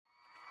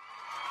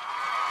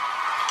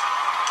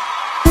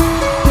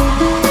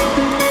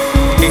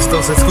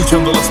Estás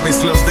escuchando las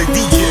mezclas de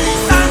DJ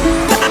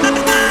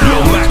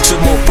Lo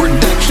Máximo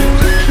Production.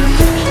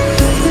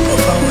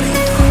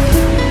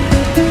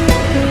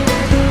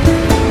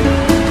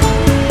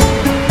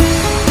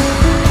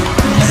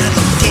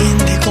 Nadie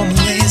entiende cómo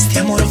este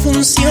amor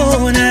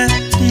funciona.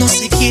 No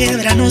se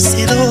quiebra, no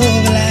se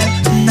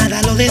dobla,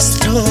 nada lo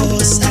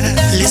destroza.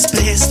 Les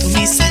presto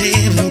mi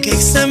cerebro que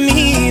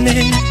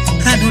examinen,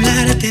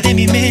 anularte de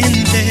mi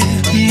mente,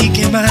 ni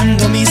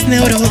quemando mis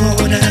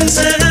neuronas.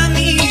 Para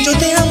mí, yo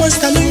te amo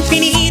hasta lo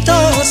infinito,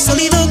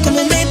 sólido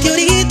como un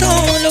meteorito.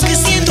 Lo que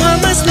siento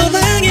jamás lo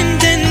van a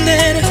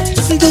entender.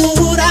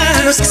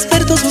 Duda, los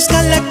expertos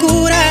buscan la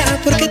cura,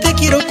 porque te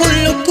quiero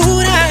con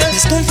locura.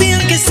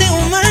 Desconfían que sea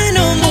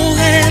humano,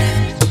 mujer.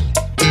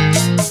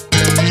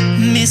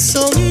 Me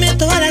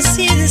someto a la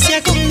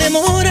ciencia con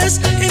demoras.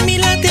 En mí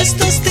la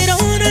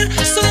testosterona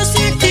solo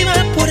se activa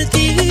por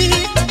ti.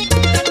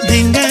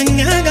 Vengan,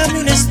 háganme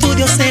un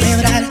estudio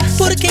cerebral,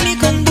 porque mi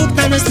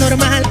conducta no es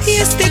normal. Y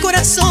este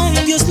corazón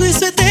Dios lo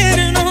hizo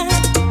eterno.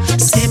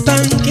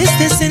 Sepan que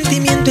este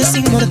sentimiento es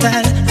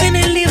inmortal. En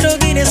el libro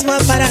Guinness va a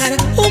parar.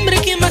 Hombre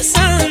que más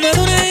ama de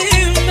una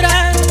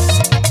hembra.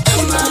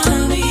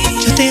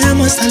 Yo te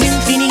amo hasta lo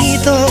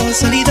infinito,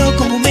 sólido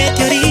como un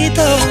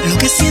meteorito. Lo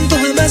que siento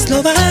jamás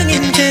lo van a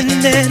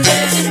entender.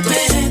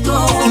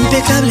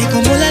 Impecable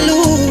como la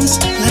luz,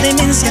 la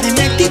demencia de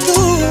mi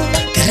actitud.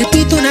 Te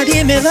repito,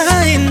 nadie me va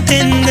a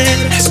entender.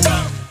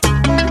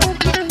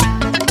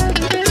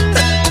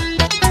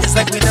 It's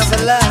like we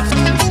never left.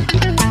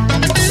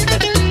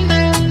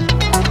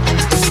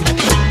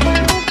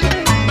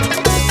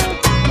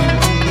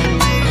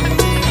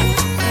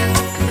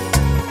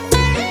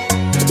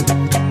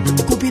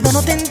 Cupido,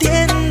 no te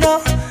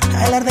entiendo.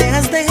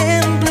 Alardeas de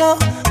ejemplo,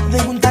 de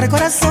juntar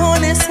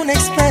corazones, un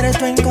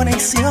experto en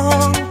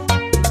conexión.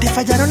 Te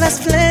fallaron las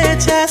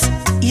flechas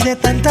y de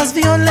tantas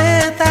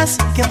violetas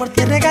que por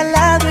ti he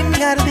regalado en mi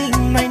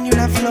jardín no hay ni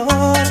una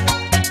flor.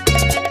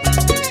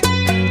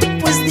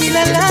 Pues dile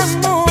al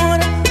amor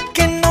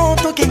que no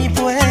toque mi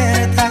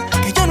puerta,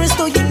 que yo no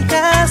estoy en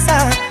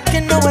casa,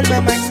 que no vuelva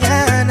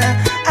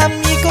mañana. A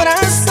mi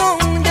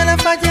corazón ya le ha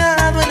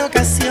fallado en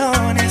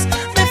ocasiones.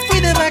 Me fui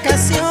de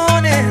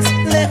vacaciones,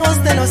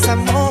 lejos de los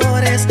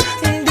amores.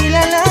 Dile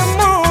al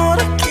amor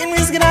que no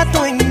es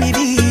grato en mi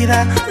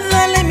vida.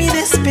 Dale mi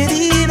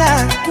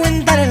despedida,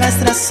 cuéntale las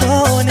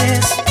razones.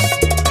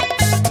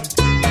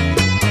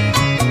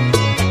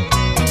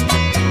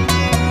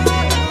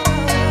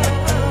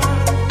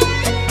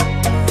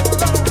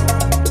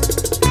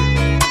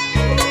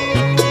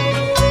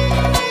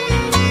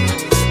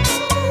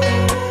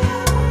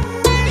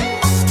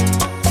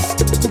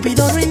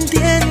 Cupido, no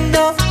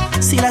entiendo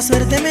si la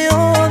suerte me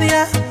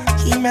odia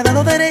y me ha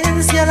dado de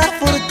herencia la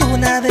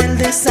fortuna del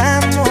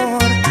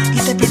desamor. Y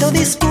te pido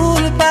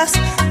disculpas,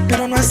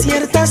 pero no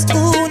aciertas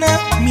una.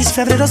 Mis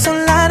febreros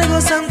son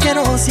largos, aunque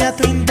no sea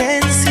tu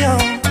intención.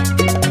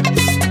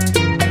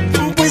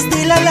 Pues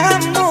dile al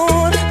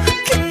amor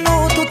que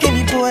no toque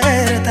mi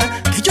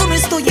puerta, que yo no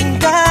estoy en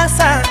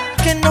casa,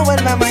 que no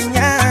vuelva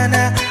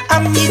mañana. A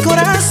mi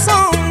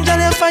corazón ya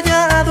le ha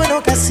fallado en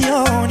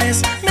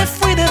ocasiones. Me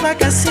fui de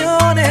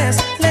vacaciones,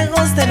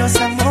 lejos de los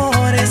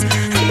amores.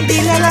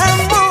 Dile al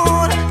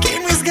amor que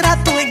no es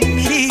grato en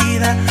mi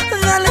vida.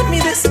 Dale mi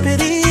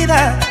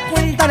despedida,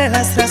 cuéntale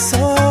las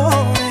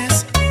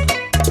razones.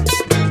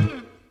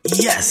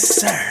 Yes,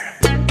 sir.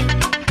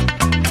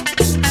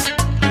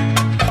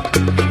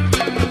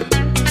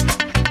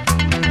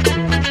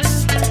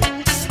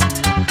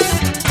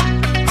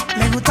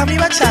 Me gusta mi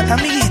bachata,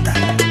 amiguita.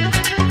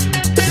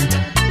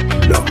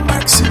 Lo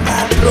Máximo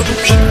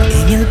Production.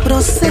 En el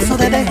proceso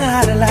de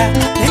dejarla,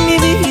 de mi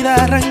vida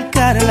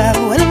arrancarla,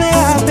 vuelve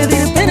a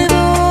pedir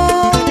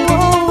perdón.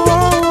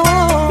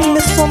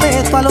 Me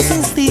someto a los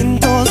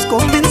instintos,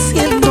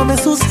 convenciéndome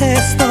sus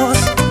gestos,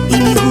 y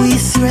mi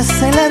juicio es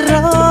el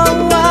error.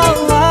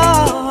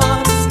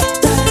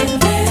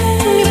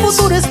 Mi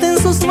futuro está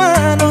en sus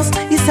manos,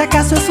 y si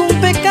acaso es un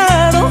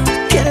pecado,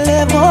 ¿qué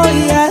le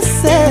voy a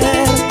hacer?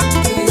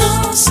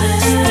 No sé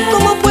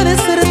cómo puede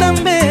ser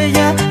tan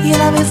bella y a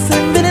la vez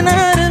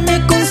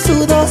envenenarme con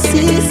su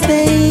dosis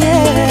de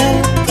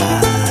hiel.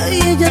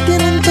 Ay, ella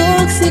tiene un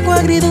tóxico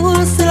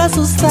agridulce, la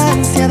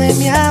sustancia de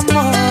mi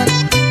amor.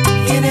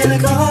 Tiene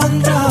el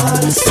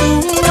control,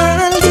 su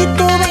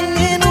maldito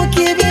veneno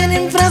que viene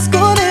en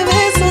frasco de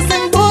besos,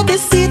 en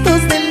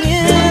botecitos de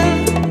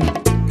miel.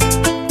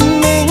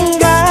 Me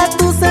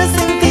engatusa el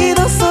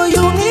sentido, soy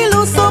un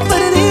iluso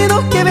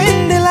perdido que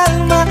vende el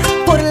alma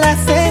por la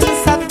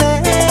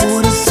sensatez.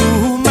 Por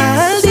su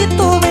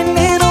maldito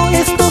veneno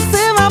esto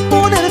se va a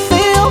poner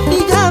feo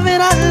y ya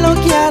verán lo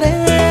que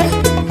haré.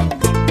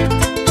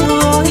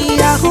 Voy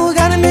a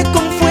jugarme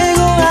con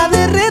fuego, a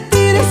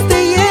derretir este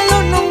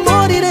hielo, no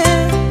moriré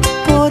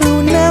por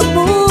una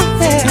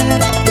mujer.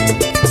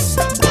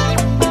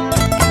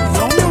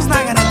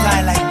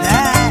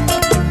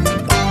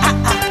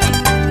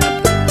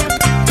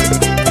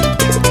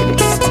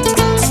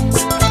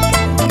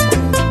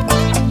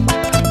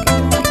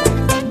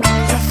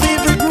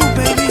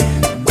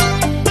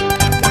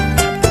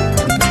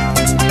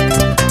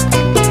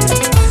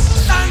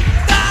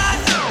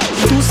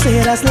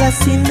 eras la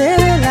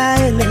Cinderela,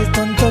 él el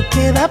tonto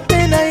que da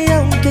pena. Y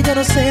aunque yo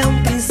no sea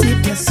un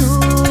príncipe azul,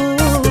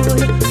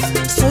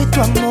 soy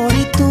tu amor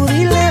y tu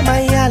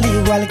dilema. Y al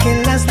igual que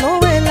en las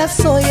novelas,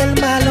 soy el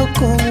malo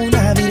con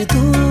una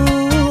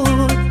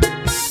virtud.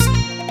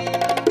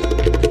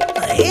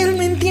 Él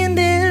me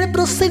entiende el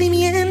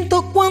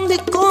procedimiento, cuándo y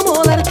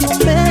cómo darte un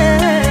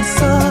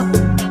beso.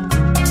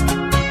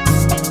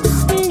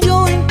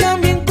 Yo en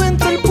cambio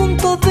encuentro el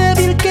punto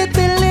débil, que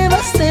te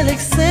elevas del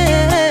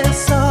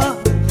exceso.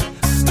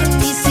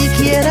 Ni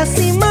siquiera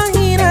se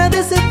imagina de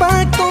ese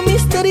pacto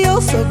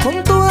misterioso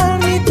con tu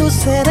alma y tu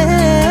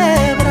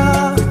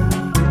cerebro.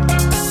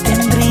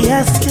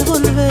 Tendrías que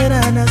volver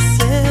a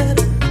nacer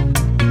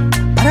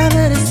para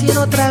ver si en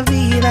otra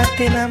vida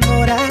te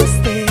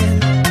enamoras de él.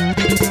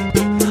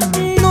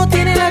 No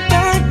tiene la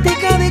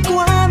táctica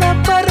adecuada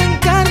para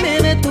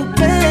arrancarme de tu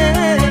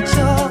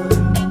pecho.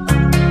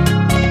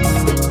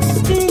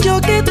 Yo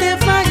que te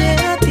fallé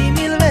a ti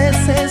 1000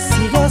 veces,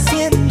 sigo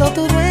siendo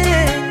tu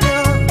dueño.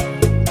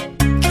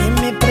 Que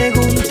me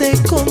pregunte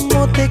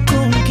cómo te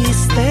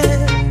conquisté,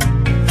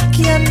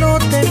 que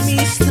anote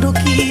mis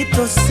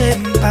truquitos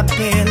en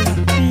papel.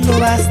 No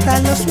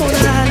bastan los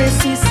morales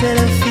y ser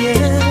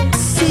fiel,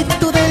 si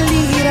tú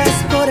deliras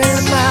por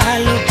el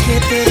malo que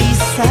te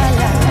eriza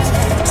la.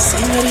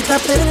 Señorita,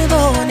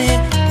 perdone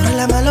por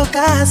la mala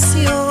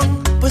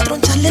ocasión, pues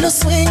troncharle los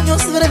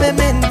sueños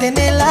brevemente en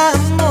el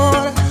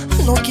amor.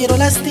 No quiero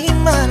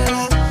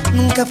lastimarla,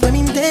 nunca fue mi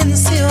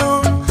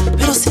intención,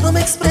 pero si no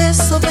me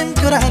expreso va a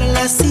empeorar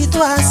la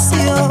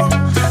situación.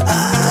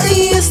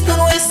 Ay, esto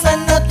no es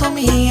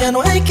anatomía,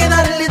 no hay que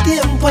darle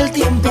tiempo al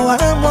tiempo.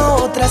 Amo a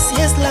otra,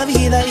 si es la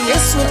vida, y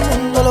eso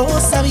el mundo lo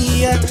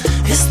sabía.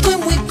 Estoy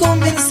muy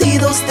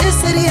convencido, usted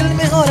sería el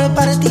mejor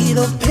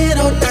partido,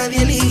 pero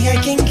nadie elige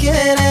a quien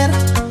querer.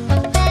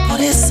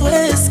 Por eso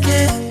es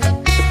que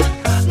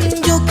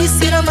yo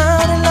quisiera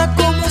amarla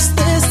como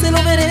usted se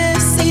lo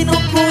merece y no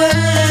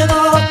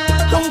puedo.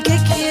 Aunque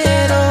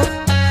quiero,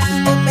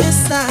 no me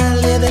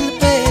sale del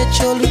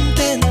pecho, lo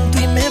intento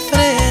y me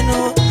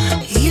freno.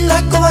 Y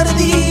la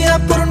cobardía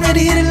por no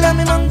herirla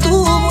me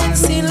mantuvo en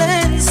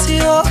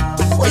silencio.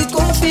 Hoy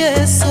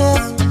confieso,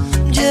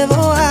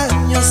 llevo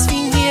años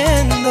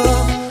fingiendo.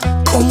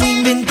 ¿Cómo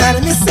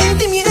inventarme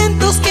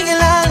sentimientos que en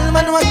el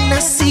alma no han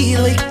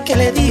nacido y que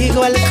le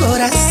digo al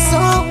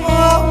corazón?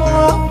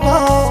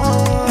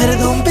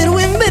 Perdón, pero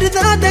en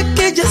verdad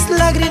aquellas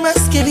lágrimas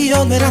que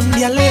vio no eran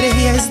de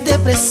alergia, es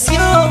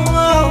depresión.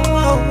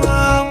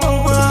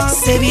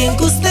 Sé bien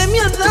que usted me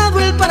ha dado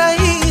el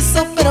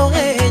paraíso, pero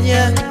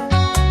ella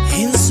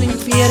en su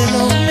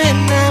infierno me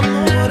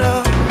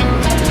enamoró.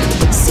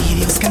 Si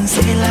Dios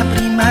cancela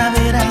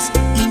primaveras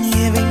y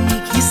nieve en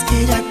mi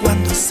Quisqueya,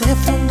 cuando se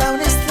funda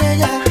una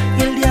estrella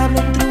y el diablo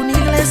entre una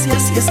iglesia,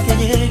 si es que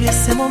llegue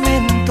ese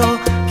momento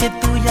que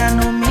tú ya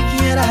no me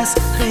quieras,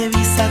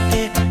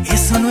 revísate,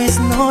 eso no es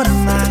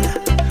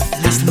normal.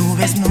 Las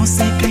nubes no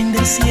se caen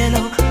del cielo,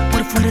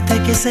 por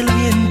fuerte que es el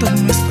viento.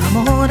 En nuestro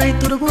amor hay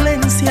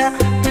turbulencia,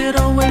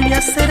 pero vuelve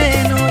a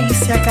sereno. Y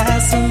si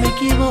acaso me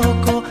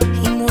equivoco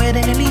y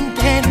muere en el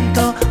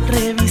intento,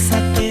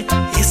 revísate,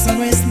 eso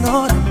no es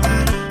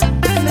normal.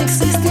 No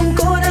existe un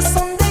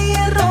corazón de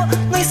hierro,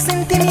 no hay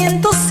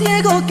sentimiento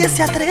ciego que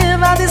se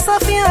atreva a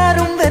desafiar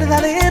un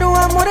verdadero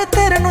amor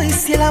eterno. Y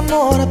si el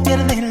amor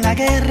pierde en la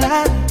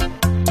guerra,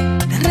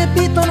 te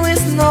repito, no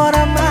es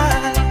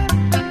normal.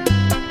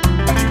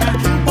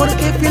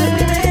 Porque fui el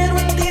primero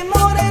en ti,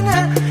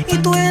 morena, y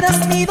tú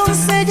eras mi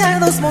doncella.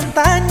 Dos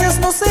montañas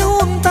no se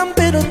juntan,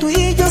 pero tú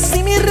y yo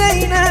sí, mi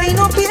reina. Y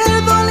no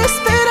pierdo la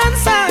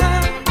esperanza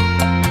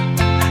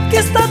que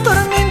esta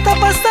tormenta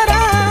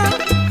pasará.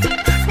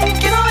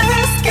 Que no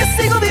ves que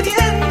sigo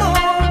viviendo,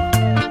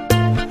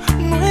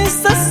 no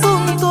es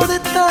asunto de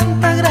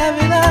tanta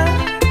gravedad.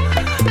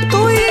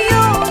 Tú y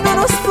yo no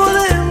nos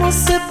podemos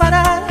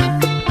separar,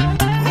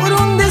 por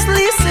un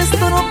desliz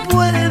esto no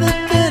puede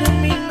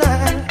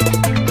terminar.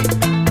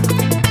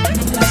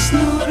 No es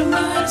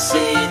normal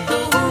si tú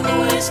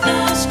no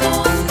estás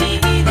conmigo.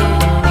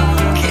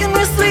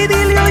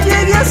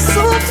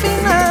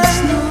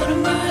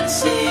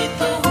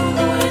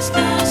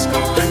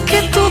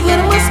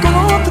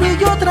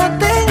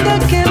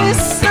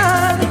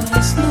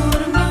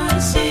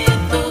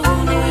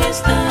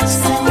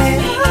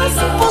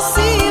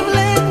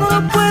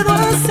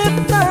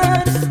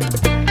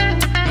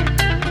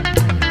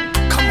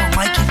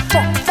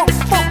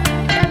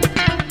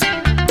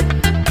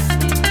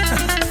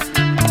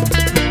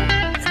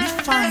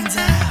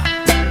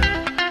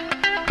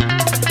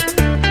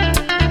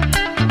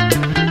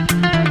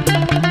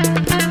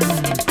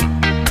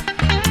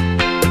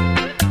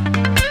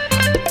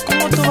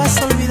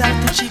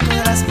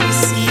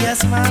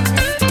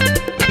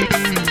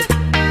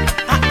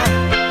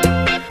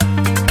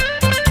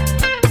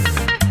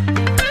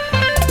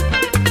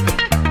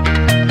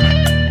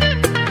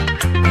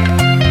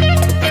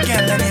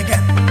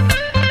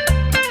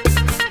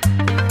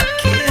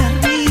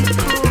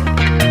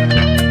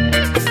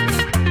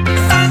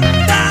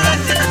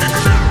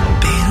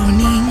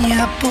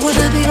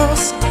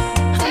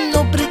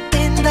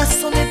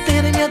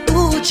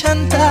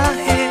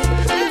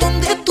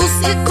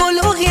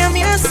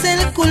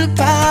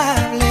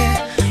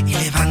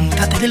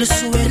 del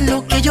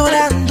suelo que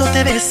llorando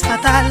te ves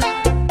fatal.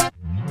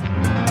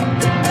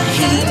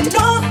 Y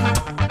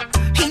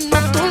no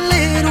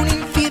tolero una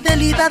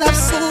infidelidad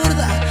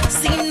absurda,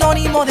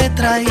 sinónimo de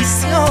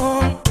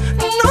traición.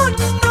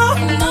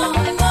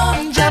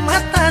 No, ya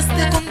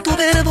mataste con tu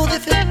verbo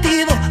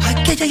defectivo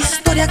aquella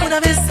historia que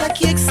una vez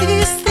aquí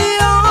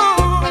existió.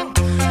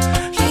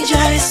 Y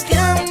ya este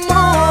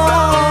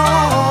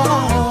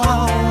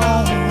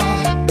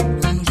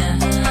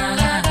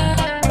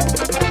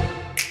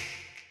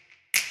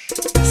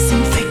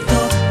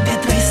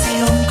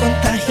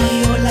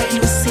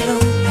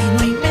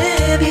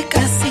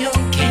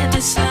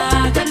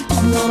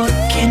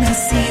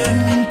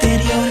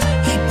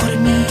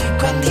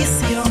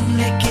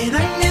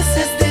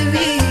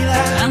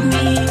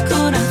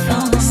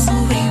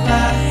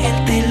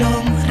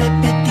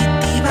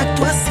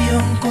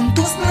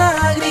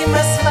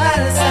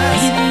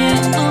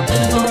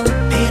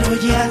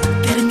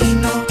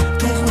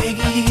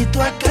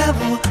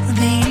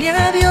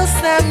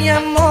mi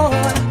amor.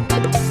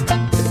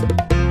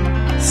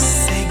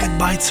 Say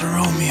goodbye to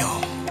Romeo.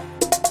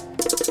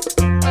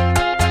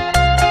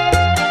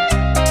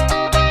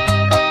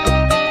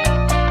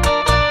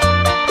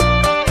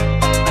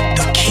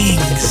 The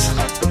Kings.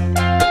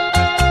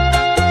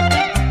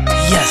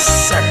 Yes,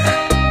 sir.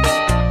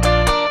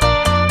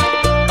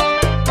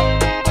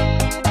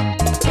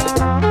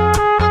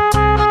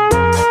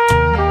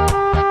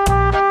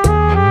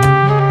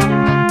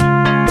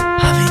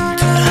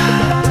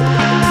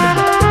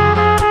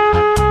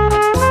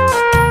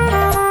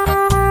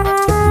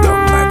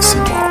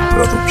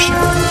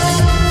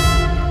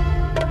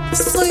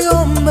 Soy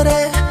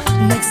hombre,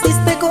 no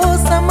existe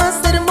cosa más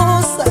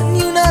hermosa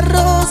ni una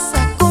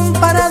rosa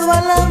comparado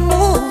a la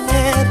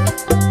mujer.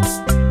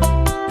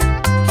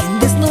 En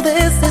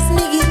desnudez es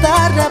mi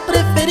guitarra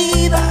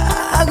preferida,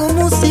 hago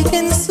música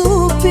en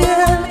su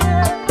piel.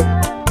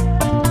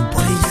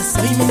 Por ella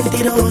soy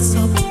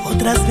mentiroso,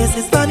 otras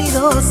veces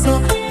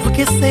vanidoso, lo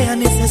que sea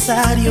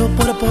necesario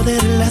por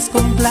poderlas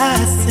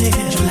complacer.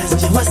 Yo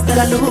las llevo hasta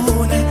la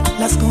luna,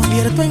 las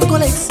convierto en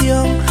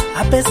colección.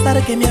 A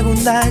pesar que me hago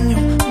un daño,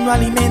 no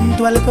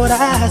alimento al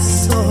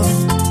corazón.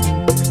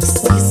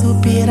 Si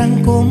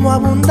supieran cómo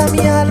abunda mi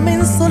alma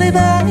en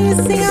soledad y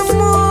sin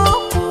amor,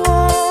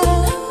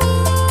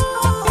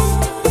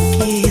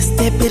 que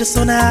este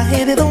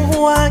personaje de Don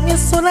Juan es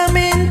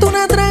solamente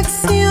una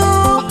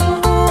atracción.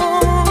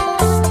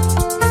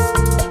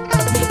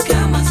 Mi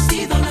cama ha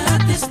sido la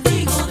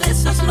testigo de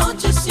esas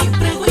noches sin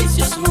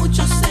prejuicios,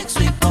 mucho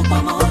sexo y poco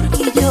amor.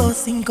 Y yo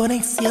sin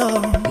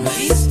conexión. No he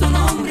visto un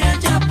hombre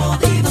haya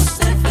podido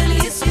ser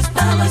feliz si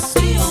está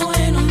vacío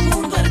en un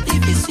mundo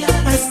artificial.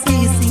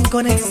 Así sin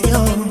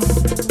conexión.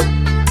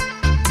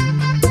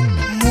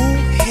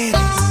 Mujeres,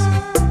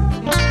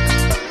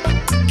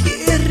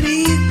 qué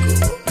rico.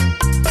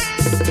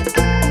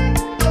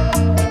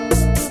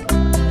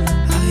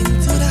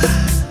 Aventura.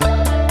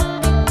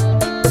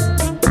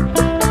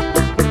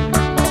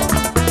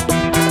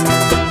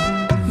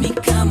 Mi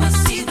cama ha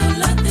sido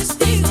la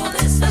testigo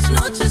de esas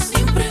noches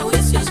sin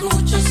prejuicios,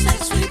 mucho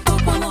sexo y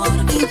poco amor.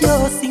 Y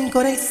yo sin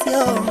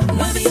conexión.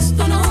 No he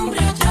visto un hombre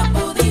haya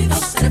podido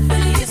ser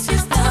feliz si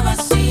está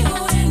vacío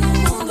en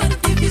un mundo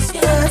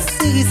artificial.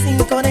 Así sin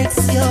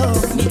conexión.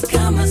 Mi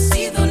cama ha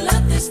sido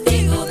la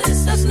testigo de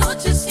esas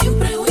noches sin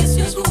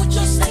prejuicios,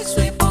 mucho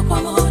sexo y poco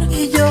amor.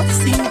 Y yo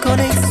sin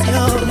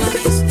conexión. No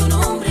he visto un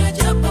hombre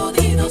haya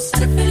podido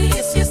ser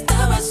feliz si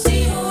está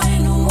vacío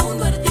en un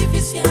mundo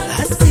artificial.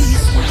 Así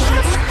sin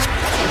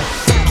conexión.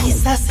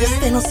 Quizás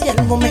este no sea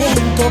el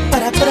momento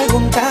para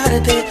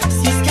preguntarte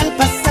si es que al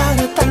pasar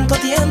tanto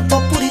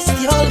tiempo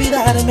pudiste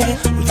olvidarme.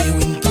 Veo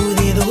en tu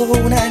dedo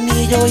un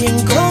anillo y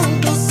en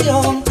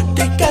conclusión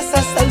te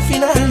casas al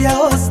final de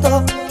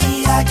agosto.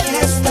 Y aquí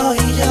estoy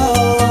yo,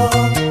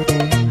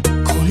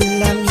 con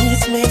la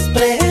misma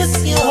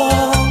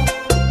expresión.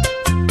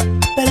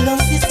 Perdón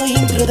si soy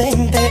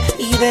imprudente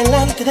y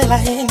delante de la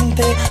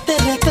gente te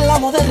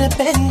reclamo de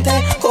repente.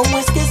 ¿Cómo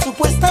es que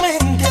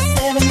supuestamente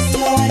se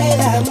venció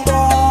el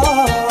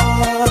amor?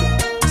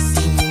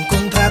 Sin un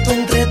contrato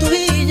entre tú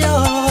y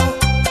yo,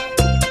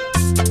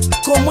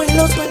 como en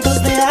los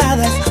cuentos de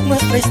hadas,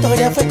 nuestra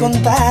historia fue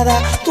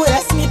contada. Tú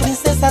eras mi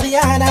princesa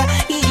Diana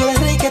y yo el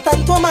rey que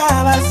tanto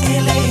amabas. Y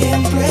el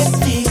ejemplo es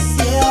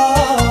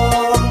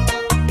ficción,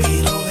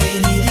 pero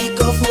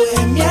verídico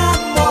fue mi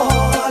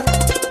amor.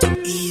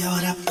 Y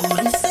ahora por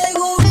un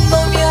segundo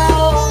me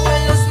ahogo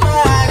en los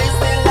mares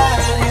de la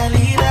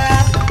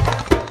realidad.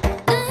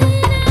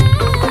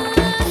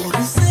 Por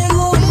un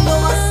segundo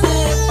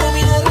acepto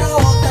mi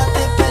derrota,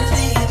 te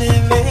perdí de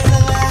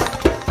verdad.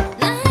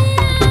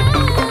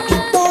 Y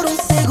por un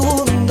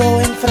segundo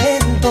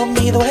enfrento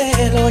mi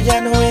duelo,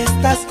 ya no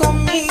estás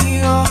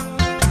conmigo.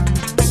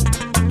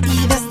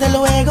 Y desde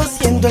luego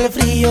siento el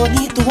frío,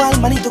 ni tu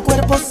alma ni tu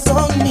cuerpo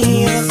son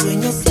míos. Mis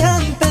sueños se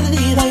han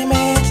perdido y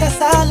me echas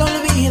al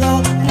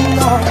olvido.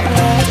 No.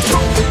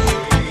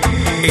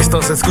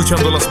 Estás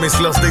escuchando las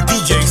mezclas de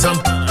DJ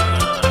Santana.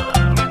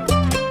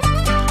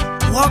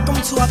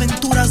 Welcome to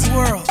Aventura's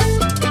World.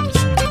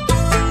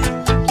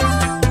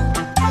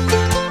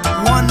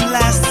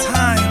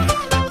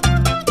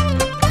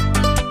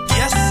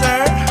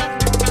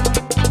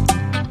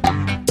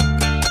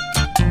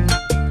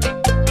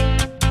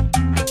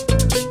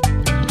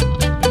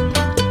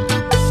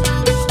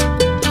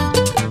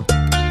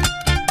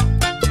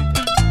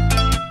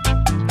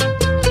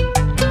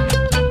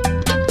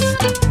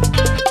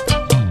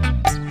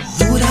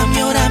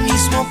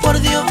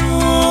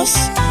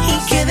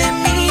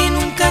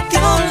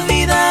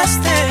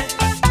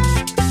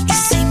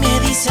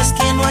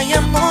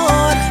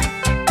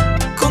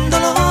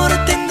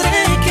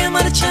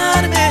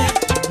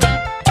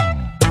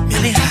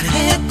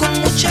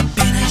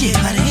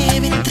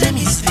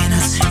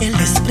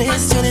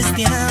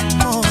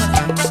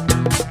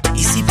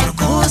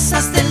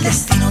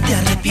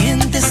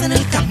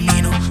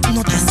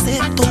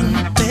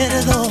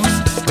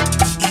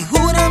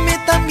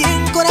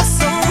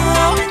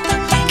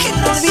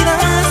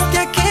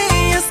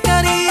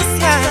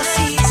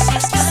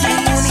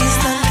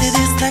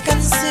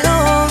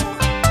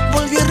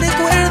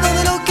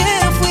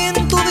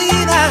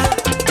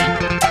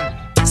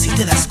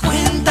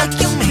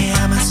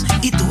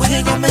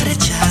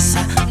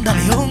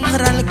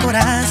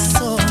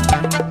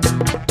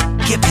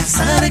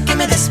 Saber que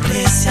me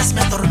desprecias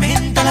me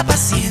atormenta la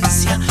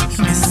paciencia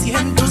y me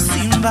siento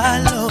sin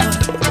valor.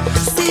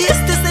 Si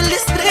este es el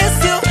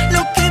desprecio,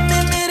 lo que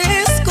me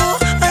merezco,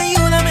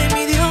 ayúdame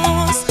mi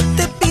Dios,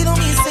 te pido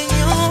mi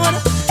Señor.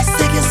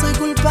 Sé que soy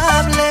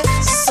culpable,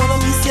 solo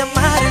quise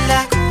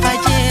amarla,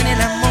 fallé en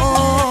el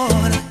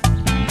amor.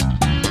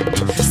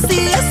 Si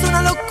es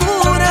una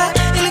locura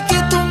el que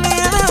tú me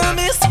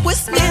ames,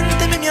 pues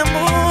miénteme mi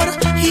amor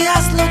y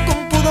hazlo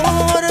con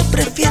pudor.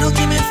 Prefiero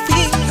que me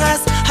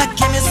finjas a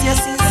que me seas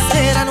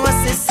sincera, no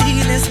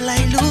asesines la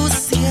ilusión.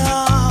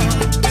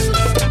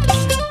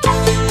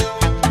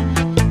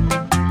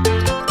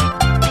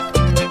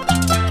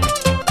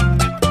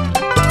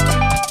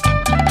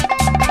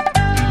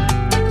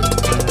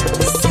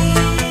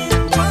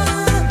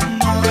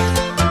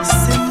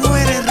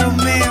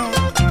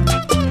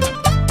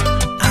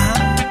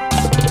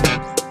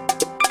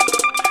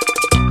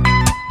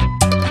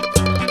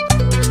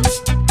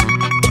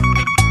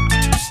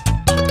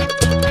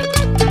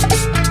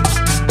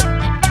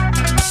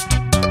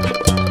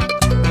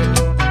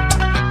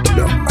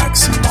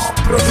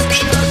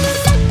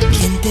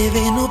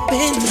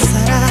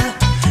 Pensará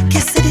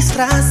que se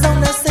disfraza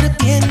una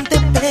serpiente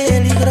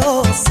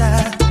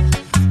peligrosa.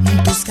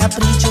 Tus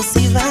caprichos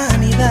y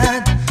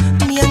vanidad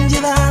me han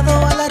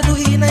llevado a la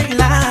ruina y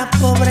la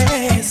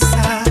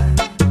pobreza.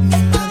 Mi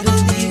madre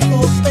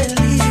dijo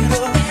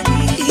peligro,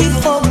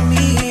 hijo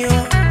mío,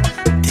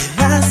 te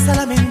vas a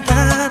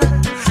lamentar.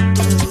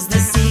 Todos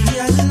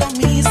decían lo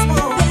mismo,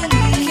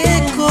 que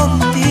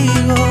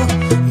contigo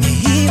me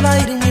iba a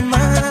ir muy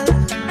mal.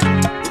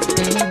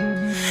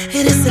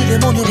 Eres el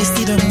demonio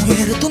vestido en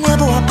mujer, tu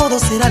nuevo apodo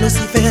será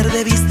Lucifer.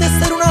 Debiste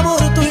ser un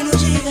aborto y no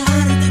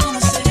llegarte a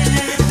conocer.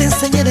 Te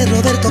enseñé de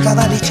Roberto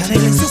Cavalli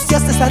Chanel,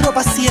 ensuciaste esa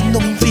ropa siendo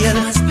infiel.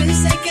 Más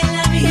pensé que en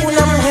la vida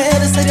una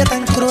mujer sería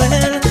tan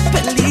cruel.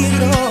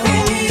 Peligro,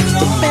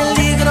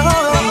 peligro,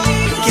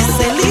 que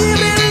se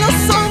libren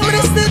los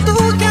hombres de tu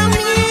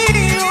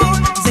camino.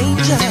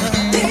 Danger,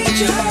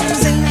 danger,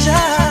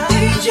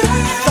 danger,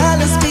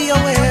 fellas be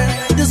aware,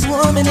 this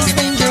woman is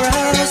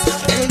dangerous.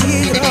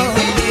 Peligro,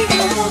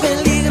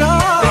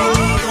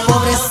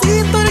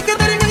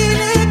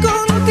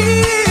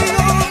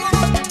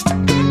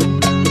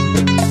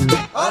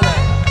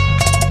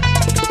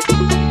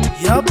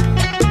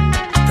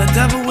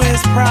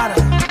 Prada.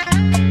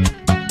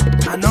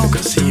 I know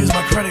cause she used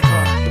my credit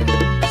card.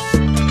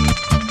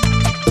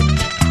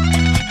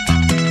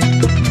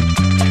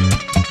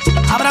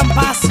 Abran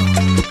paso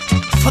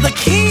for the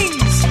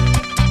Kings.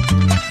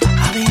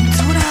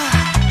 Aventura.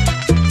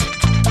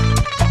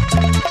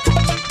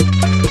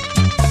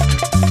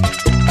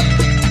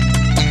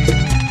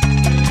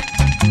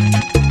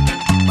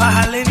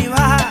 Baja, Lenny,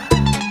 baja.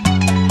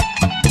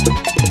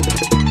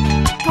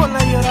 Ponla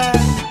a llorar.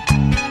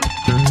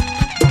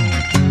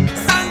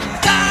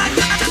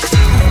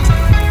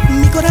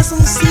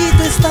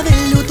 Corazoncito está de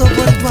luto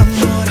por tu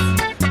amor.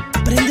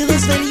 Prende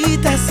dos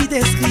velitas y te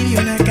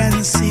escribe una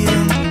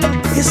canción.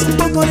 Es un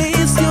poco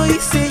necio y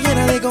se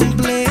llena de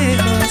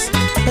complejos,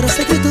 pero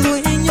sé que tu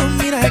dueño,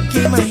 mira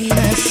qué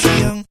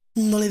imaginación.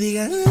 No le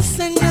digas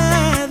a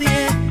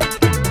nadie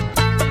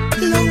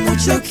lo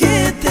mucho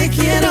que te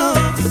quiero,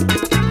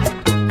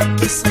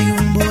 que soy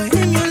un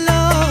bohemio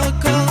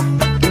loco,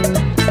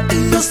 y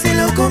no se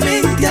lo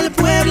comente al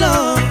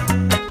pueblo.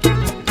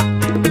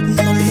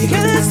 No le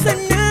digas a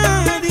nadie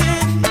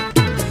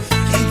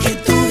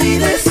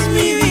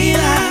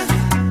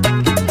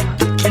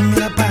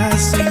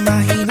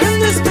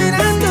imaginando,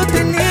 esperando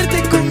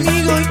tenerte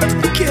conmigo y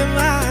que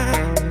va.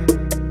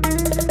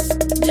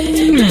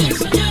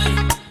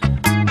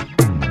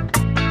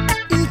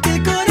 Que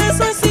el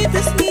corazoncito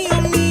es mío,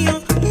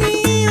 mío,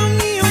 mío,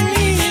 mío,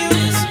 mío.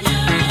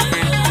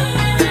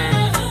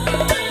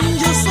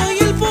 Yo soy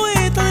el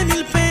poeta de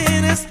mil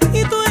penas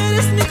y tú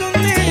eres mi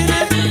condena.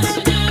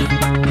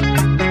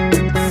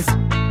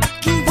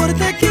 ¿Qué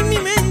importa que mi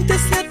mente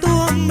sea tu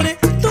hombre?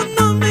 Tú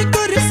no me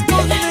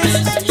correspondes.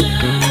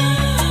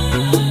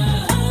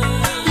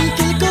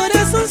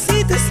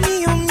 Es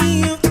mío,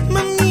 mío,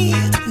 mami,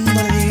 no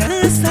le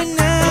digas a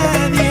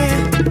nadie.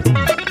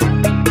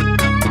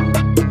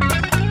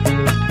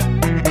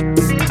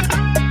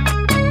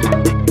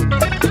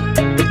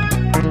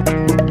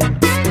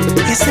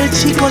 Es el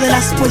chico de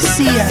las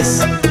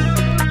poesías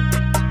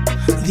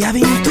de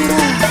Aventura.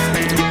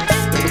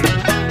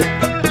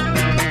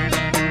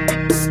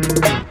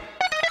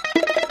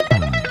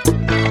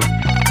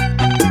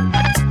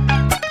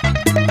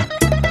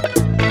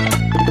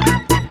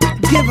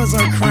 Give us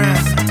our crown.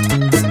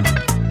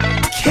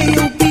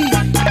 K.O.B.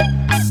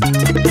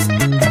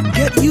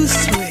 Get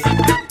used to it.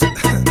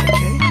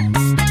 Okay.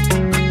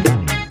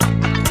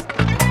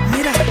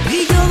 Mira,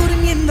 y yo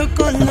durmiendo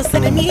con los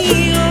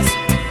enemigos,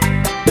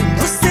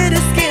 dos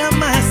seres que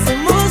jamás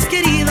hemos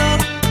querido.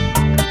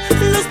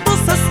 Los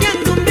dos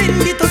haciendo un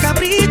bendito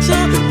capricho,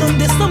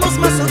 donde somos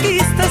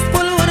masoquistas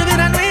por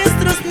volver a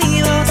nuestros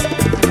nidos.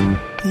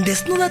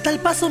 Desnúdate al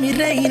paso, mi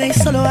reina, y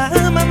solo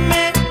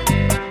ámame.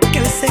 Que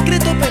el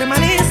secreto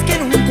permanezca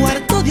en un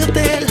cuarto de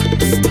hotel.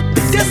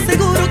 Te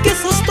aseguro que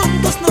esos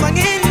tontos no van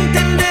a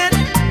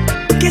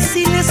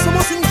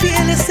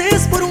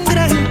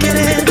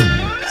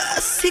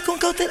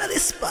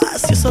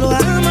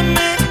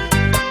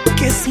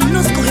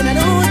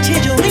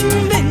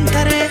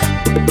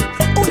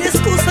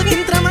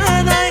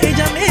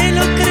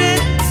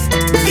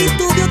Y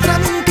tuve otra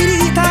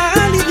mentirita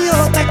al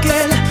idiota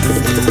aquel.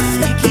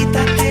 Ay,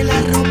 quítate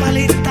la ropa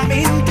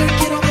lentamente,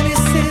 quiero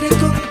amanecer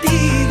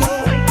contigo.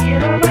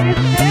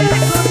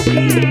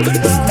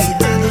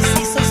 Cuidado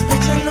si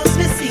sospechan los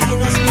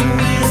vecinos, mi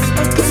mujer es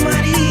por tu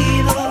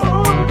marido.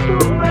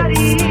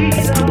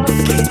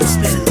 Que nos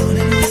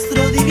perdone nuestro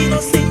divino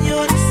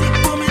Señor si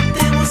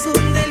cometemos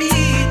un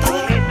delito.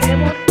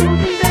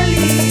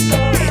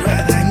 Pero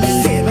Adán y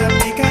Eva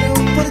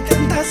pecaron por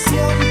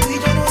tentación, tú y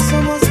yo no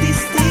somos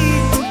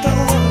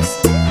distintos.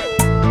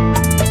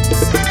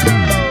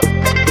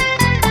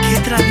 Qué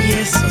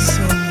traviesos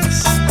somos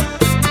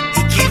y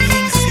qué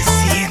bien se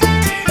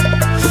siente.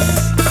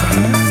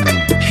 I'm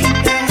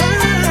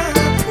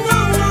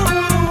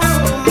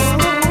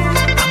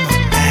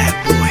a bad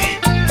boy.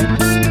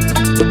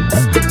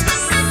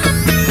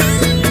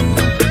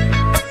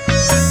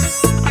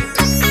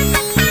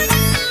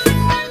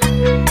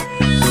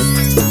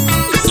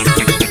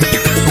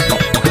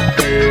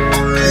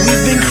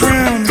 We've been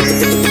crowned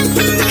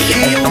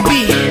KOB.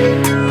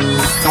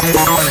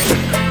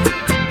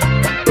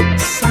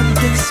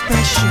 Something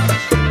special.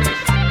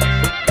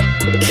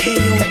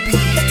 KOB.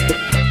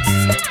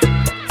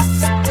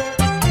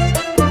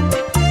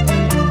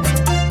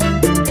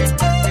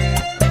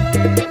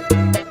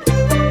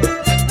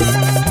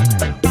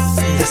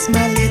 Las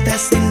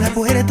maletas en la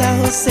puerta,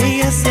 José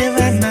ya se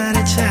va a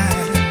marchar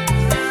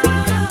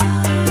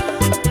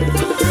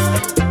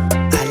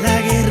a la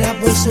guerra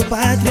por su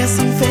patria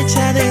sin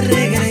fecha de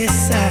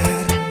regresar.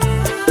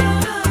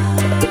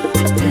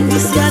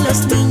 Dice a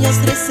los niños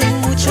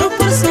recen mucho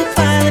por su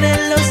padre,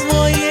 los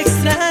voy a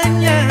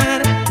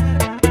extrañar.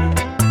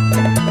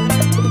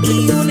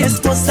 Y una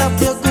esposa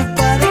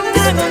preocupada en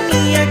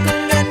agonía con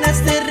ganas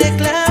de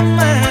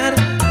reclamar.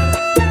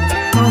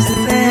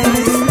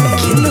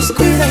 Quien nos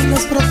cuida y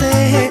nos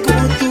protege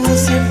como tú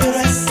siempre lo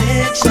has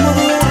hecho.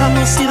 Como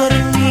duermos y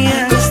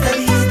dormía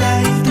acostadita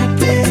en tu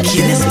pecho.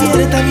 Quien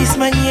despierta mis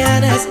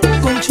mañanas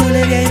con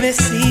chulería y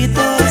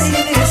besitos. Y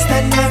en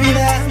esta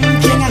Navidad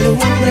quien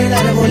alumbra el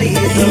arbolito.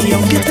 Y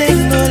aunque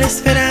tengo la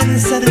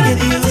esperanza de que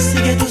Dios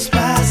sigue tus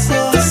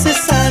pasos, se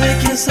sabe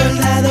que un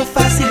soldado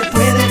fácil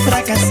puede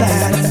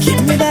fracasar.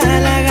 ¿Quién me da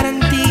la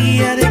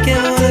garantía de que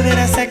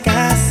volverás a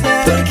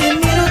casa? Porque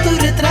miro tu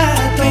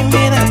retrato y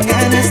me dan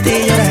ganas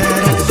de llorar.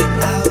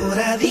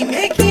 Ahora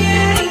dime quién.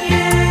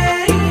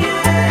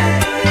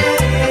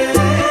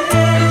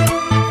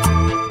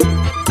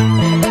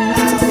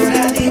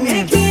 Ahora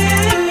dime quién.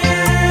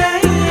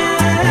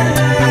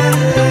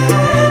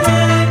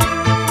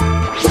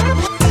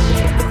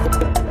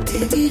 Te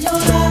vi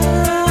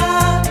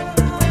llorar,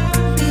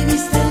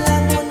 viviste la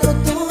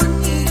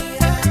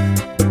monotonía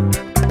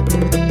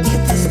y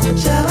te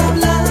escuchaba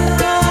hablar,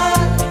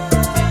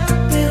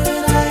 pero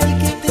era el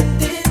que te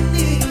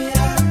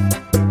entendía.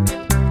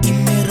 Y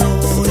me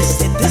robó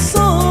ese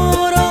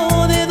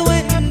tesoro de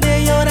duende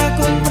y ahora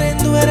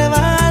comprendo el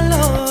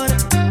valor.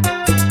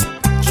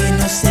 Que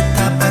no se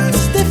tapan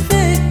los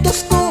defectos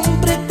con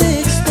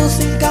pretextos,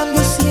 en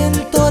cambio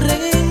siento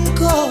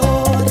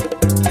rencor.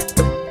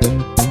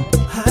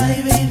 Ay,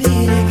 baby,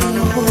 dile que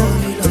lo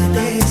odio y lo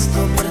detesto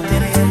por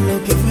tener lo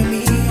que fue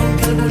mío,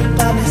 aunque el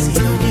culpable he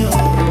sido yo.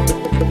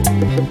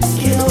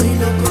 Que hoy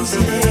lo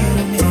considero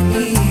mi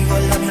enemigo,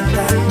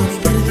 lamentando mi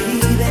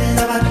perdida en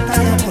la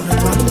batalla por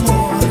tu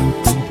amor.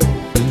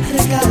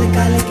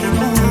 Recálcale que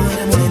no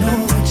duermo de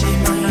noche,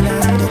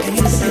 imaginando que en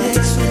el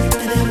sexo él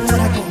te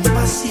devora con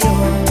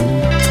pasión.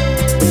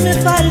 Me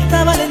falta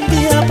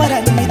valentía para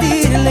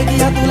admitirle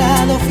que a tu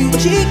lado fui un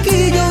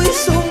chiquillo y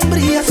su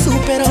hombría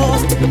superó.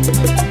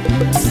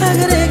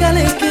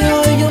 Agrégale que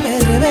hoy yo me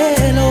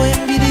revelo,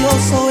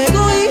 envidioso,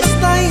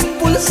 egoísta,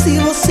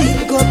 impulsivo, sin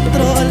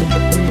control.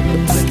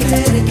 Por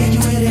creer que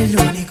yo era el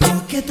único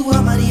que tú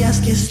amarías,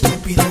 que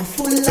estúpido,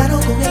 fulano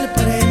con el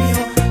premio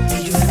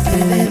y yo el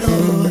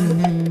perdedor.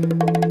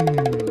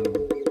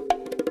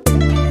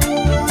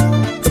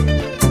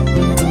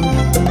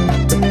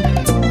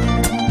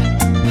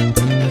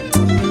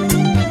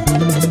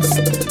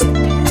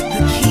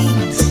 The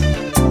Kings.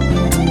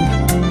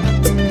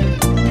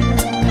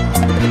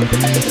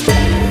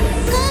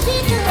 कभी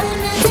तो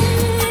नजर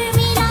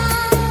मिला,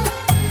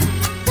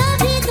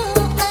 कभी तो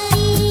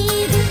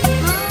करीब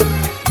था,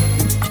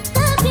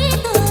 कभी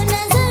तो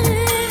नजर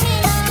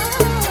मिला,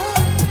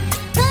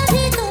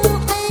 कभी तो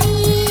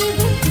करीब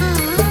था.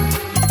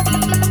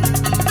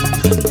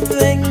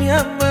 Ven, mi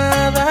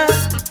amada,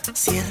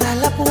 cierra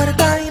la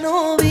puerta y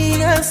no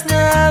digas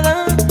nada.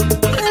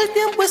 El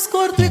tiempo es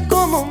corto y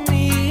como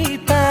mi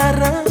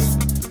guitarra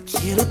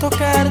quiero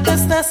tocarte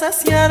hasta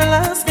saciar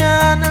las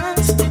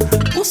ganas.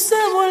 Puse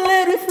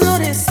bolero y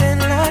flores en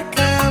la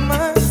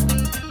cama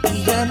y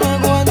ya no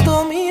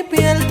aguanto, mi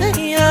piel te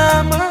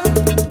llama.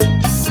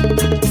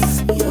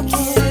 Yo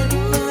quiero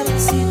un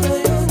abracito,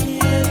 yo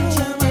quiero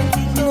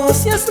chamaquito. No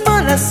seas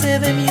mala, sé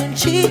de mí un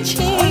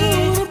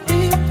chichín.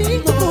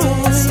 No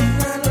es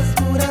una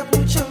locura,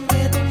 mucho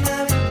menos una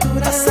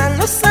aventura. Pasan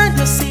los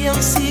años y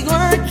aún sigo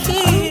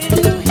aquí.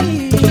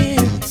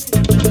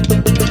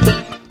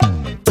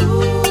 Tú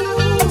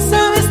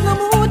sabes lo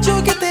mucho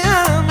que te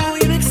amo.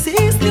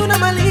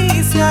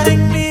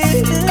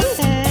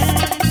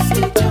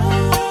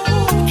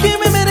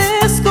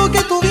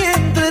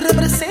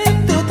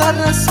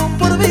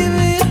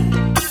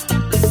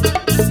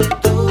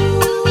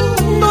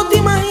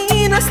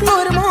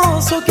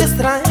 hermoso que es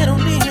traer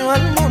un niño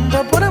al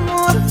mundo por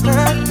amor.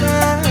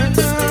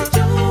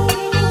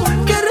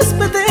 Que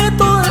respeté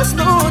todas las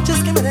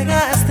noches que me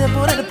negaste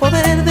por el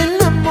poder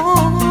del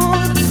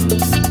amor.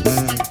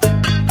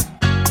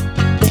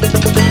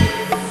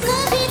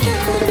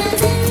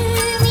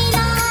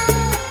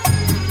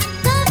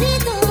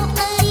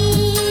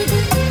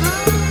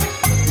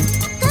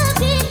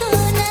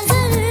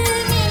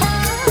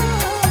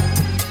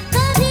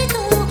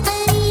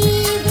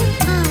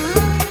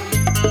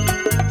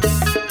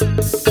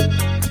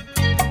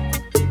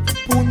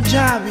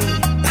 Punjabi,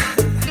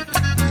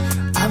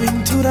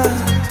 aventura.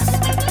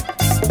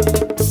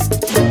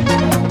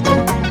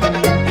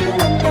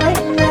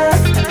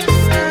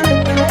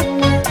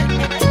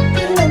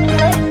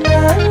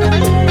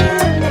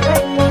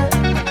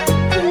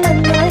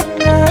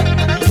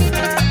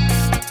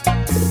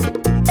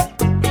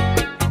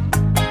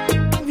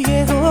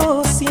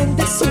 Viejo,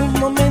 sientes un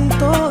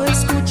momento,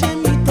 escuche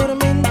mi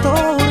tormento.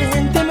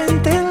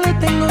 Urgentemente le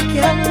tengo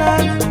que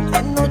hablar.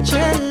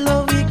 Anoche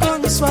lo vi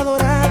con su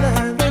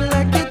adorada, de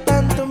la que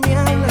tanto me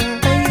habla.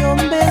 Ay,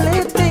 hombre,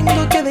 le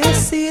tengo que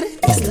decir,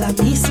 es la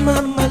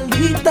misma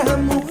maldita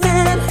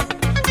mujer,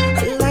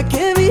 la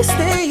que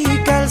viste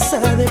y calza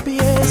de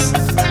pies,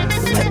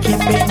 la que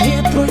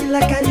penetro y la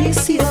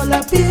acaricio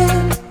la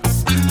piel.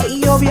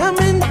 Y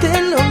obviamente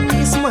lo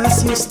mismo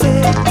hace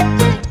usted.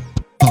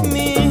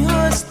 Mi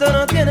hijo, esto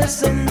no tiene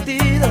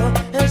sentido,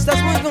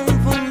 estás muy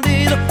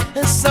confundido.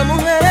 Esa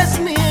mujer es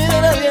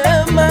mía,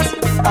 nadie más.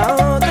 A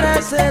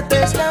otra se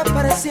te está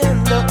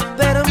pareciendo,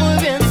 pero muy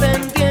bien te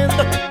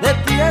entiendo. De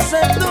ti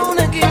acepto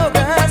una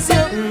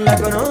equivocación. La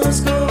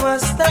conozco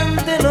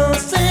bastante, lo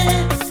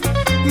sé.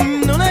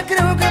 No la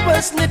creo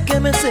capaz de que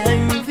me sea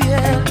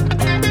infiel.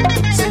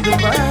 Si tu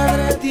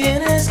padre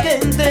tienes que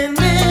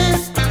entender,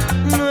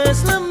 no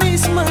es la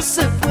misma,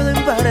 se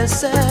pueden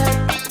parecer.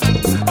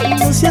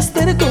 No seas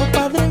terco,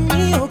 padre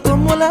mío,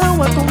 como el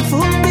agua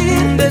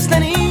confundir. Desde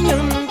niño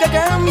nunca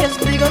cambias,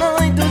 digo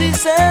no y tú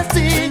dices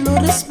sí. Lo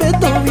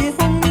respeto,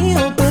 viejo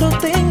mío, pero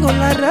tengo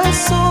la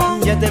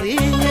razón. Ya te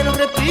dije, lo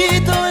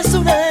repito, es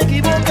una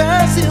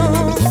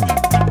equivocación.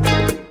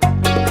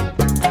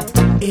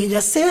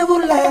 Ella se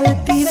burla de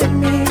ti, de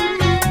mí.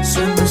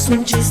 Somos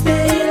un chiste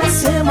y la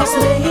hacemos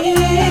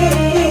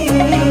reír.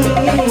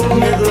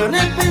 Me duele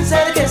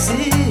pensar que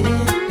sí,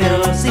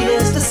 pero si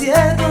esto es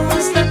cierto,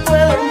 hasta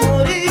puedo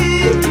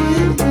morir.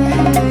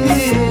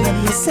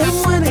 Nadie se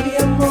muere de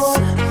amor.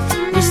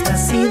 Usted ha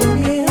sido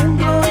mi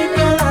ejemplo y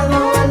me ha dado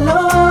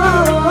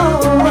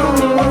valor.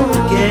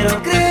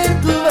 Quiero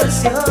creer tu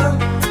versión,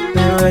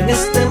 pero en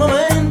este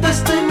momento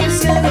estoy muy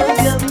ciego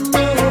de amor.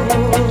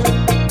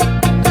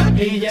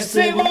 Ella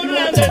se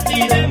burla de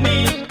ti, de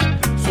mí.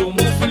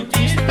 Somos un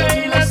chiste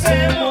y la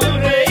hacemos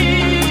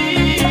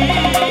reír.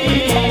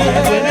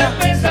 Me duele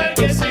pensar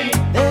que sí,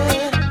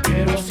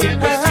 pero si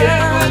esto es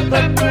cierto,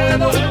 hasta puedo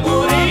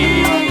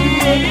morir.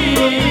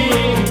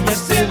 Ella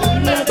se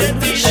burla de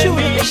ti, de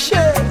mí.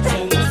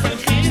 Somos un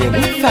chiste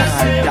y la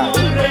hacemos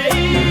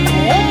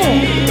reír.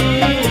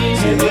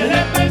 Me duele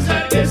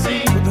pensar que sí,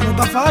 No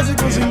está fácil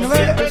con su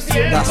inglés.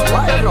 that's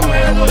right,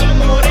 puedo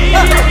morir.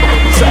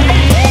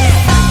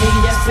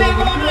 Ella se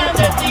burla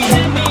de ti,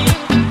 de mí.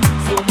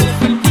 Somos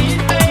un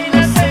chiste y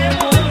la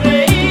hacemos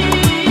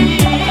reír.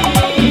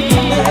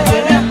 Me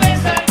duele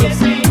pensar que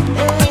sí,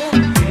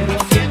 pero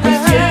si esto es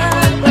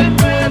cierto,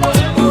 puedo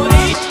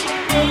morir.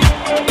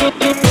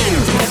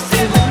 Ella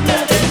se burla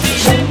de ti,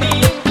 de mí.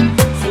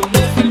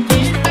 Somos un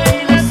chiste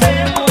y la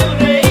hacemos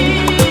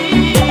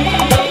reír.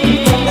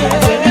 Me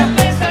duele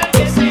pensar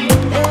que sí,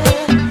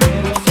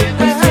 pero si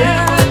esto es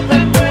cierto,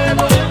 puedo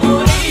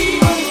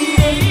morir.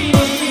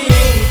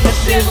 Ella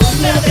se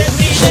burla de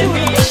ti, de mí.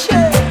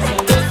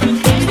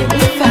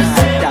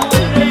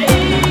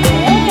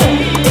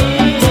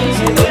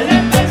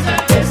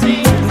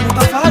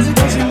 No está fácil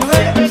con su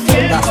inglés.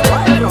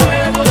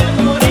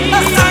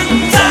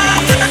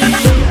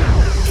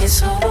 Que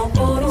solo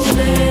por un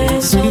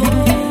beso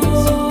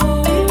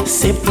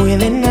Se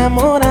puede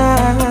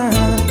enamorar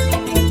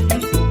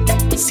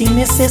sin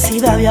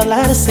necesidad de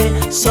hablarse,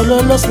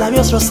 solo los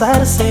labios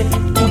rozarse,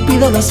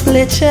 Cupido los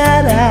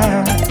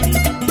flechará.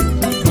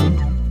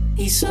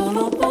 y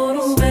solo por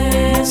un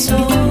beso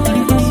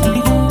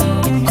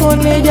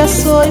Con ella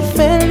soy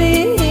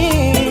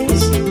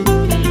feliz,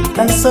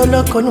 tan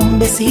solo con un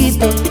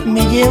besito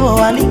me llevo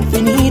al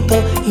infinito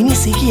y ni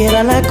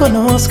siquiera la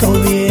conozco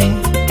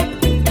bien.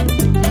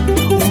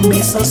 Un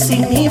beso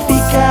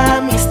significa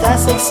amistad,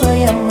 sexo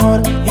y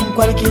amor. En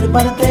cualquier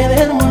parte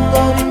del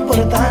mundo, no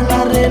importa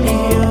la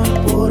religión.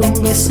 Por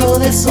un beso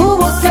de su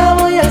boca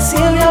voy al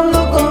cielo y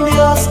hablo con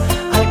Dios.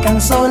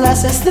 Alcanzó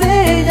las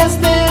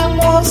estrellas de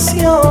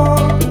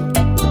emoción.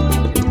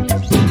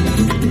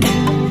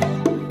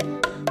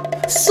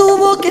 Su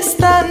boca es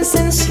tan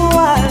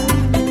sensual,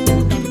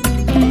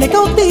 me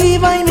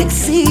cautiva y me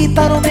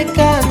excita, no me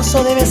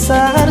canso de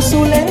besar.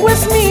 Su lengua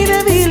es mi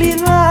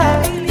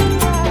debilidad.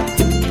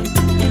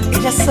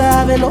 Ella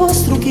sabe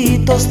los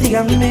truquitos,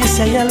 díganme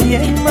si hay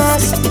alguien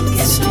más.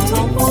 que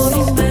solo por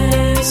un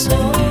beso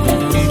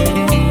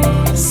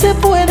se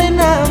puede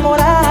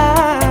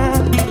enamorar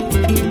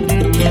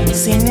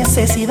sin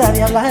necesidad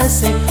de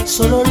hablarse,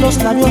 solo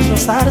los labios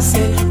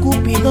rozarse,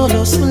 Cupido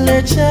los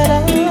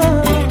flechará.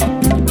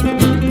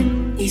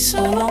 Y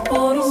solo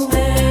por un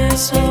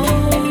beso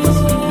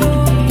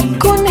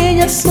Con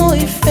ella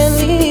soy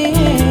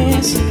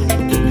feliz,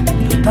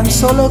 tan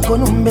solo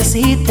con un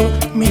besito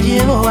me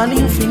llevo al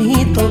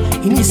infinito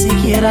y ni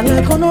siquiera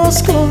la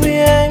conozco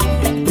bien.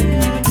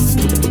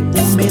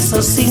 Un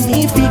beso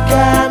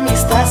significa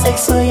amistad,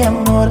 sexo y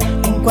amor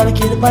en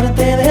cualquier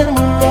parte del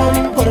mundo, no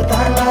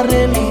importa la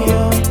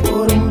religión.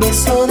 Por un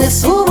beso de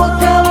su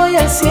boca voy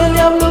al cielo y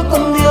hablo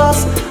con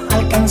Dios,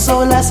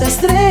 alcanzó las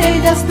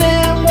estrellas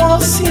de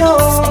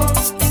emoción.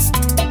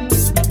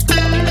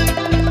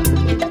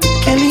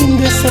 Qué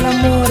lindo es el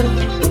amor.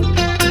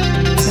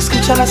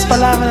 Escucha las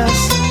palabras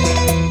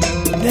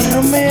de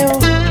Romeo.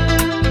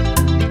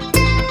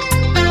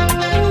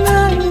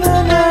 Na,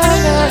 na, na,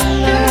 na,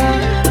 na.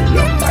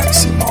 Lo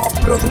Máximo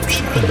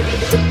Production.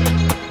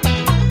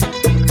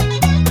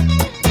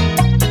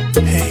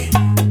 Hey,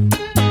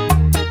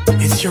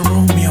 it's your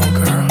Romeo,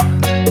 girl.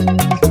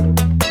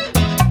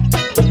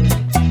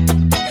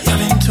 Y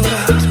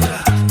aventura.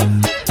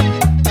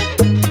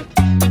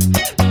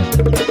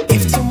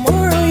 If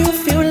tomorrow you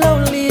feel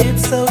lonely,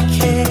 it's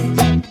okay.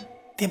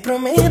 Te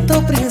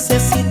prometo,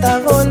 princesita,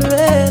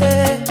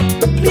 volveré.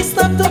 Please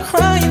stop the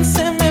crying,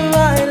 se me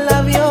va el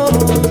avión.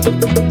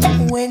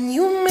 When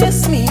you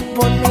miss me,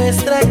 pon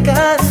nuestra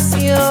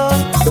canción.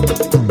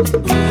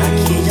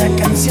 Aquella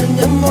canción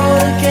de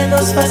amor que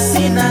nos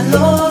fascina a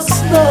los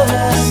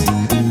dos.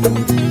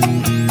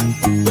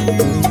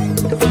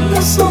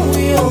 The song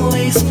we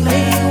always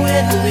play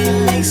when we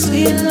make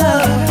sweet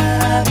love.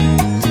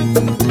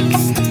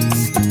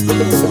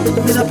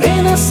 Me da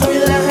pena, sorry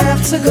that I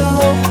have to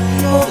go.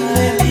 No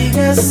me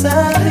digas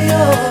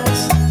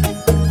adiós.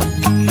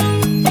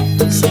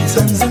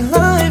 Sometimes in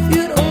life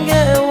you don't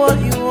get what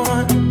you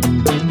want.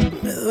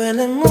 Me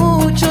duele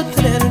mucho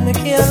tenerme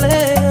que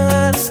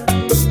alejar.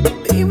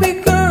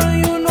 Baby girl,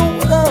 you know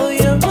well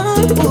you're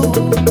my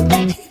boo.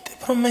 Y te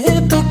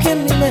prometo que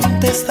en mi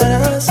mente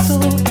estarás tú.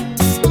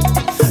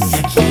 Y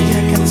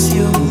aquella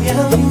canción de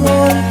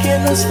amor que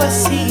nos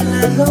fascina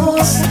a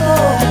los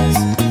dos.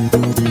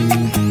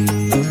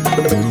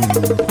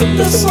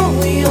 The song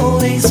we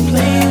always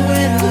play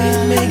when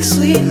we make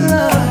sweet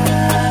love.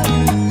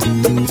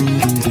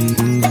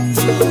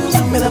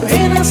 Me da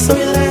pena,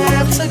 sorry that I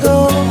have to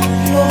go.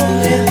 No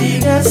me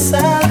digas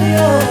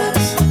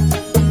adiós.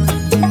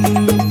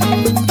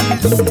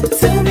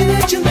 Tell me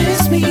that you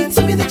miss me,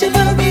 tell me that you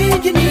love me,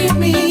 you need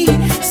me.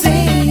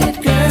 Say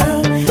it,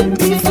 girl,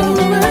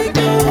 before I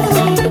go.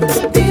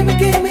 Dime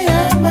que me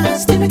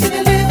amas, dime que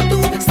de lejos tú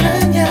me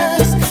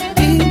extrañas.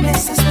 Dime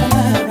esas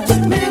palabras,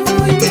 me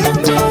voy de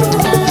amor.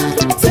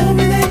 Tell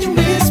me that you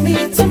miss me,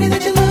 tell me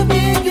that you love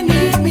me, you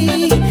need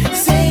me.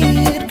 Say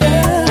it,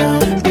 girl,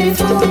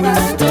 before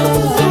I go.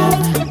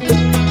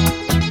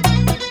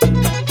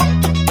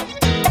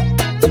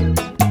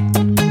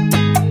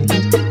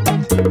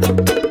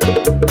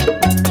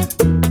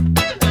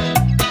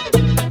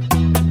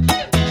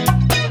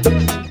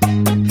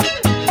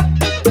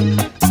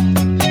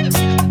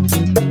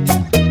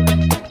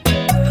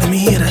 Let me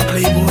hear that,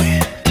 Playboy.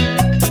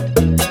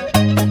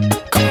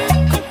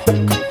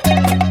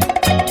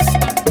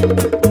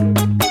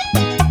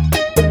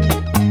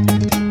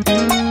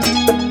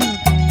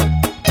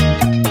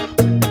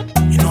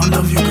 You know I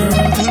love you, girl.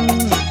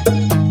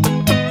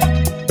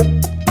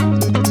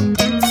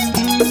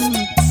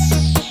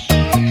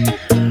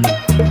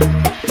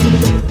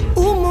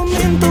 Un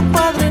momento,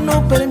 padre,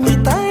 no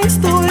permita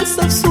esto, es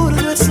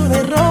absurdo, es un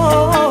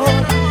error.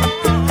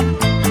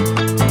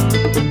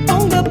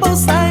 Ponga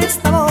pausa a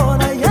esta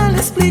hora, ya le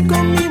explico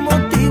mi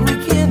motivo y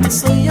quién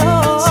soy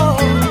yo.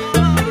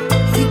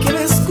 Y que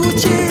me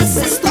escuches,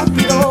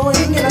 estúpido,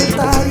 en el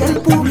altar y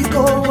al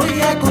público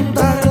voy a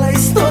contar la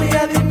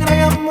historia de un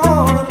gran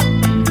amor.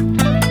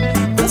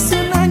 Hace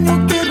un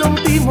año que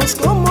rompimos,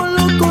 como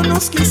locos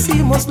nos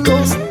quisimos,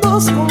 los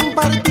dos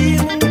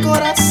compartir un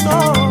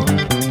corazón.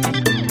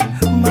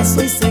 Mas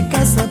hoy se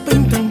casa para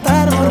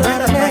intentar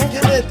borrarme.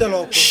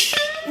 Shh,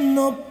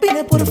 no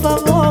opine por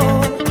favor.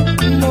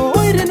 No,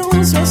 hoy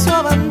renuncio a su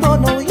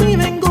abandono y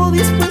vengo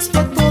dispuesto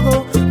a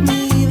todo.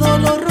 Mi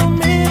ídolo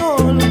Romeo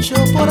luchó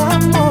por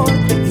amor.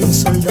 Y un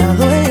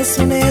soldado es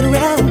un héroe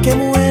aunque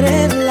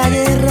muere en la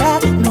guerra.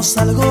 No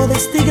salgo de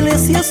esta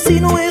iglesia si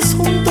no es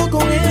junto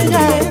con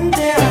ella. ¿Quién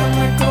te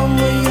ama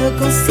como yo,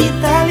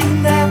 cosita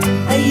linda?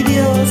 Ay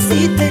Dios,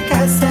 si te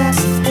casas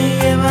te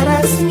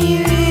llevarás mi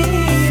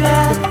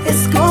vida.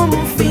 Es como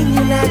un fin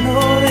de una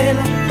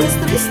novela,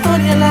 nuestra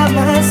historia la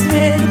más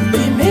bella.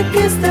 Dime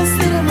que esta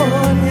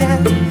ceremonia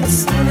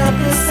es una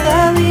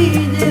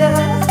pesadilla.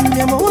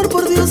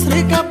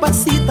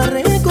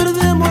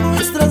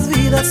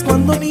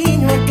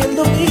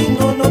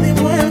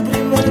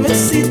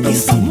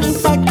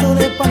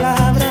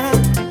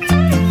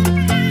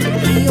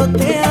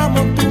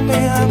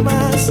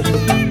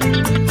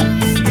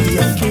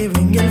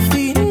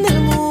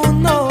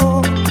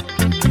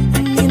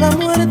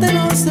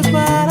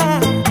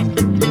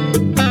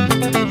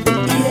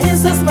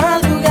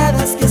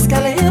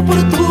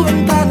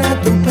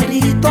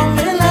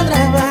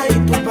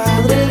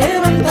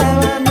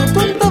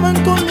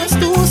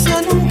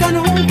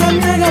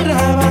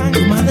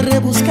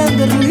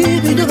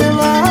 viví yo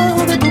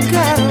debajo de tu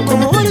cama.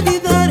 ¿Cómo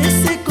olvidar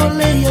ese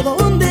colegio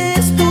donde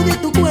estudié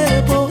tu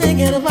cuerpo? En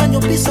el baño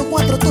piso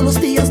 4 todos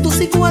los días,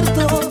 2 y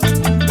cuarto.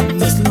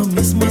 No es lo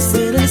mismo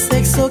hacer el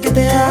sexo que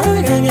te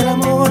hagan el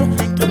amor.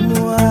 Tu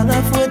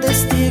almohada fue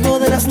testigo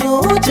de las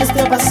noches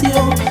de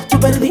pasión. Tú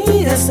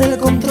perdías el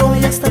control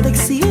y hasta te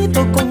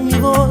excito con mi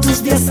voz.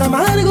 Tus días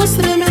amargos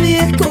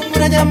remedié con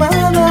una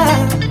llamada.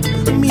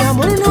 Mi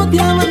amor, no te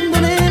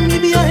abandoné, mi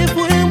viaje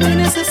fue muy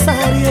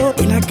necesario.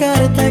 Y la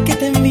carta que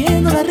te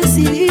envié no la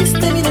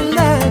recibiste, mira el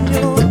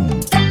daño.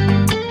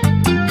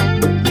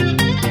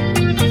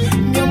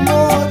 Mi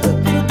amor,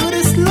 pero tú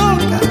eres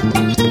loca.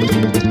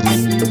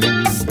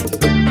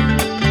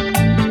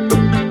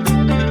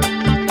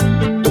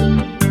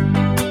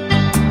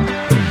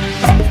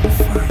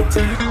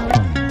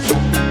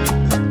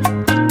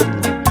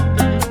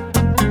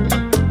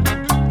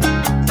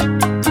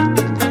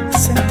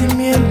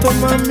 Sentimiento,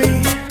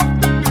 mami.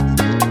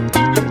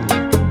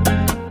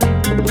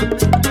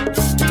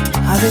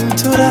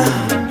 Aventura.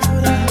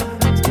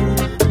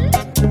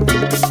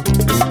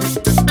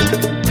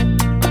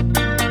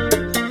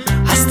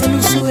 Hasta en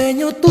un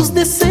sueño tus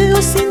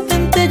deseos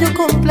intenté yo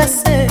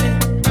complacer.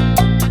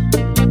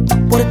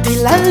 Por ti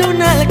la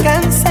luna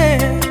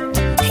alcancé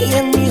y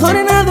en mi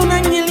jornada un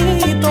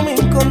angelito me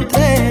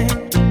encontré.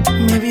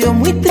 Me vio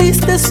muy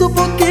triste,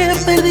 supo que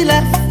perdí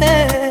la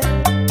fe.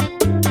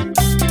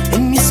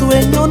 En mi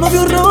sueño no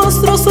vio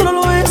rostro, solo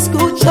lo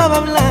escuchaba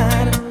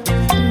hablar.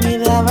 Me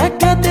daba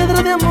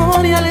cátedra de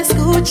amor y al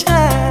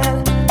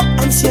escuchar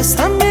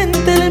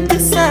ansiosamente le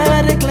empezaba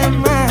a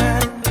reclamar: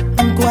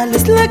 ¿cuál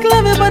es la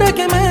clave para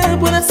que me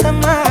puedas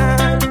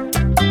amar?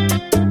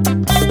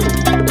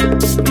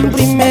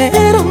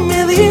 Primero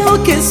me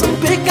dijo que es un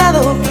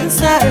pecado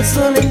pensar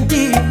solo en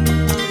ti.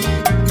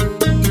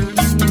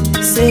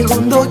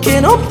 Segundo,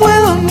 que no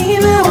puedo ni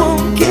debo,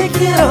 que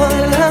quiero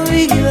dar la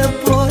vida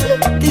por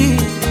ti.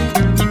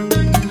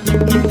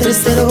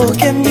 Tercero,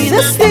 que mi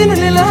destino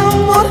en el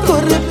amor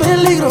corre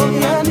peligro,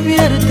 me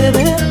advierte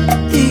de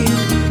ti.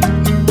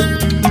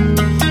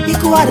 Y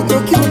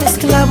cuarto, que un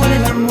esclavo en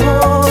el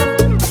amor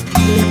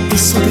le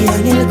pisotea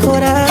en el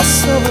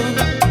corazón.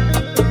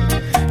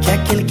 Que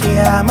aquel que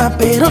ama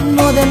pero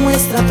no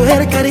demuestra tu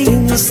el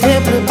cariño se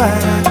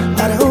prepara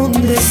para un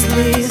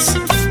desliz.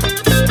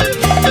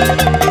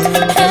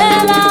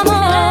 El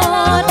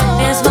amor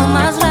es lo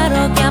más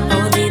raro que ha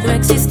podido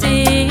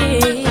existir.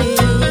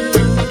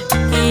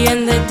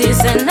 Quien de ti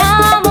se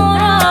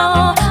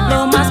enamoró,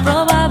 lo más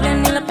probable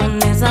ni le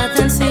pones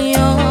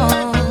atención.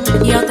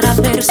 Y a otra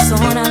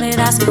persona le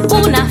das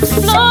una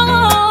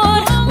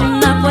flor,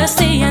 una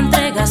poesía,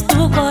 entregas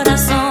tu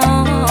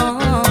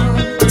corazón.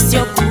 Si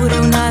ocurre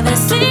una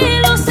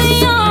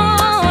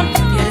desilusión,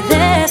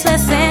 pierdes la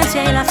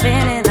esencia y la fe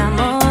en el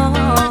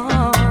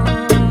amor.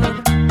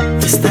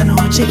 Esta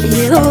noche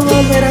quiero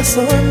volver a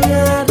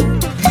soñar,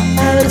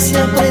 a ver si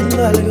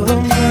aprendo algo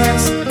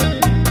más.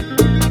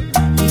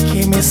 Y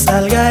que me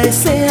salga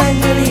ese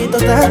angelito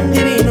tan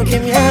divino que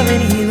me ha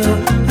venido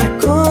a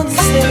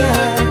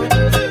aconsejar.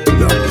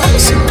 La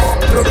Máximo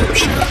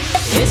Production.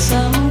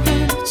 Esa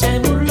mujer se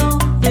burló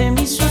de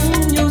mis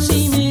sueños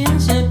y me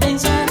hace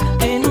pensar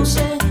que no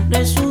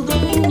seré su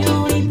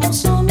dueño. Y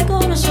puso mi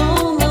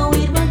corazón a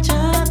oír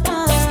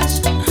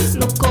bachatas,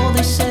 loco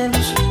de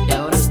celos, y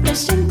ahora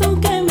presiento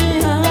que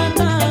me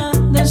ata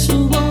de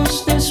su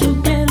voz, de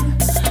su piel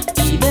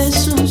y de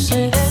su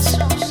ser.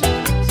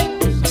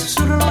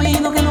 Susurro al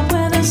oído que no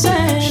puede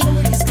ser,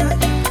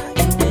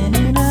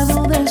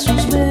 envenenado de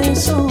sus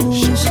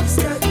besos,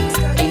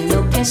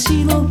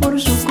 enloquecido por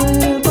su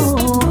cuerpo.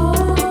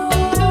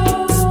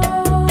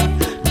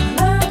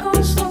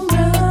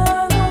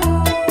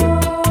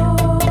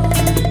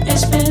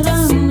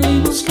 Esperando y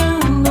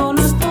buscando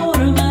la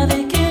forma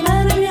de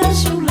quedarme a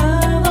su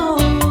lado.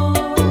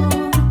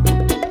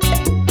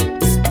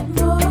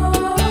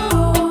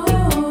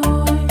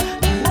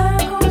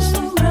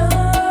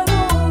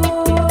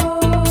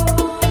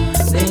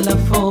 De la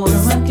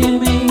forma que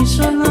me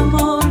hizo el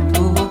amor,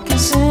 tuvo que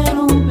ser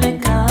un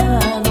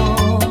pecado.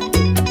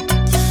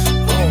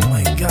 Oh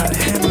my God,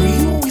 Henry,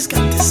 you always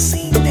got the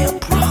same damn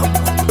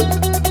problem.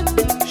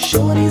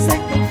 Shorty's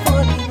acting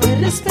funny, no hay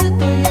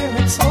respeto, you're a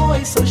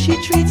toy. So she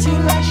treats you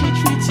like she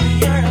treats you,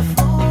 you're a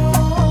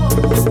fool.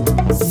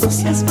 No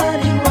seas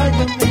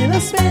marihuana, me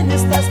das pena,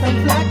 estás tan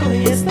flaco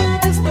y esta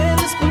vez me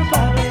eres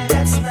culpable,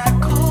 that's not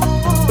cool.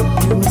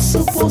 You were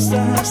supposed to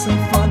have some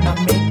fun, not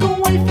make a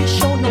wife you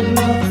show no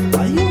love.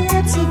 Why you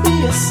had to be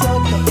a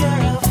sucker,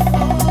 you're a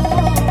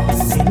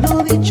fool. Si lo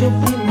dicho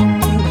primo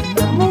mío,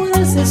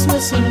 enamorarse eso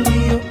es un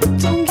lío.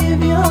 Don't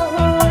give your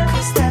heart,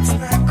 'cause that's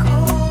not cool.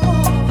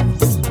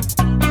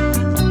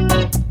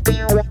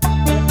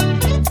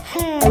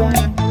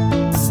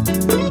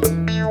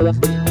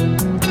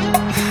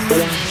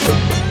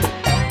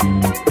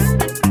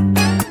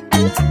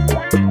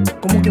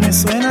 Como que me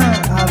suena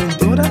a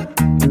aventura.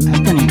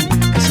 Anthony,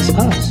 this is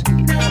us.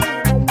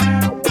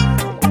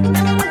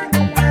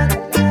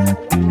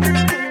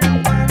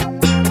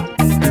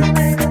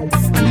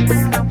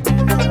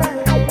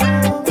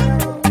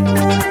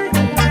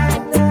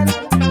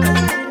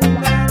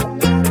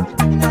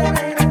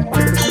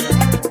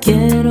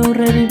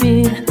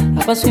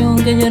 pasión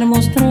que ayer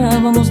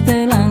mostrábamos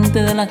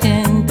delante de la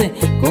gente,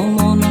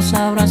 cómo nos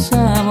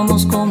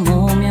abrazábamos,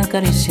 cómo me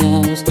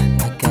acariciabas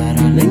la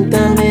cara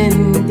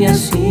lentamente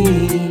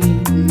así.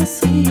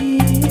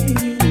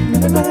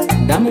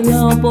 Dame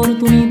la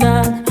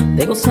oportunidad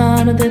de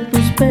gozar de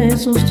tus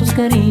besos, tus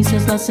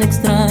caricias las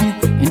extraño.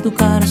 En tu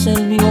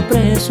cárcel vivo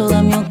preso,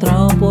 dame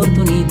otra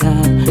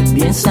oportunidad.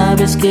 Bien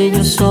sabes que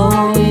yo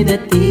soy de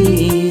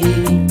ti.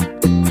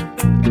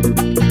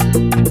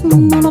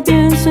 No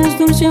pienses,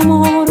 dulce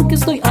amor, que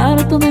estoy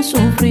harto de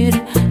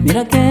sufrir.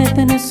 Mira que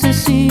te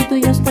necesito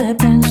y hasta he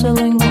pensado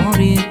en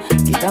morir.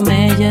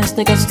 Quítame ya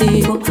este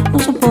castigo, no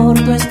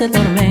soporto este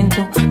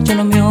tormento. Yo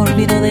no me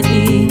olvido de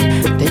ti,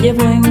 te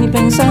llevo en mi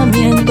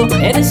pensamiento.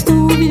 Eres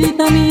tú,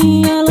 vidita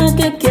mía, la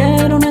que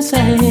quiero, no es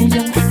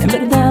ella. En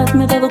verdad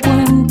me he dado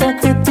cuenta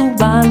que tú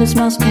vales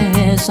más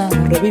que esa.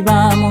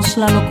 Revivamos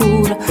la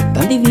locura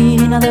tan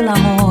divina del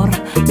amor.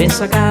 Ven,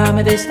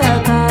 sácame de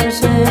esta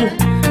cárcel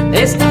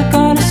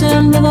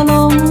de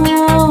dolor.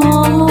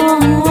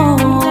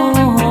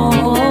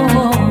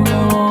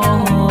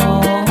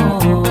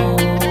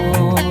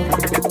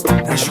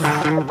 That's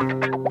right.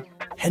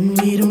 And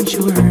we don't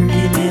you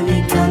worry,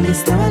 dedicarle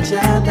esta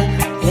bachata.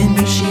 And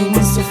if she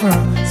wants to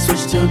front,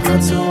 switch to a girl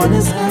to one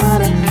is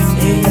harder.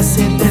 Ella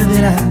se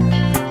perderá.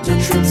 The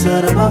trip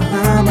to the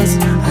Bahamas.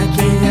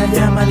 Aquella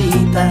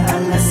llamadita a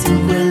las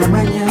 5 de la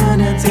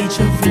mañana.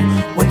 Teacher free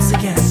once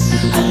again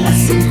a las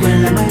 5 de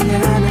la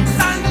mañana.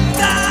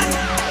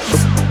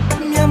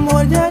 Mi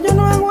amor, ya yo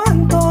no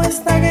aguanto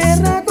esta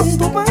guerra con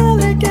tu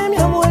padre que me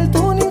ha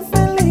vuelto un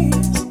infeliz.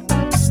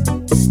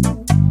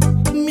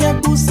 Me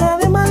acusa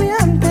de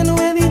maleante, no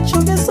he dicho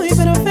que soy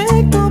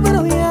perfecto,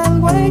 pero de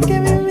algo hay que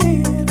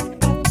vivir.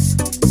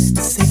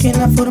 Sé que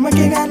la forma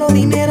que gano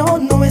dinero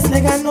no es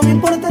legal, no me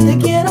importa, te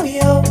quiero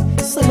yo,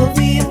 solo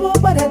vivo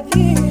para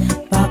ti.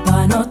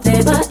 Papá no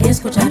te va a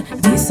escuchar,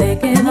 dice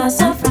que vas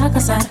a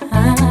fracasar.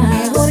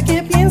 Mejor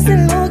que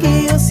piensen lo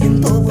que yo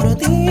siento por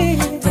ti.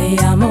 Te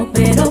amo,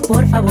 pero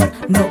por favor,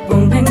 no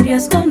ponga en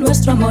riesgo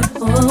nuestro amor.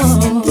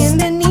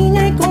 Entiende,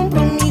 niña, hay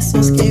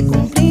compromisos que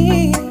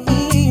cumplir.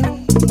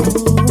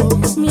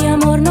 Mi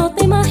amor, no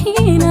te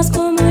imaginas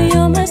cómo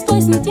yo me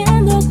estoy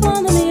sintiendo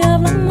cuando me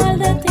hablan mal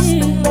de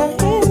ti. La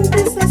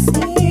gente es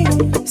así.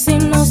 Si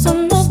no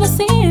son los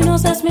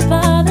vecinos, es mi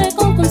padre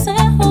con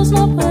consejos,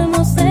 no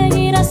podemos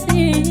seguir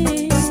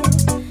así.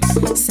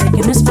 Sé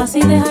que no es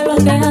fácil dejar lo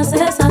que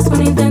haces, haz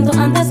un intento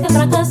antes que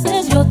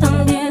fracases. Yo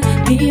también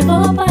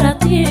vivo para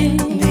ti.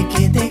 ¿De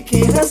qué te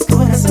quedas,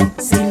 corazón?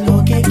 Si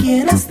lo que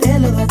quieras te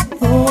lo doy.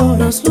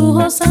 Los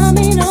lujos a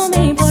mí no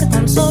me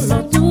importan,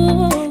 solo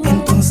tú.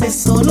 Entonces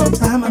solo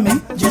ámame,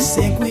 yo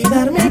sé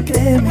cuidarme,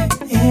 créeme.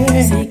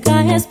 Si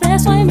caes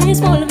preso ahí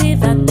mismo,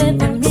 olvídate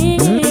de mí.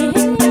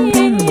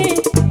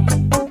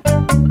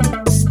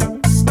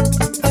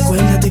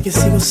 Acuérdate que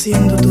sigo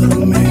siendo tu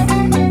Romeo.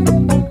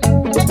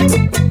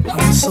 I'm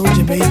a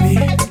soldier, baby.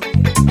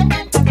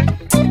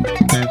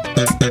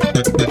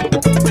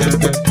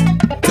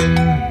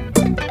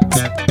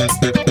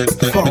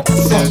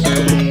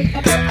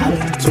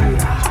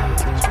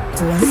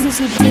 Cuando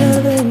se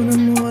pierde un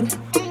amor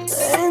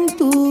en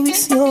tu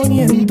visión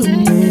y en tu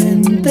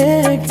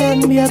mente,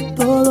 cambia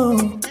todo,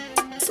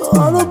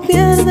 todo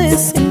pierde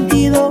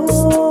sentido.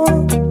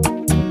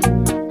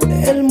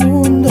 El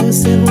mundo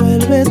se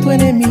vuelve tu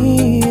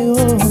enemigo.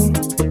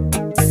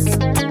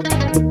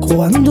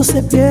 Cuando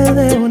se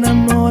pierde un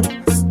amor,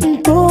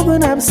 todo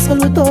en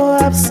absoluto,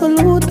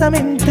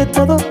 absolutamente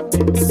todo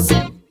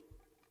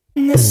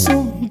es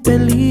un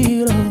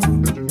peligro.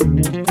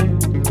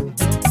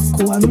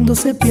 Cuando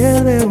se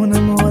pierde un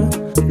amor,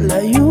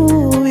 la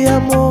lluvia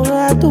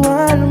moja tu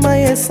alma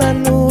y esa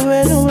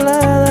nube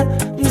nublada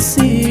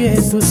sigue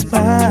tus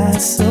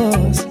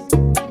pasos.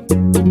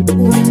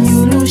 When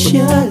you lose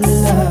your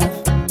love,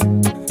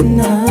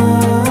 no.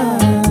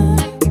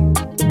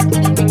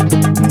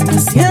 El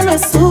cielo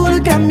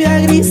azul cambia a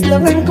gris, lo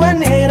blanco a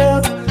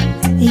negro,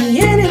 y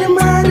en el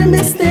mar en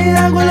vez de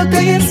agua lo que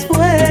hay es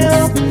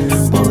fuego.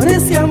 Por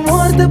ese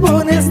amor te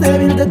pones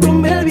débil, te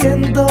tumba el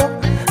viento.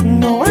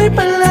 No hay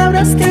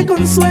palabras que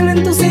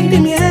consuelen tus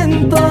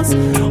sentimientos.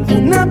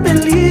 Una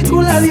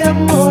película de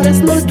amor es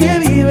lo que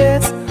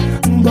vives,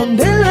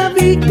 donde la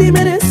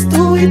víctima eres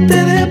tú y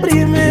te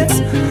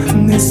deprimes.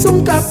 Es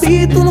un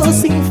capítulo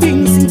sin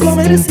fin, sin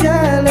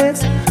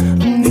comerciales.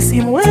 Ni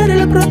si muere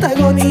el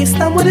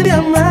protagonista, muere de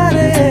amar.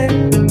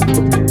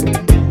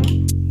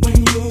 When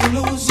you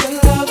lose your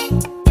love,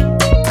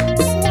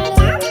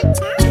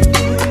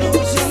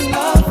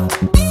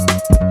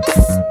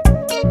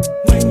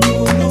 when you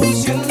lose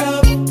your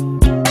love,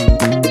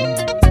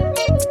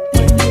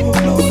 when you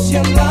lose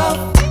your love,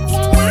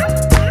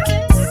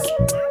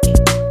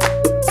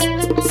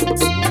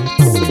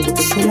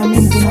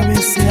 solamente una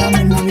vez se ama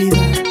en la vida.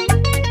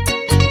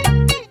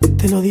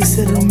 Te lo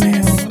dice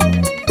Romeo.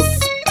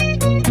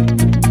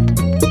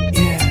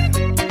 Yeah,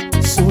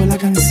 sube la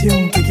canción.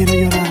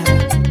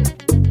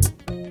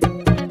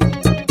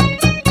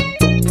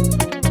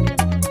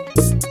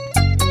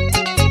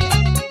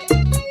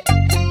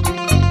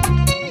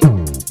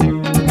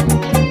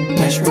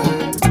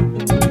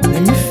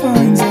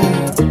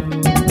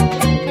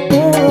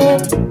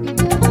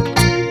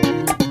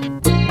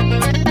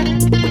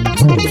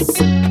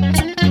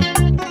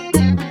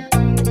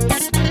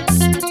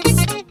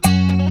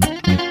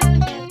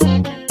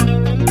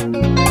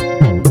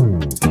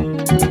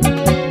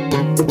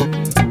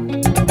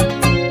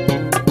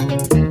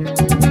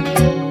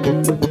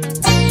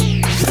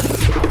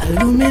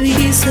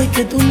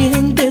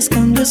 sientes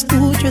cuando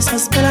escucho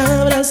esas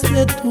palabras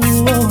de tu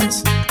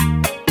voz?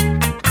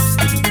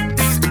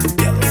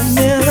 ¿Y a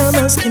dónde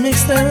amas que me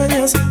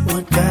extrañas? ¿O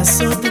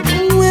acaso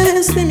tú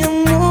eres de mi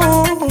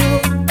amor?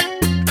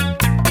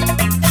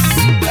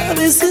 A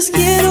veces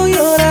quiero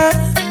llorar,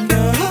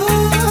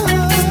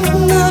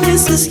 a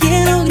veces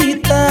quiero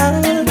gritar,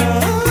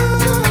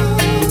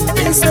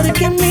 pensar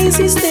que me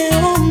hiciste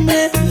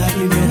hombre, la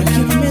primera que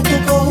me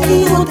tocó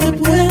y no te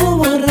puedo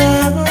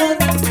borrar.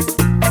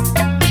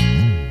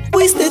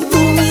 Fuiste tú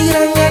mi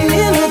gran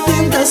anhelo,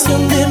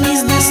 tentación de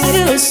mis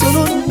deseos,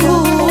 solo tú.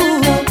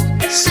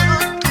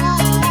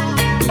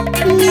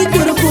 Mi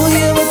cuerpo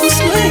lleva tus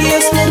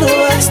huellas, me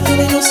robaste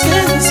mi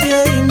inocencia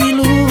y mi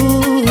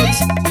luz.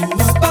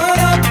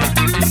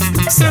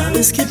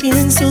 ¿Sabes qué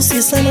pienso si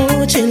esa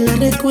noche la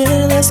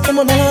recuerdas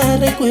como la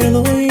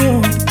recuerdo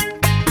yo?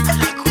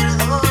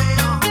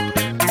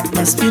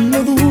 Más bien no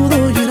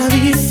dudo, yo era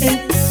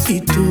virgen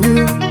y tú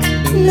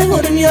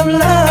mejor ni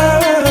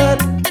hablar.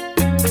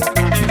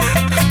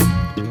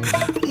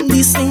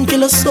 Dicen que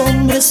los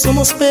hombres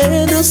somos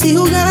perros y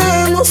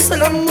jugamos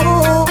al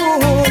amor,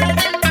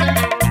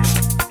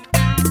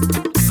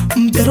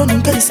 pero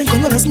nunca dicen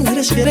cuando las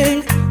mujeres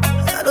quieren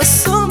a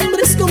los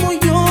hombres como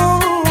yo.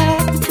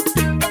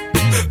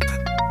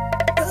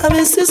 A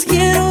veces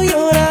quiero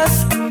llorar,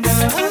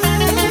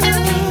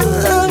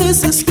 a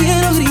veces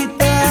quiero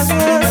gritar,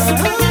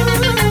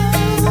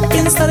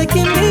 pensar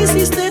que me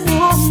hiciste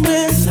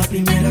hombre, la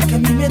primera que a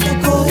mí me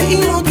tocó y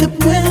no te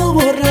puedo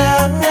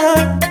borrar.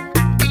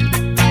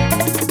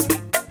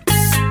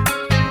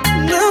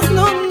 No,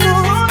 no, no,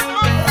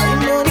 ay,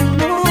 no, no,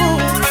 no,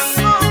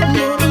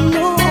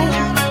 no.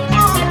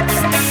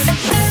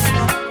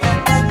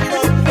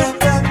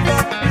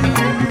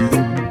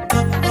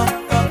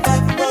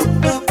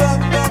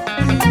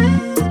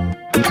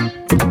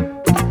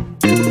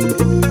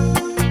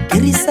 Qué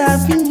risa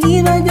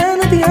fingida, ya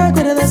no te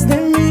acuerdas de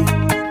mí.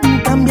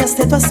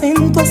 Cambiaste tu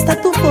acento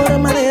hasta tu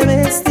forma de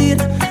vestir.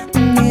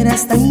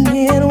 Eras tan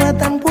ingenua,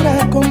 tan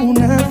pura como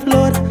una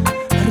flor.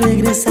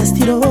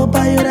 Regresaste a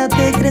Europa y ahora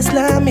te crees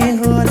la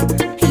mejor.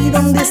 ¿Y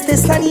dónde está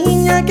esa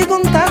niña que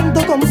con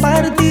tanto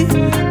compartí?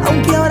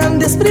 Aunque ahora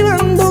andes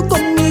privando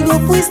conmigo,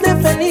 fuiste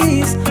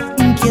feliz.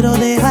 Quiero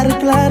dejar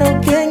claro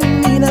que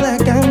en mí nada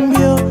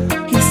cambió.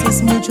 Y si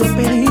es mucho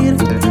pedir,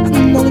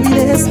 no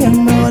olvides mi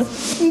amor.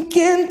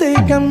 ¿Quién te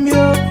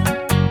cambió?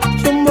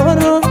 ¿Quién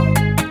borró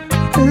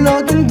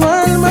lo que en tu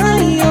alma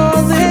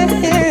yo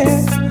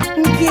dejé?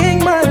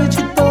 ¿Quién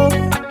marchitó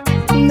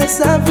de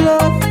esa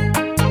flor?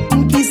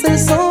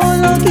 Quizás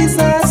solo,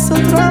 quizás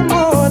otro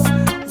amor.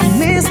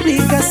 Una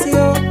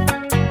explicación,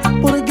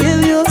 porque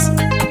Dios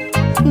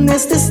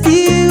es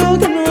testigo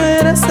que no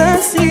eras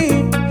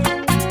así.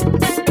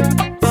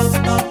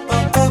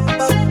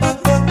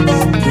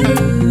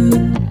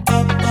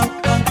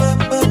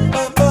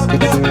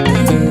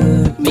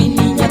 Mi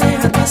niña,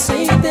 deja tu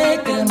aceite,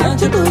 que el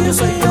macho tuyo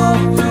soy yo.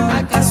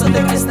 ¿Acaso te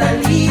crees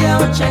Thalía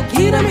o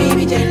Shakira,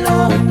 mi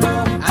J-Lo?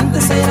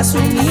 Antes eras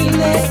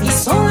humilde y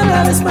solo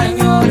hablaba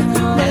español.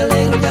 Me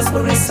alegro que has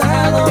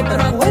progresado,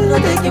 pero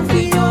acuérdate quién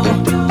fui yo.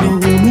 Lo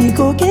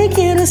único que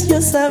quiero es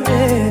yo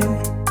saber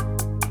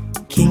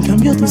quién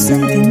cambió tus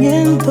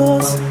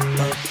sentimientos.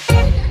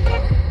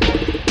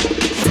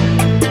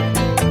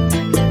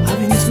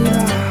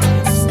 Aventura.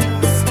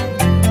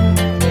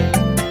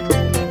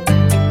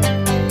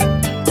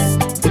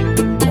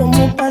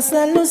 Como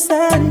pasan los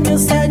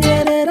años,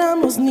 ayer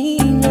éramos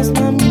niños,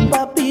 mami y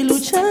papi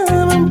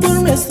luchaban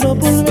por nuestro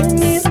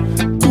porvenir.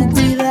 Tú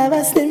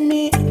cuidabas de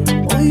mí,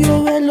 hoy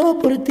yo velo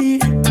por ti.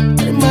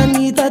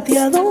 Hermanita, te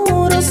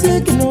adoro,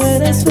 sé que no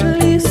eres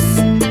feliz.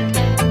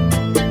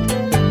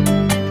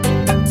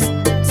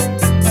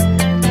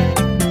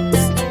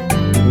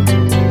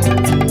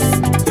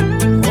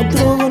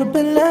 Otro golpe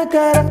en la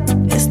cara,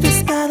 esto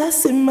es cada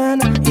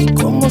semana. Y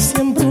como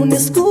siempre una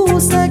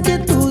excusa que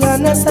tú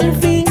ganas al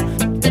fin.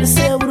 Él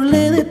se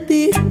burle de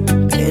ti,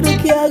 pero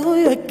 ¿qué hago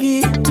yo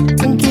aquí?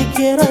 Aunque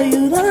quiero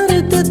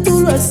ayudarte,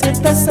 tú lo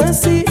aceptas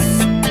así.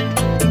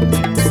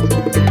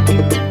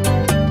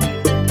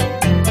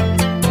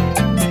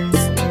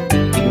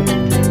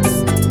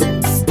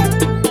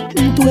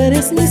 Tú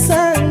eres mi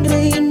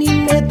sangre y mi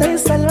meta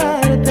es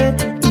salvarte,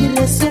 y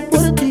rezo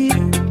por ti.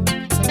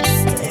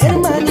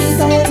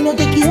 Hermanita, él no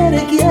te quiere,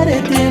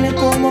 tiene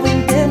como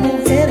 20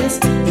 mujeres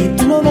y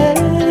tú lo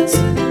ves.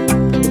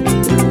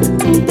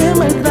 Te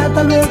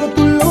maltrata, luego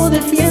tú lo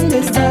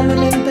defiendes,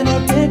 realmente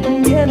no te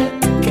conviene,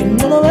 que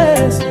no lo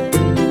ves.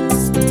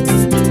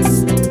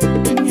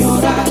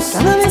 Lloras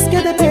cada vez que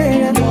te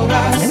pegan,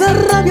 lloras, me da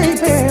rabia y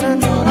pena,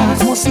 lloras,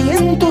 como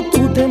siento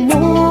tu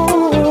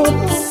temor.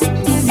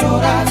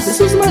 Lloras, de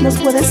sus manos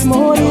puedes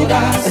morir,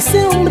 lloras,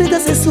 ese hombre te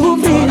hace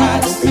sufrir,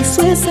 lloras, te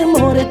hizo ese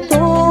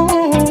moretón.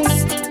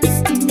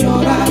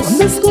 Lloras,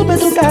 cuando escupe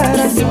tu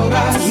cara,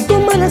 lloras, y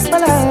con malas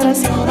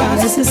palabras,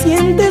 lloras, él se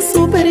siente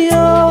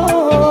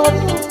superior.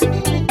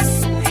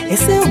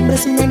 Ese hombre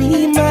es un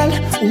animal,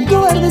 un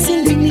cobarde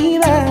sin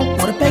dignidad,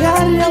 por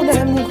pegarle a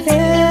una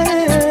mujer.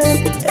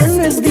 Él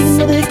no es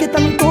digno de que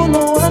tanto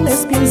lo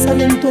ames, piensa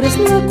bien, tú eres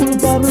la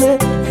culpable. culpable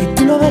y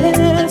tú lo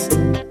ves.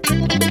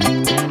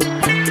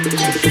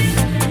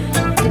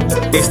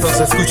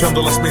 Estás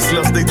escuchando las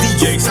mezclas de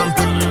DJ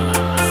Santana.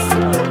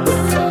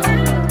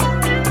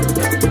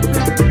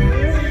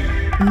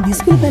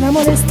 Disculpe la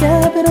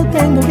molestia, pero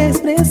tengo que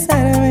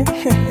expresarme.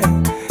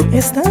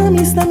 Esta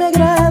amistad me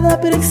agrada,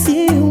 pero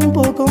exige un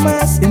poco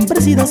más. Siempre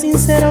he sido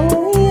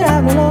sincero y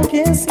hablo lo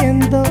que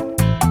siento.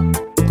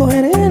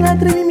 Cogeré el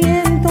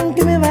atrevimiento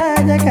aunque me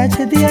vaya a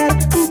cachetear.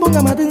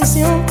 Póngame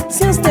atención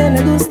si a usted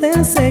le gusta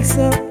el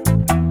sexo.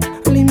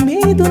 Le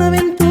invito a una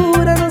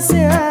aventura, no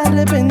se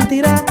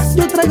arrepentirá.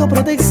 Yo traigo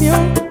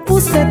protección,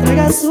 usted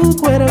traiga su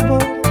cuerpo.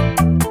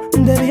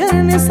 De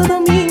viernes a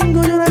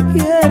domingo yo la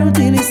quiero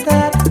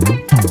utilizar.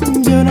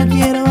 Yo no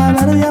quiero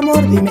hablar de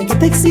amor, dime qué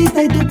te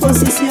excita y tu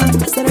posición.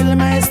 Seré el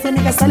maestro en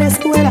mi casa, la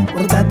escuela.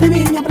 Pórtate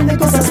bien y aprende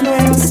cosas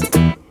nuevas.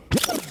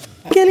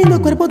 Qué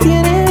lindo cuerpo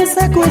tienes,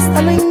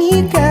 acuéstalo en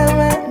mi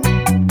cama.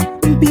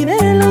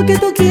 Pide lo que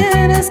tú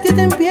quieres, que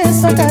te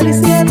empiezo a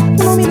acariciar.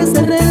 No mires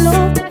el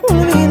reloj,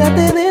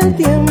 olvídate del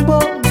tiempo.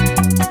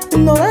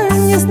 No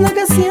dañes la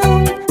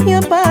ocasión y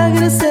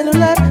apaga el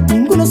celular.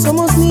 Ninguno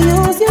somos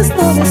niños y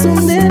esto es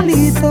un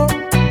delito.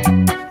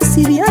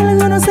 Si de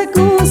algo nos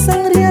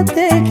acusan,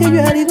 ríate que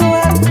yo haré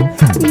igual.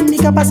 Mi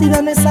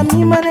capacidad no es a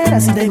mi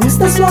manera. Si te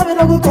gusta suave,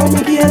 lo hago como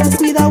quieras.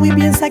 Cuidado y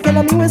piensa que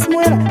lo mío es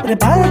muera.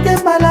 Prepárate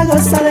para la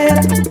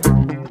gozadera.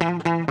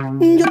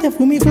 Yo te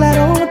fui muy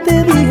claro,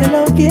 te dije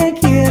lo que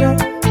quiero.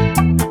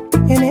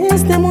 En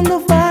este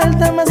mundo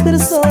faltan más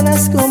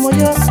personas como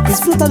yo.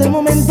 Disfruta del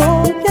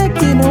momento, que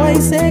aquí no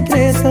hay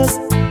secretos.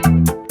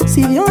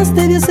 Si Dios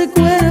te dio ese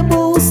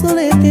cuerpo, uso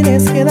le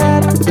tienes que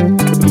dar.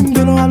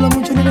 Yo no hablo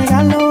mucho ni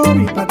regalo,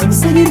 y para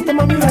conseguirte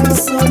mami hago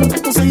solo.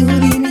 No soy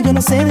judío y yo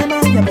no sé de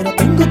magia, pero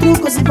tengo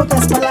trucos y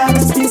pocas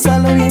palabras.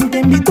 Piénsalo bien, te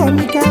invito a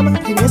mi cama,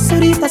 y ves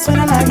ahorita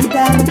suena la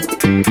guitarra.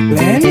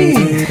 Lenny.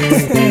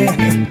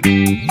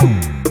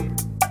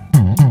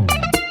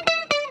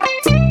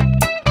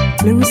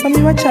 Le gusta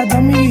mi bachata,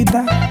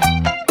 amiguita.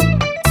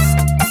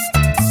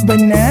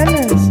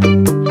 Bananas.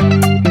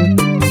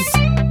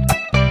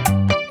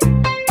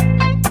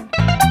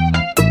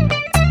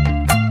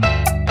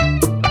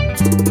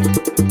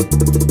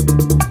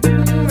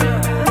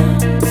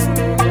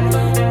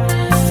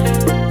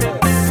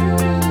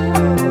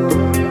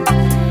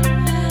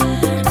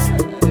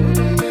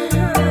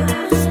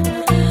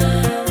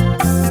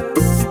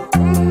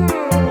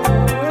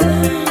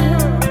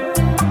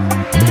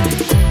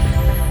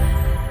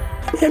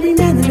 Every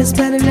man in this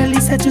planet at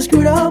least had you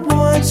screwed up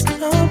once.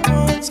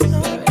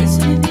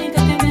 Eso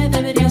significa que me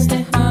deberías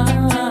dejar.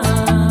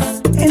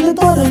 And the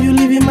thought of you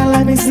leaving my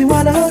life makes me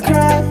wanna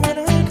cry.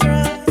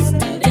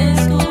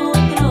 Merezco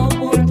otra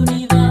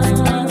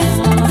oportunidad.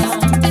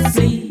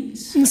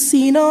 Please.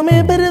 Si no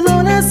me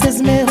perdonas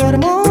es mejor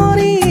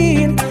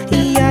morir.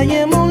 Y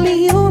I am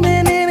only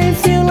human and I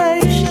feel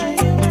like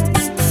shit.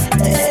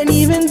 And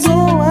even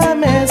though I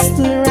messed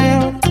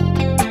around,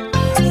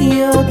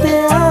 yo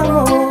te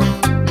amo.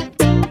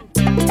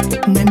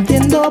 No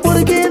entiendo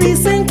por qué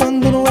dicen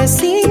cuando uno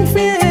es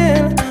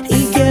infiel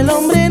y que el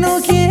hombre no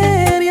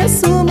quiere a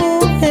su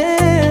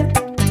mujer.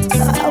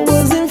 I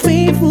wasn't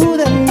faithful,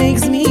 that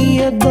makes me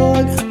a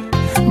dog,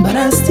 but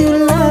I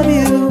still love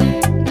you.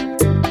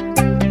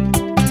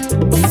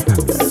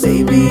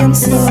 Baby, I'm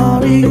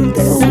sorry,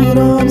 te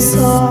juro I'm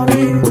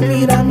sorry.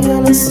 Mírame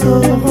a los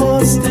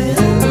ojos.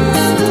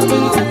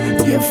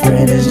 Your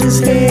friend is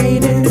just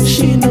hating.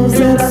 She knows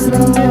that I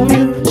love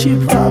you. She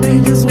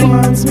probably just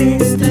wants me.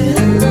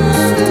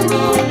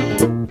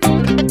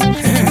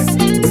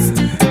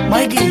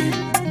 Mikey,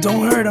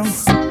 don't hurt him.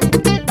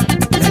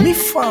 Let me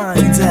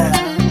find out.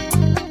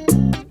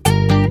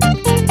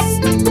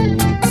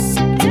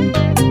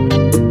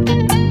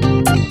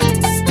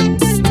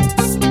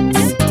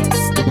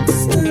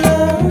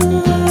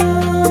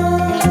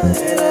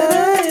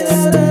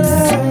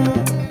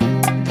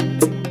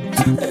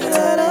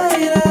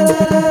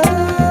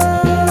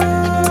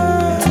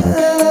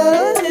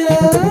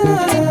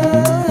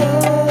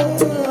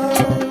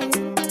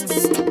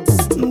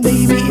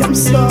 Baby, I'm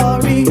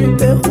sorry,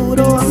 te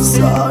juro I'm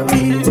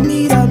sorry.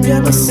 Mírame a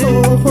los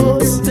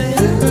ojos.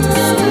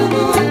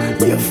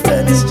 Your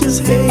friend is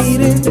just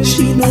hating.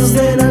 She knows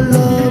that I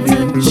love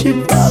you. She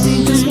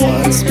probably just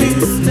wants me.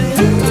 Baby,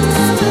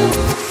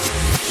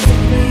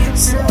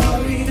 I'm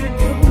sorry,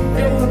 te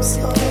juro I'm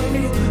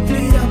sorry.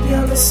 Mírame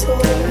a los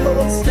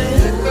ojos.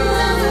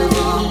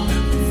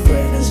 Your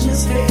friend is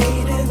just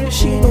hating.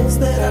 She knows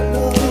that I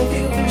love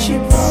you. She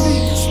probably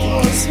just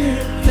wants me.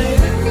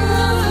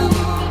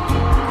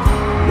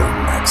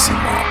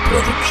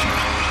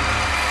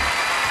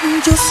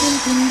 Yo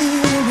siento un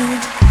dime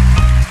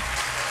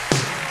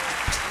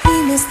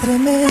y me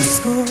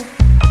estremezco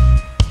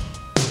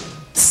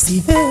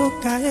si veo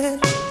caer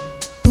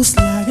tus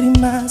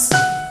lágrimas.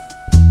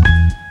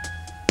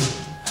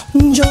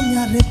 Yo me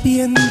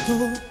arrepiento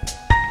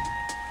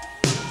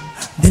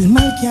del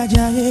mal que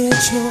haya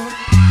hecho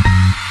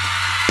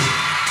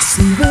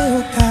si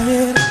veo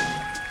caer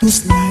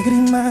tus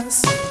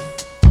lágrimas.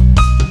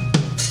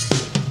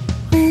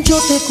 Yo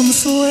te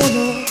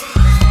consuelo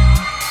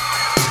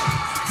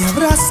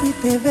abrazo y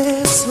te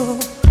beso,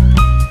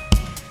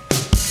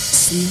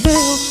 si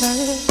veo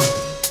caer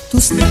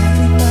tus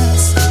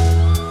lágrimas,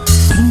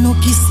 y no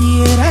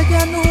quisiera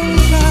ya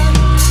nunca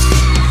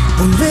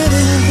volver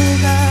a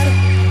enjugar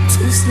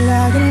tus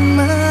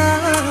lágrimas.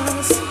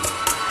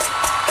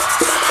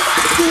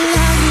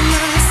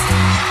 Lágrimas,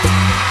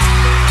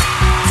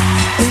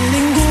 el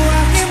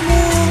lenguaje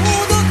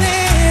mudo de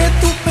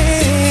tu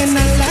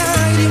pena.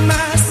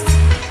 Lágrimas,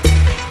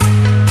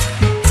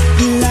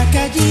 la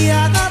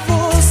callada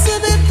voz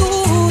de tu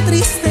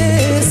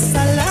tristeza.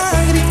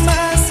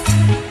 Lágrimas,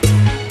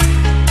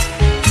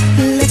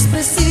 la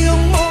expresión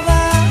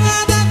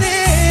movada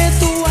de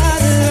tu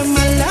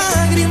alma.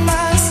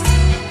 Lágrimas,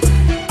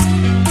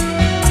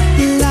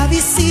 la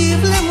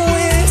visible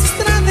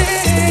muestra de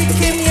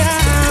que me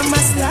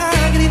amas.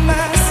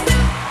 Lágrimas,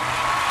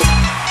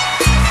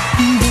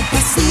 de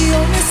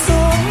pasiones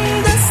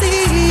hondas y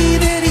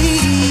de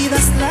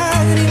heridas.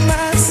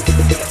 Lágrimas,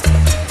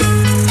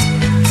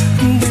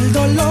 del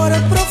dolor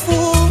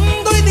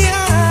profundo y de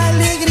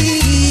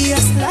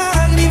alegrías.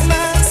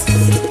 Lágrimas,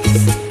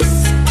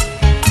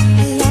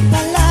 la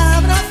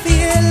palabra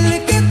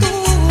fiel que tú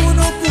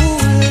no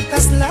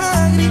ocultas.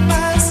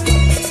 Lágrimas,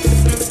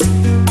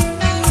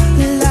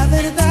 la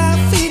verdad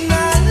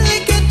final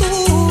que tú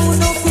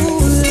no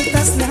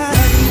ocultas.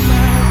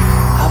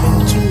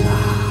 Lágrimas,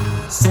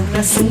 son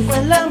las 5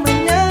 de la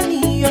mañana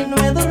y yo no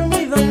he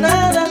dormido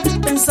nada,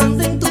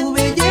 pensando en tu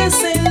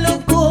belleza y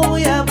loco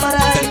voy a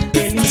parar.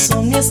 El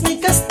insomnio es mi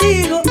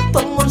castigo, tu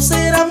amor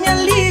será mi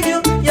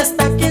alivio, y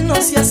hasta que no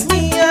seas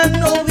mía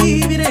no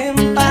viviré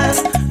en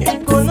paz.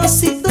 Yo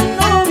conocí tu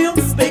novio,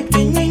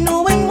 pequeño y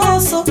no buen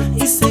mozo,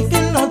 y sé que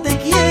él no te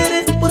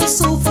quiere por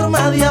su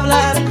forma de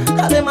hablar.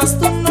 Además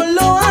tú no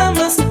lo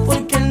amas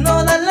porque él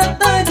no da la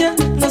talla,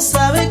 no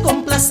sabe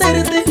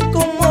complacerte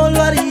como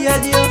lo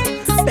haría yo.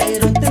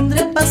 Pero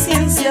tendré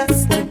paciencia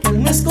porque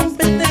él no es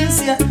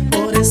competencia,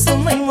 por eso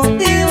no hay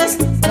motivos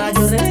para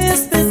yo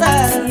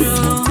respetar.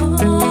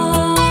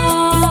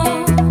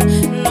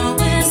 No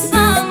es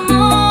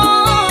amor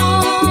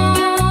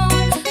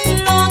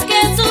lo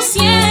que tú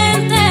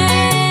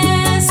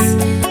sientes,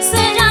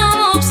 se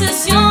llama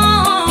obsesión,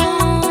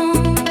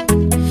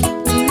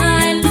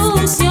 una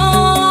ilusión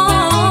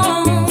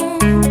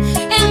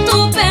en tu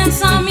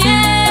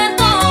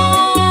pensamiento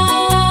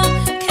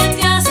que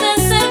te hace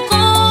hacer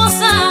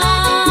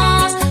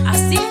cosas,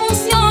 así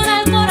funciona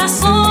el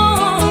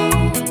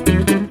corazón.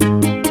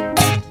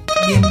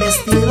 Bien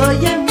vestido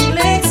y en mi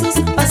Lexus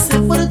pasé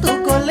por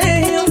tu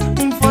colegio,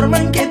 me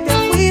informan que te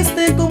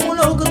fuiste, como un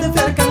loco te fui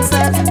a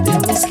alcanzar. Te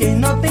busqué y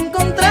no te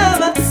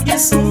encontraba y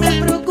eso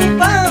me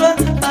preocupaba.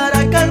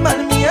 Para calmar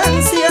mi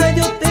ansia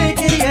yo te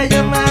quería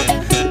llamar,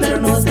 pero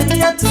no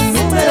tenía tu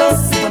número,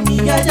 tu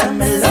amiga ya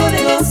me lo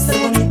negó. Ser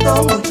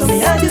bonito mucho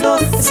me ayudó,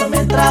 eso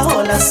me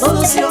trajo la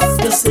solución.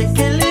 Yo sé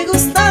que le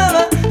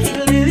gustaba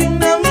y le di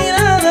una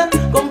mirada,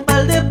 con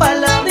par de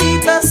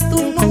palabritas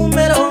tu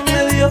número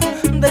me dio.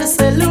 Del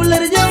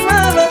celular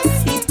llamaba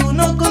y tú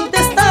no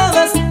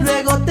contestabas,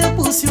 luego te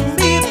puse un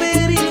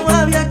beeper y no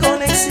había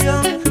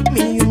conexión.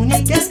 Mi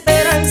única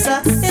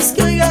esperanza es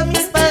que oiga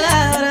mis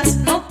palabras.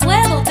 No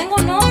puedo, tengo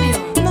novio.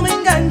 No me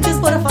enganches,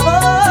 por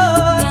favor.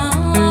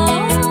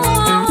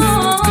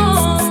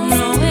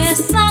 No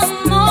es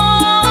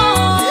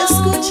amor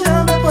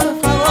Escúchame, por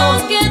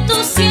favor. lo que tú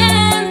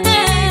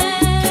sientes,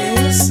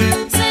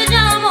 se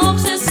llama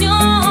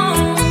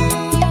obsesión,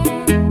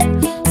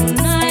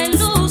 una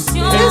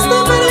ilusión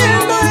Estoy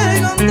perdiendo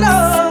el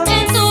control.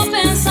 en tu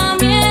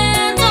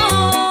pensamiento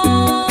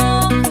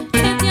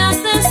que te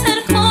hace hacer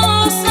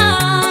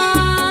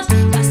cosas,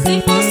 así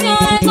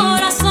funciona el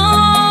corazón.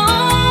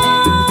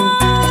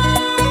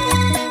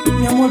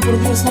 Mi amor, por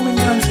Dios, no me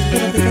enganches,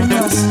 espérate que hay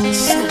más.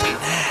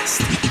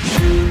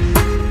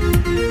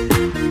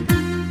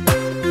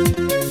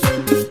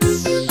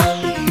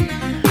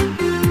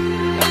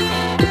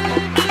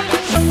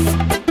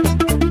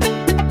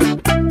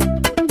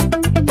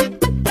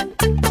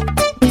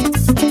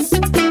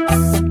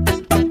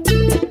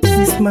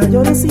 Mis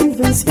mayores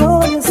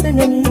intenciones se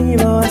me han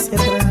ido hacia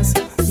atrás,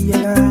 y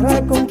llegar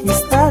a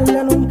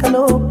conquistarla nunca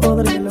lo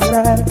podré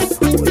lograr.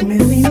 Hoy me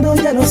rindo,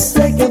 ya no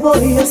sé qué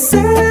voy a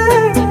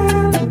hacer.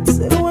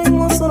 Ser buen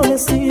mozo no me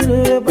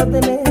sirve para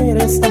tener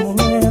esa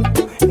mujer.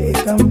 He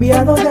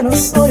cambiado, ya no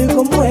soy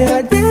como era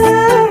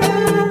ayer.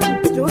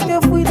 Yo que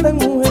fui tan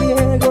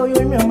mujeriego y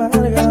hoy me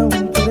amarga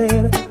un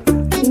querer.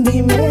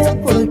 Dime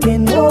por qué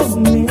no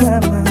me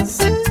amas,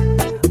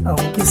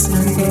 aunque sé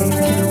que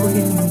voy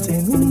a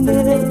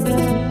entender.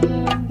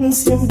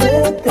 Siempre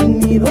he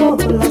tenido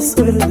la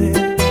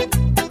suerte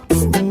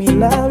con mi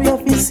labio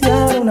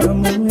oficiar una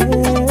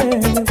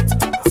mujer,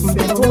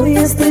 pero hoy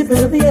estoy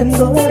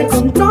perdiendo el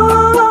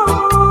control.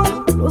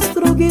 Los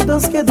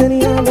truquitos que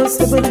tenía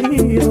los he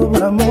perdido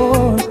por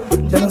amor.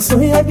 Ya no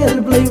soy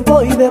aquel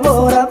playboy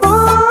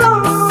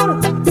devorador.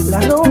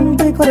 La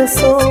rompe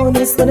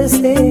corazones, eres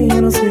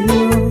ella, no soy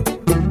yo.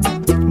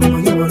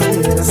 Voy a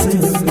volver a ser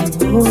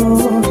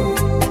playboy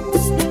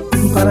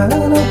para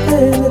no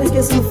tener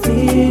que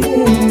sufrir,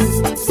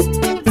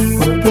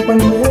 porque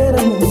cuando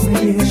era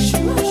mujer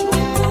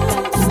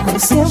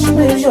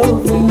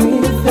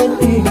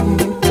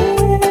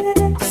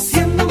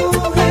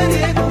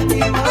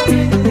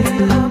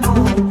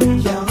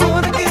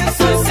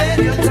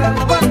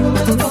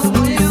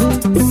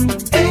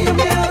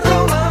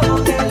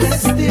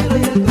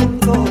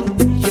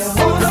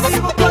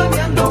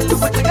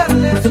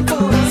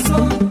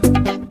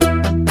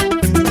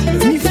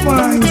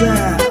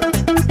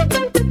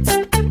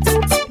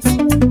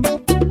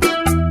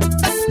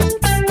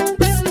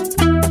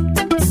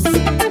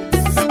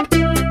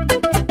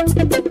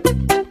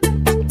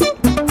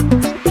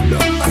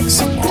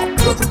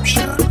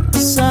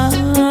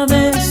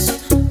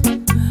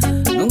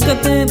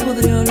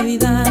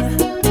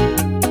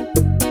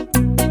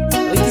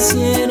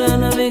quisiera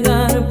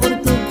navegar por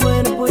tu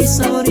cuerpo y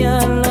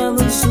saborear la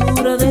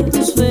dulzura de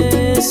tus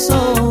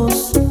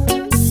besos.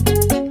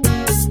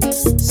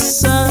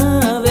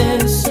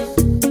 Sabes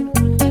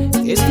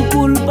que es tu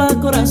culpa,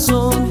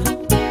 corazón.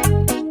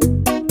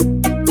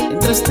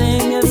 Entraste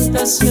en mi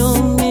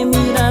habitación, me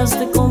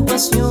miraste con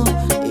pasión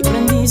y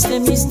prendiste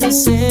mis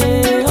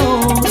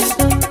deseos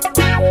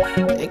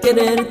de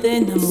quererte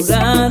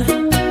enamorar,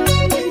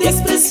 de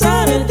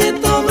expresarte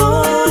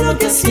todo lo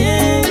que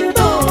siento,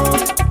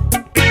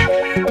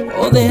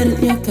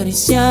 poderte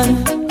acariciar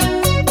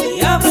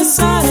y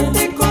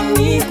abrazarte con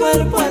mi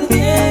cuerpo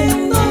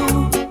ardiendo,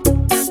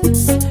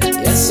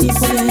 y así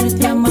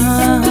poderte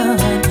amar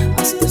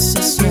hasta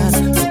saciar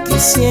lo que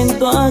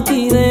siento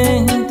aquí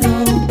dentro.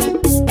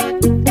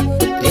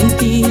 En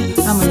ti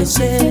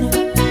amanecer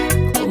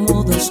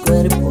como dos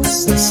cuerpos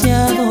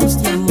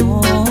saciados de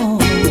amor.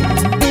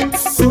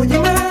 Oye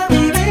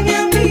mami, ven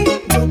a mí,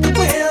 yo te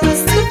puedo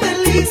hacer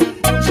feliz.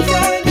 You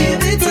gotta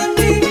give it to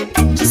me,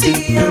 you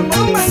see I'm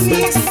on my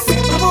knees. Me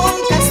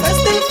provocas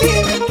hasta el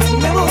fin,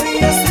 me voy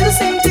a hacer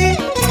sin ti.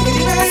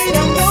 Tonight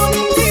I'm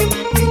going deep,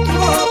 pick you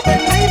up at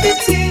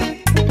 9:15.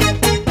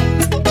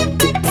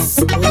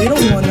 Oh, you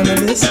don't want none of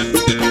this.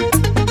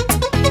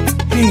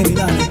 Hang it,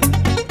 dale.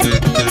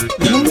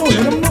 Let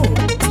them know.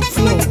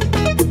 Flow.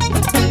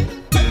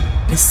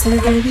 Ese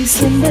de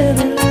diciembre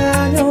del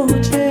año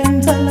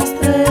 80 a las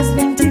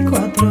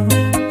 3:24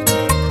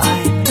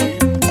 AM.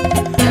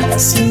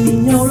 Nació un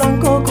niño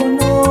blanco con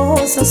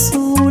ojos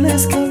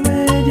azules,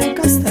 cabello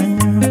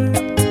castaño.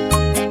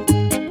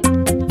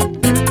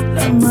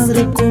 La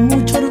madre con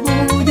mucho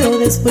orgullo,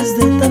 después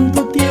de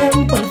tanto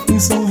tiempo, al fin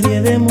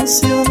sonríe de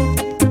emoción.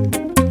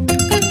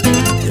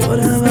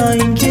 Lloraba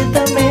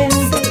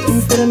inquietamente, la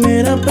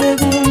enfermera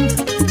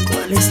pregunta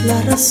cuál es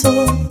la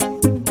razón.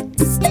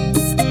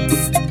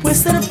 Pues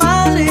ser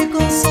padre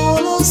con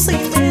solo 6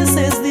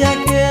 meses de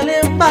aquel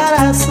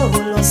embarazo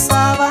los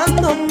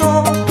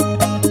abandonó.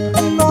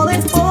 No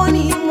dejó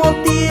ni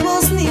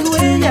motivos ni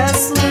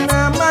huellas,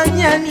 una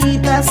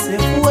mañanita se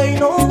fue y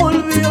no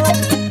volvió.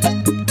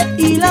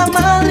 Y la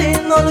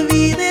madre no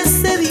olvide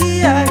ese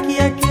día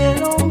que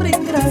aquel hombre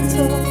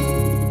ingrato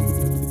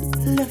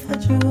le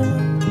falló.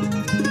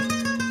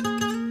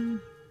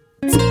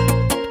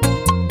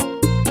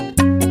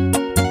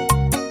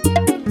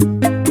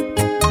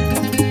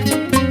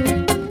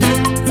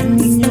 El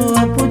niño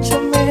a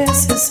 8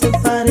 meses se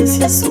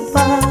parece a su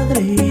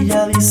padre y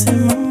ya dice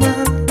mamá.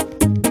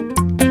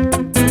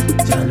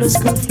 Ya los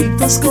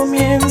conflictos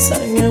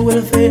comienzan, el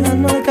welfare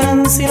no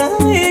alcanza y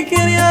nadie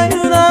quiere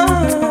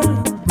ayudar.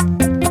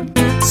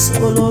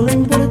 Solo le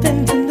importa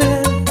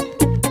entender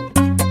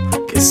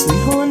que su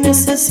hijo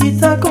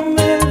necesita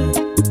comer.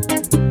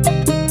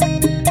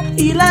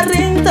 Y la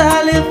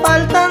renta le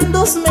faltan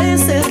 2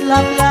 meses,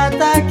 la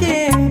plata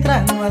que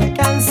entra no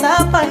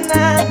alcanza para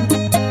nada.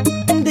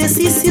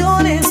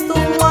 Decisiones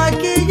tomó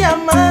aquella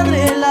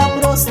madre, la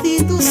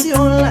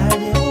prostitución la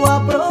llevó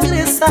a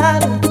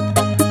progresar.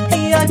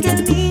 Y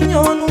aquel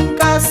niño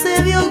nunca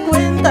se dio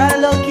cuenta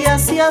lo que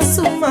hacía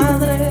su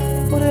madre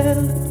por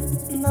él,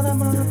 nada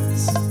más.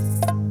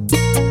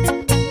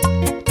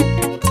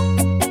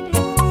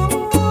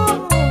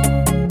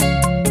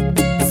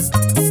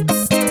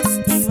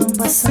 Iban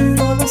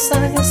pasando los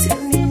años y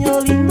el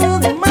niño lindo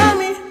de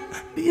mami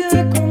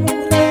vive como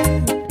un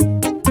rey.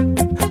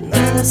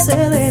 Nada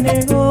se le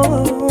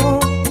negó,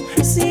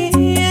 sí,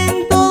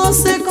 en todo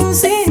se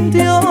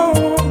consintió.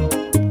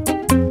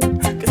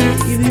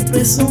 Creído y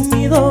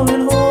presumido,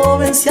 el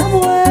joven se ha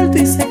vuelto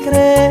y se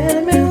cree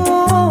el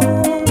mejor.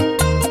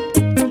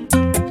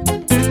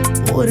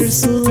 Por el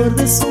sudor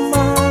de su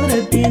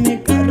madre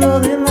tiene carro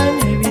del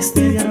año y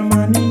viste de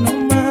Armani no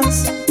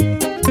más.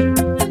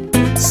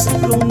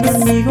 Solo un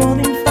amigo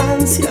de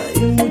infancia y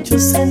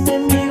muchos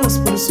enemigos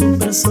por su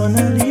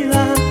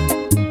personalidad.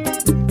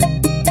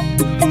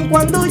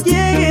 Cuando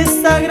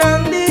llegues a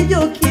grande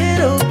yo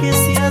quiero que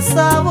seas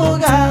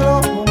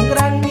abogado, un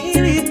gran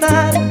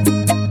militar.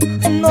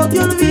 No te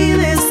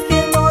olvides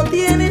que no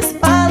tienes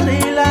padre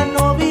y la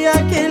novia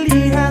que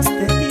elijas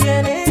te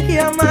tiene que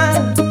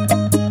amar.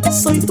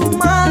 Soy tu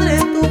madre,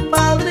 tu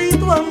padre y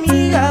tu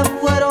amiga,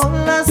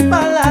 fueron las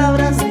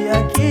palabras de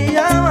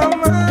aquella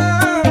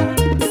mamá.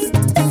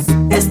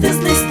 Esta es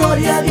la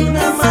historia de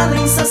una madre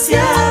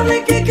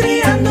insaciable que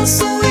criando a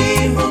su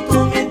hijo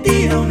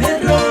cometía un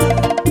error.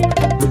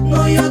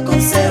 No dio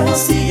consejos,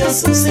 siguió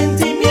sus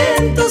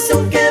sentimientos y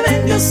aunque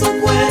vendió su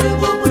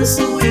cuerpo por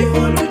su hijo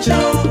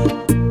luchó.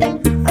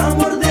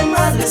 Amor de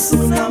madre es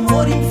un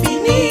amor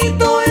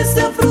infinito,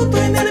 ese fruto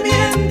en el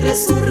vientre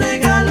es un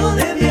regalo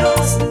de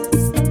Dios.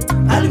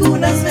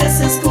 Algunas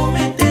veces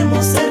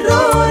cometemos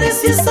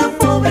errores y esa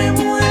pobre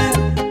mujer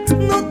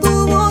no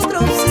tuvo otra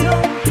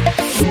opción.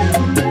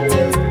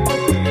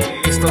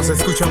 Estás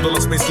escuchando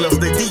las mezclas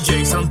de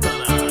DJ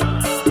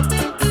Santana.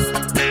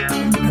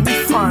 Let me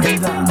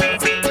find out.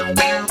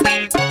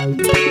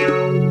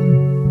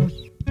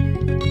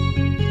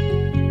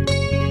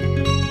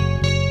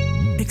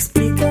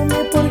 Explícame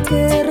por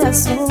qué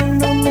razón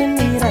no me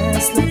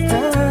miras la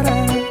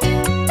cara.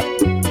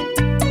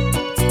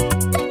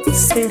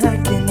 será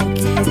que no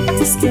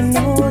quieres que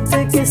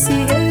note que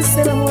sigues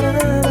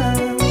enamorada?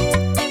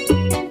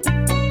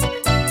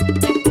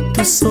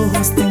 Tus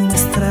ojos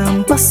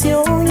demuestran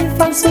pasión y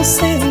falsos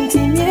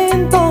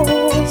sentimientos.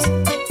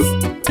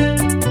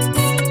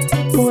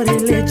 Por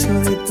el hecho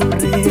de tu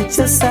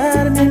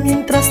rechazarme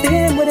mientras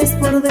te mueres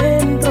por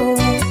dentro.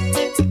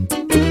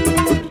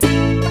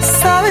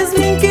 Sabes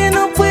bien que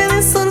no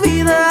puedes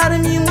olvidar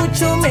ni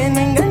mucho menos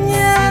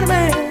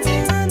engañarme.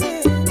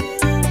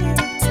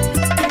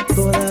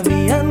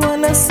 Todavía no ha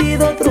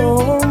nacido otro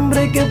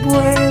hombre que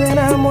pueda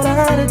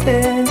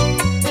enamorarte.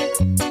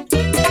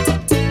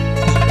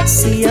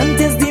 Si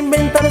antes de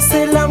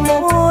inventarse el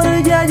amor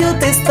ya yo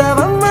te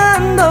estaba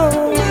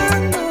amando,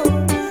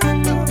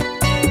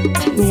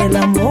 ni el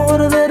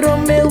amor de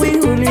Romeo y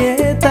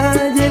Julieta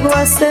llegó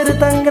a ser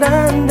tan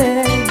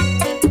grande.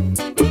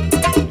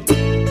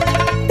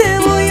 Te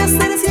voy a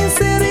ser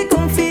sincero y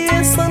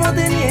confieso, no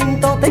te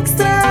miento, te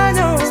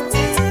extraño.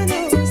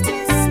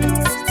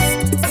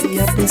 Y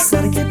a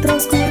pesar que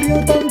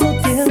transcurrió tanto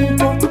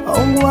tiempo,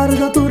 aún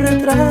guardo tu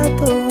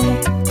retrato.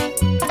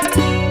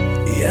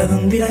 ¿Y a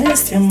dónde irá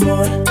este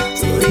amor?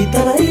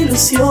 Todita la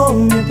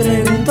ilusión, me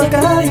pregunto a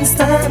cada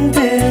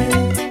instante.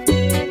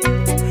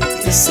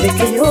 Yo sé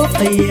que yo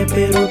fallé,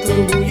 pero tu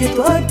orgullo y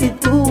tu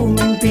actitud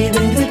me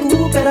impiden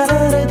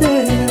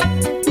recuperarte.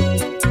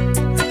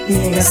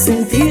 Niegas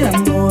sentir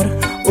amor,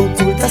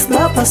 ocultas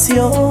la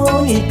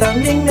pasión y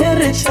también me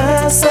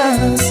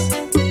rechazas.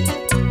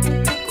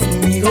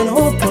 Conmigo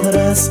no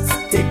podrás,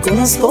 te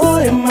conozco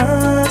de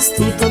más,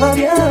 tú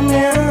todavía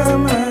me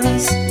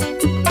amas.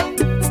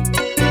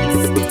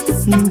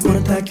 No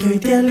importa que hoy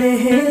te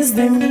alejes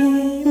de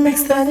mí, me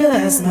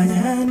extrañarás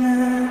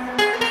mañana.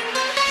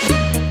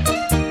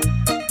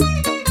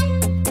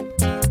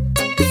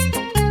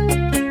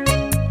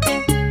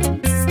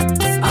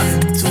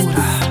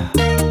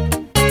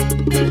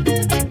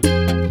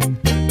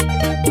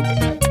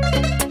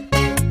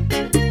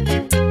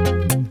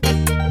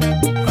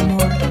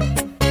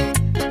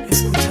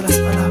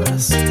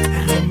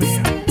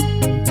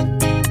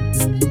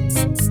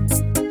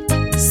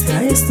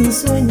 Un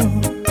sueño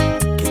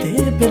que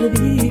te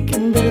perdí, que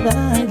en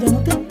verdad ya no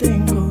te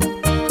tengo.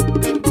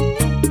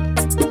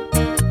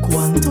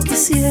 Cuánto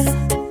quisiera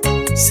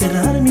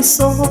cerrar mis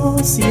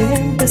ojos y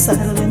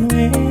empezar de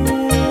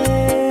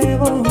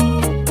nuevo.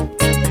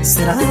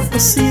 ¿Será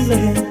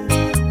posible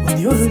un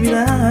día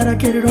olvidar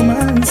aquel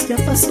romance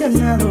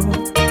apasionado?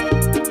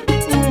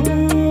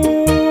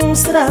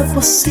 ¿Será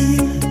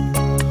posible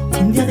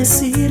un día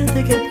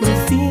decirte que por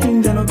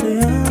fin ya no te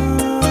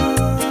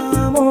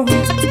amo?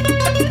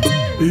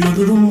 Lo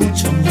dudo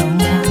mucho, mi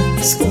amor,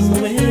 es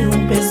como ver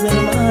un pez del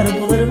mar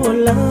poder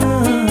volar.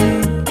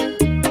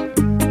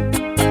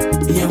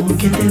 Y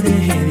aunque te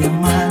deje de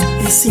amar,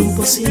 es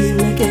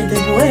imposible que te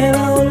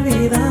pueda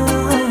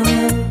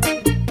olvidar.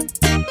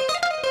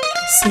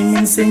 Si me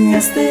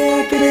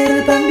enseñaste a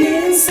querer,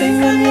 también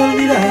enséñame a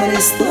olvidar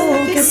esto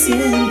que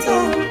siento.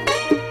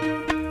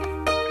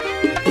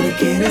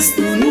 Porque eres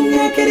tu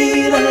niña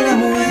querida, la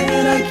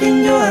mujer a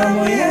quien yo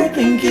amo y a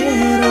quien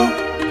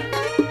quiero.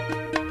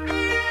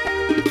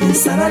 ¿Quién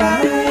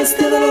sanará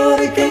este dolor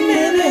que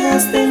me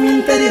dejaste en mi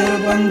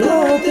interior cuando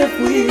te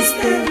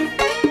fuiste?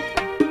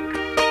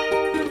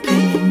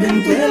 ¿Quién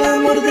inventó el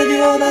amor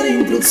debió dar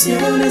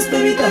instrucciones para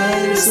evitar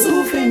el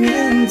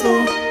sufrimiento?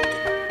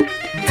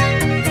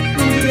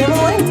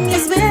 Llevo en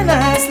mis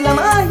venas la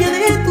magia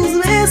de tus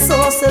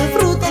besos, el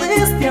fruto de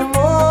este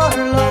amor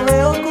lo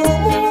veo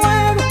como un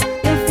juego.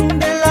 El fin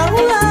de la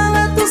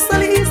jugada tú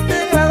saliste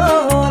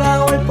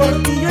ganadora, hoy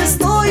por ti yo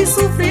estoy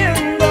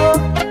sufriendo.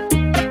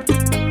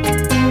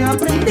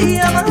 Aprendí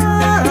a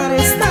amar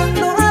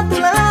estando a tu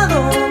lado,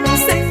 me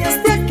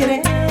enseñaste a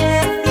querer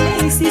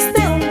y me hiciste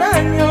un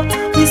daño.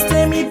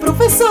 Fuiste mi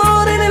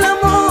profesor en el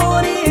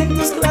amor y en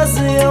tus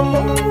clases de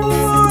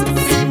amor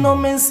no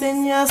me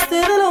enseñaste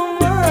de lo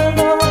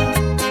malo.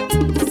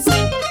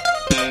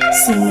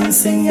 Si me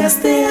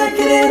enseñaste a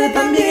querer,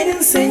 también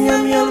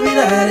enséñame a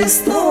olvidar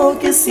esto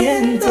que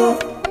siento.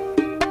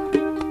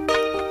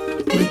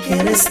 Porque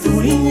eres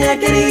tu niña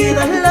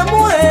querida, la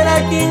mujer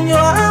a quien yo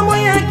amo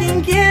y a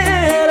quien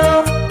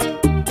quiero.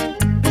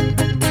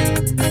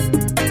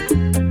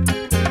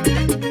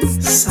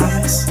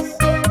 Sabes,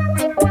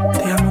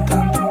 te amo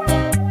tanto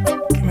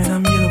que me da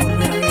miedo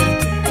volver a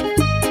verte.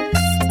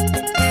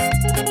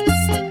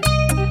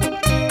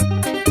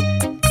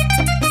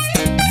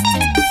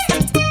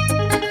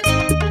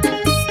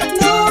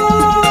 No,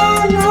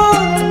 no,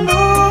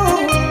 no.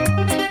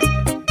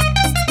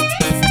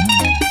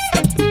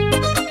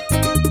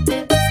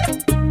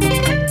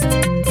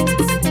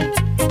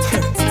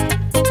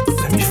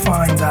 Let me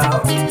find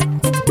out.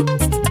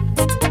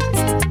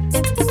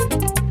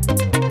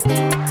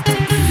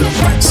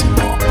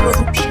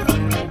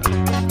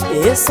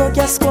 Eso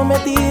que has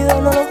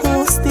cometido no lo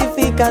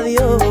justifica a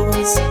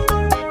Dios.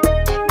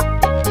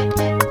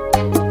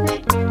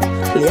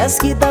 Le has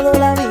quitado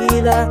la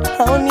vida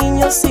a un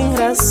niño sin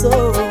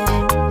razón.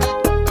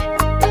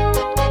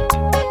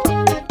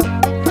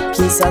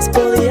 Quizás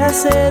podía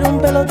ser un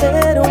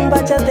pelotero, un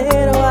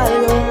bachatero,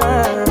 algo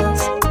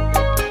más.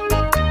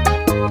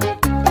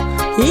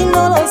 Y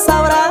no lo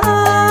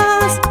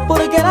sabrás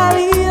porque la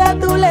vida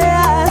tú le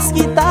has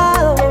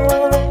quitado.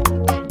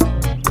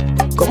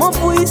 ¿Cómo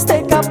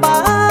fuiste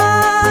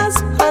capaz?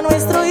 A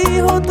nuestro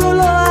hijo tú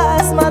lo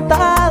has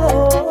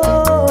matado.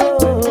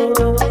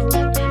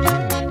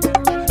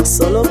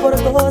 Solo por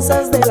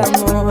cosas del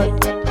amor,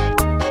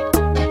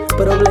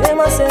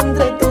 problemas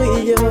entre tú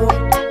y yo.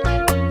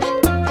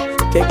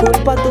 ¿Qué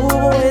culpa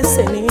tuvo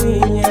ese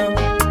niño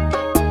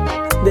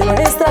de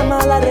nuestra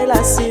mala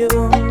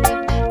relación?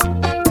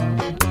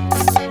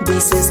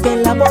 Dices que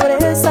en la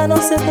pobreza no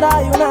se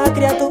trae una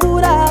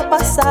criatura a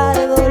pasar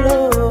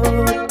dolor,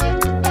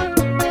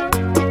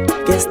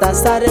 que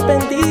estás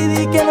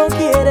arrepentida y que no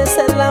quieres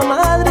ser la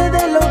madre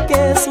de lo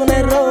que es un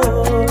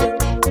error.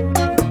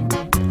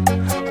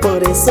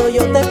 Por eso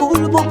yo te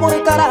culpo,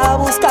 por cara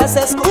buscas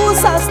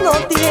excusas, no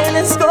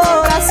tienes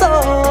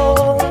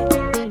corazón.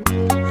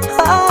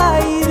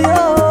 Ay, Dios.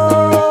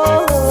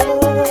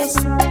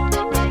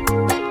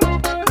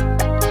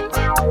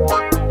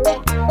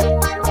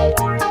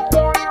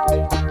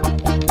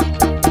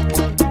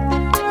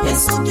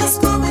 Eso que has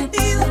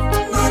cometido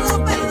no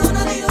lo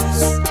perdona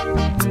Dios.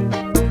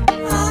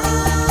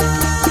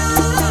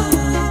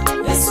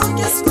 Eso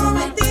que has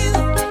cometido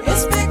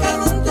es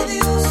pecado ante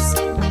Dios.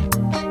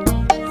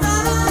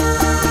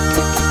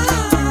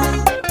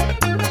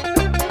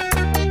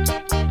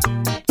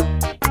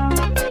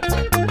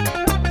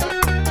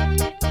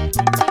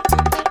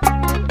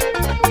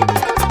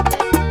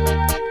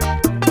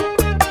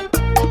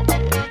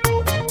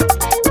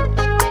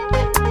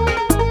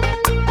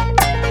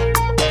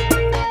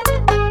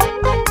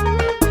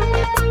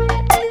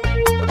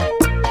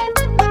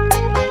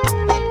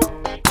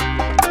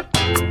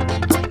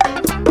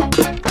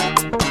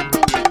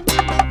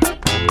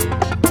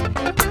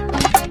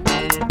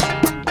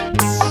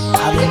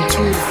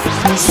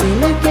 No sé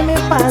lo que me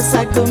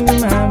pasa con mi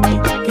mami,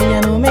 que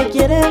ya no me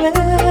quiere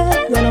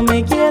ver, ya no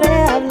me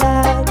quiere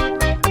hablar.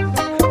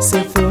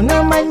 Se fue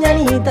una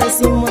mañanita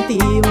sin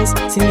motivos,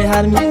 sin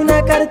dejarme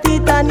una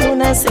cartita ni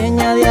una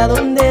seña de a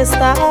dónde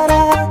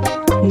estará.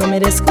 No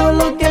merezco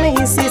lo que me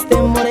hiciste,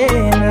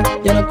 morena.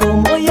 Ya no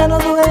como, ya no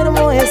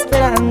duermo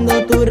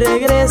esperando tu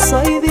regreso.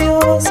 Ay,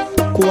 Dios,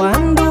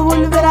 ¿cuándo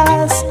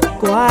volverás?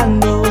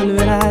 ¿Cuándo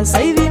volverás?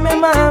 Ay, dime,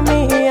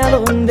 mami, ¿a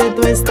dónde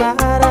tú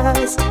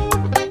estarás?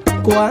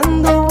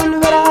 ¿Cuándo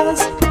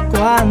volverás?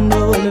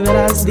 ¿Cuándo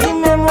volverás?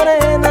 Dime,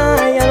 morena,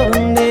 ¿y a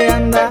dónde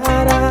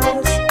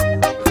andarás?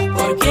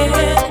 ¿Por qué?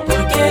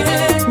 ¿Por qué?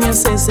 Me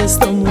haces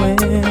esto,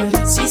 mujer.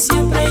 Si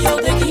siempre yo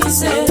te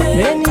quise.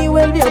 Ven y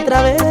vuelve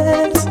otra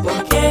vez.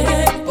 ¿Por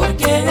qué? ¿Por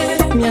qué?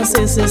 Me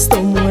haces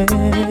esto, mujer.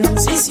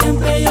 Si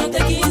siempre yo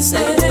te quise.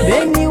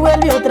 Ven y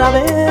vuelve otra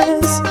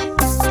vez.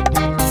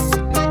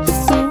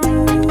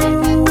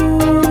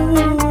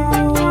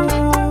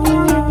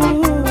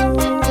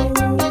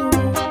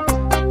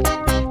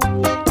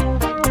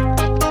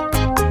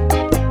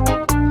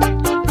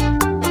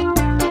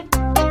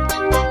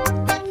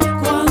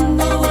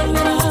 ¿Cuándo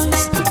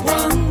volverás?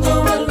 ¿Cuándo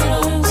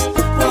volverás?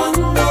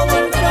 ¿Cuándo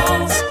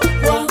volverás?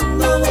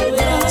 ¿Cuándo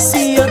volverás?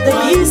 Si yo te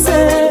quise,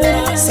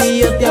 si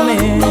yo te amé.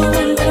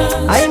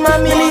 Ay,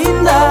 mami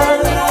linda,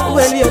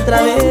 vuelve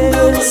otra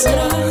vez.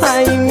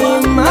 Ay,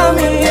 mi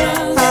mami,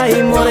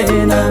 ay,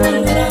 morena.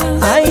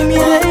 Ay, mi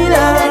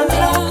reina,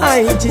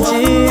 ay,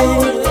 chichi.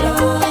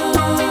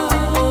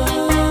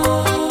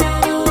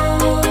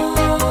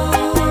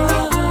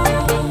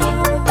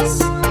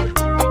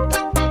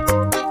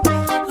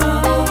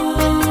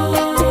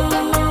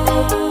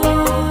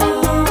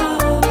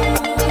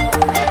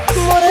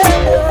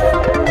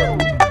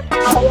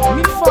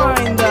 Mi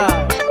finda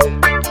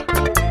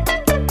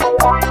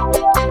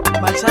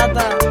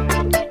bachata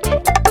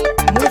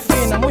muy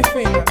fina, muy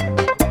fina.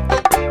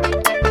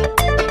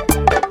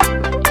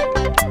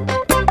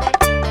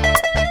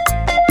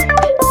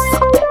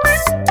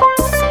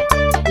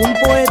 Un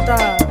poeta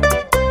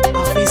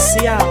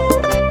aficiado.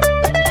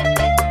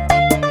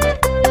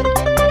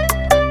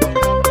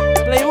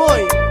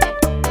 Playboy.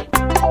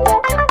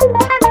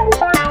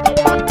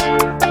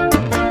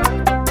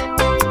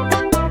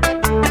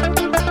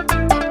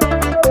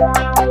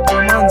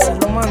 Romance,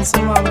 romance,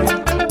 mami.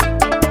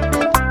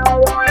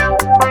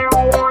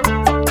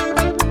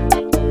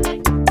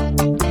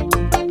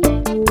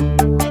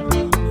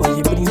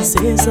 Oye,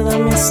 princesa,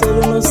 dame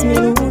solo unos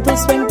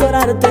minutos para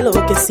implorarte lo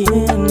que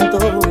siento.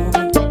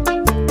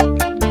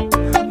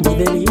 Mi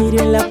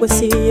delirio en la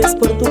poesía es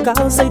por tu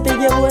causa y te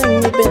llevo en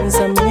mi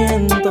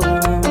pensamiento.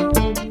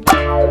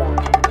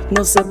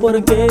 No sé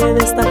por qué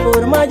de esta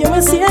forma yo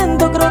me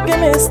siento, creo que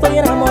me estoy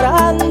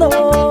enamorando.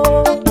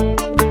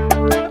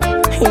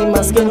 Y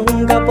más que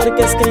nunca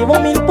porque escribo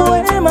 1000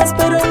 poemas,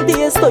 pero en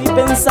ti estoy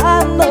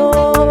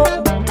pensando.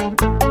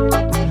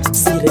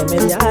 Si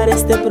remediar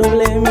este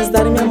problema es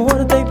dar mi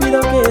amor, te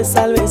pido que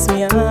salves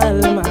mi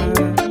alma.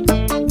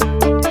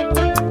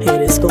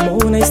 Eres como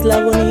una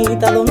isla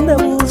bonita donde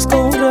busco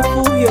un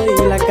refugio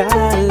y la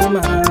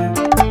calma.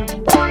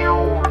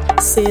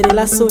 Si Seré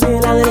la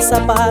suela del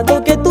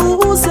zapato que tú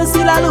uses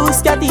y la luz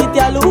que a ti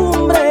te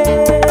alumbre.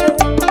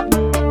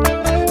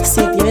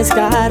 Si tienes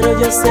carro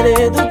yo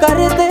seré tu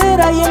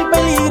carretera y en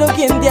peligro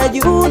quien te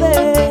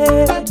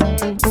ayude.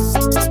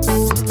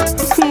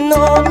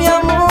 No, mi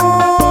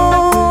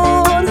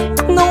amor,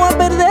 no voy a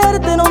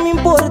perderte, no me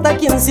importa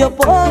quién se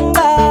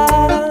oponga.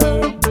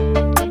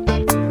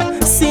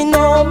 Si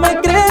no me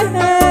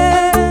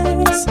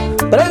crees,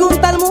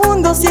 pregunta al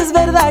mundo si es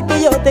verdad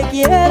que yo te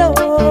quiero.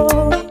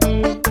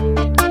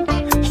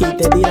 Y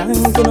te dirán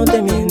que no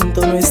te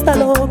miento, no está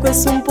loco,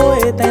 es un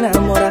poeta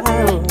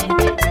enamorado.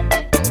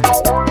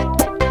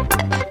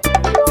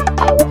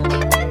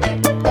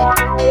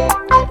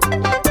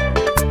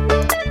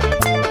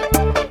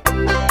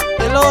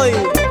 Eloy,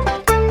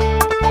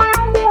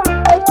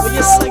 oye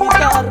esa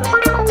guitarra,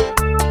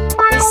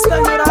 está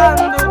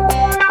llorando.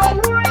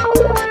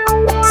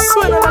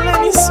 Suénala,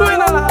 Lenny,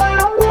 suénala.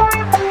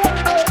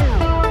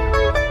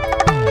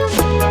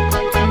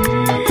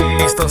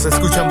 Estás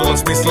escuchando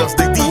las mezclas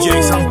de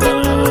DJ Santana.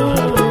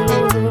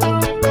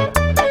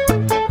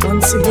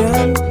 Once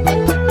again,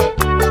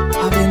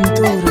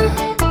 aventura.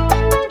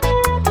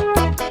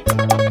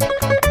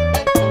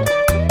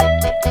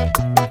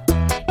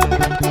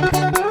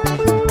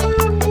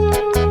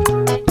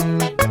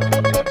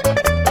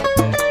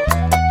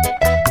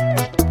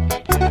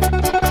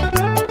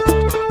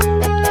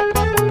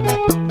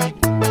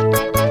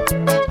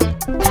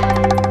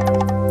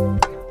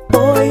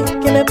 Hoy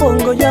que me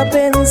pongo yo a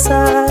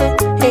pensar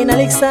en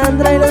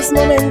Alexandra y los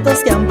momentos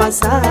que han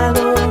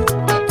pasado.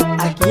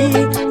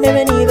 Aquí he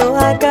venido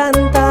a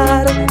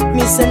cantar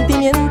mis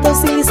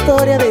sentimientos y la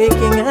historia de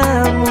quien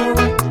amo.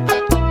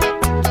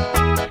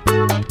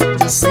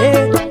 Yo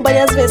sé,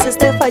 varias veces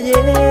te fallé,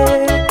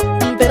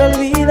 pero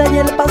olvida y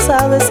el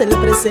pasado es el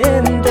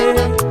presente.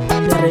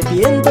 Me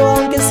arrepiento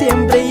aunque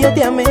siempre yo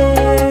te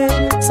amé.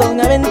 Son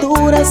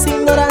aventuras,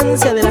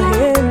 ignorancia de la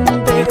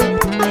gente.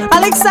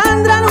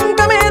 Alexandra,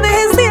 nunca me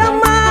dejes de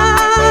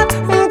amar,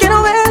 que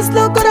no ves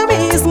lo que ahora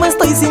mismo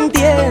estoy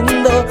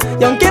sintiendo.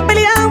 Y aunque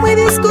peleamos y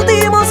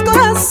discutimos,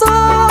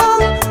 corazón,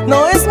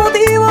 no es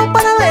motivo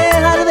para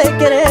dejar de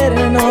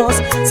querernos.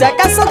 Si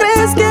acaso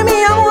crees que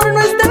mi amor no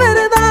es de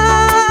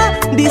verdad,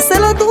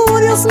 díselo tú,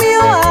 Dios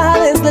mío,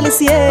 desde el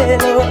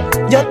cielo.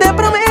 Yo te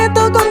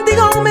prometo,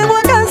 contigo me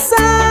voy a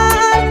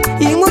casar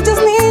y muchos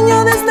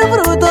niños de este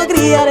fruto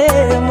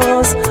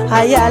criaremos.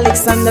 Ay,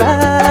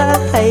 Alexandra,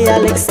 ay,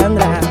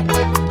 Alexandra.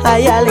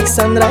 Ay,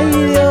 Alexandra, ay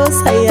Dios,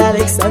 ay,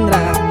 Alexandra.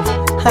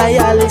 Ay,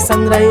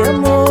 Alexandra, ay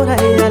amor,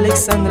 ay,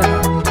 Alexandra.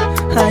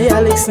 Ay,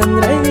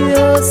 Alexandra, ay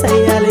Dios,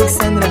 ay,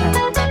 Alexandra.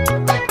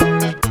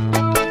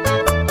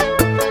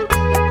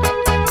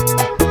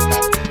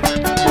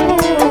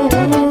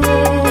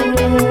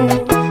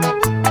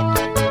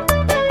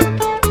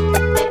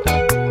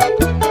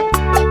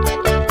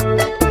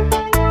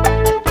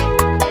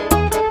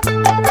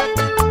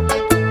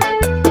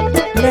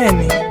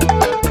 Lenny,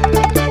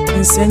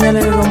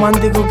 enséñale lo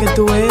romántico que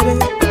tú eres.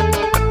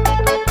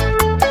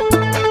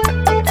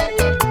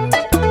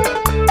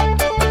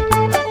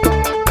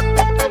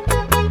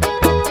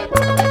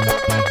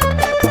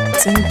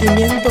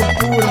 Sentimiento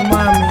puro,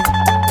 mami.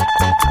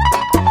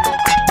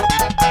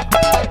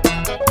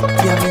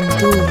 Y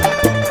aventura.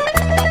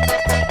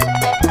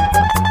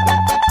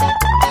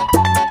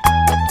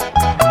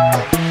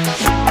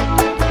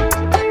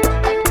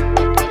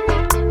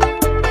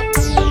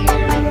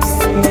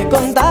 Me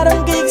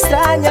contaron que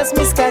extrañas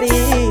mis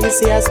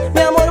caricias,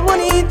 mi amor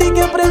bonito, y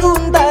que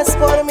preguntas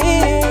por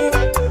mí.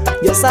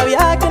 Yo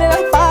sabía que no era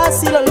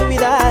fácil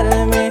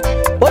olvidarme,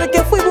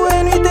 porque fui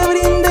bueno y te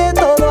brindé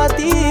todo a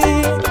ti.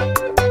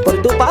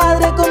 Por tu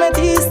padre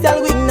cometiste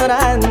algo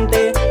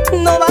ignorante,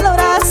 no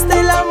valoraste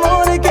el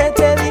amor que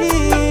te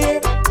di.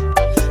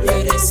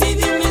 Y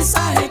recibí un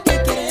mensaje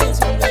que quieres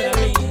volver a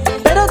mí.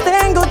 Pero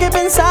tengo que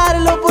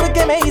pensarlo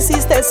porque me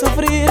hiciste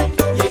sufrir.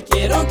 Y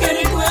quiero que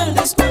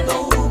recuerdes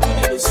cuando hubo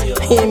una ilusión.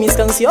 Y en mis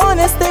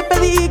canciones te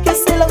pedí que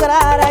se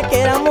lograra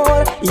aquel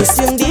amor. Y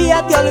si un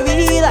día te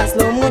olvidas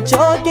lo mucho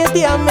que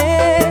te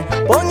amé,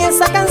 pon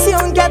esa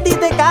canción que a ti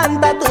te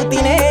canta tu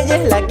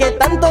teenager, la que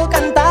tanto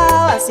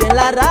cantabas y en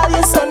la radio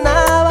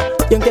sonaba.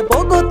 Y aunque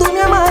poco tú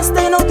me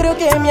amaste, no creo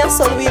que me has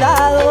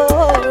olvidado.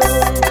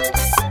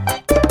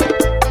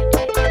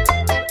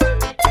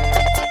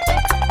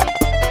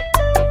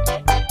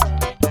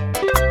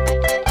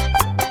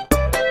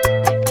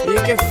 Y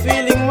qué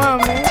feeling,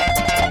 mami.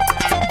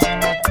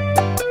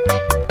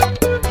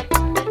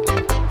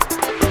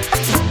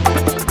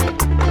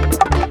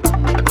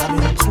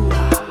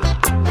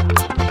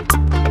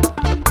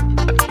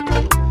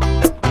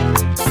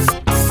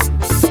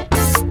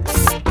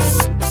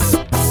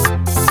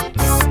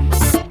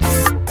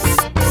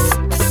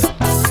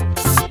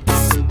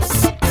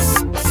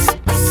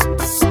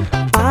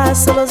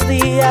 Paso los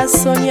días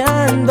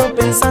soñando,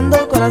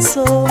 pensando,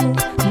 corazón,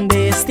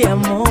 de este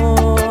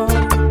amor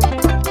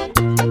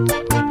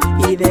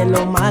y de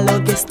lo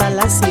malo que está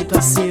la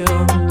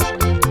situación.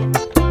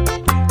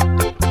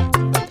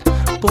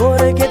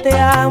 Porque te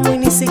amo y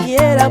ni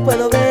siquiera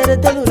puedo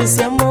verte,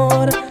 dulce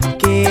amor,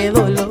 qué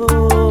dolor.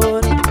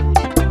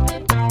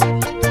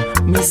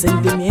 Mis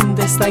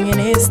sentimientos están en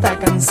esta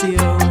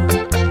canción.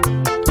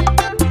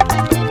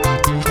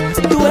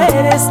 Tú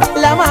eres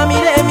la mami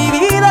de mi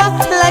vida,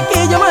 la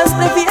que yo más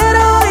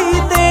prefiero y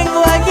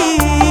tengo aquí.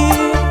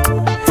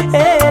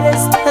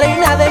 Eres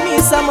reina de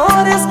mis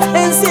amores,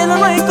 en cielo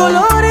no hay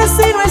colores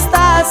si no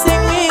estás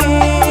en mí.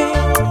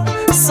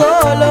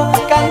 Solo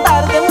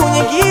cantarte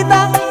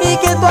muñequita y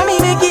que tú a mí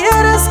me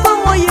quieras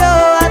como yo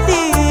a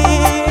ti.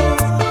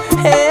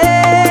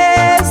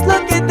 Es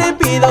lo que te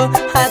pido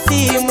a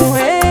ti,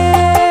 mujer.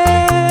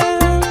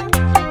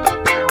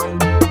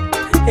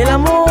 El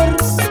amor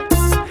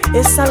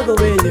es algo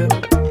bello,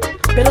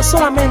 pero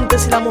solamente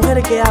si la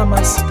mujer que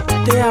amas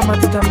te ama a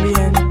ti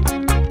también.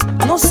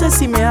 No sé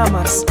si me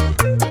amas,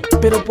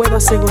 pero puedo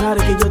asegurar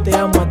que yo te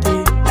amo a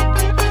ti.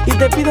 Y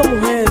te pido,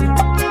 mujer,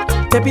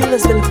 te pido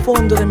desde el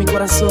fondo de mi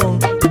corazón,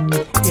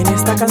 en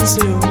esta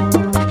canción,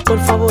 por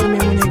favor, mi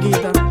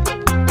muñequita,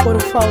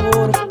 por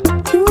favor,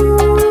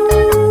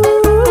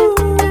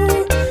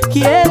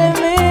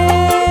 quiéreme.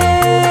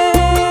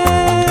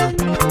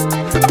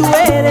 Tú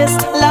eres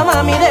la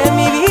mami de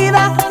mi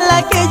vida,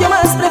 la que yo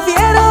más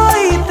prefiero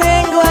y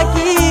tengo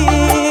aquí.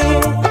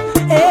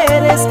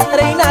 Eres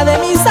reina de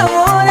mis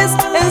amores,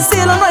 en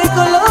cielo no hay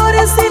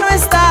colores si no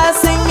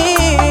estás en mí.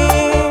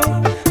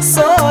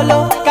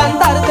 Solo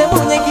cantarte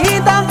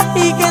muñequita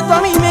y que tú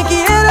a mí me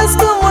quieras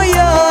como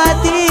yo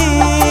a ti.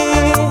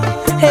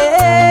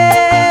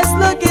 Es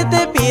lo que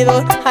te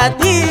pido a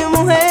ti,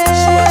 mujer.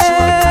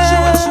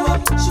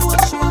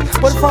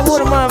 Por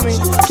favor, mami,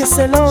 que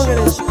se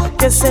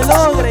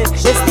logre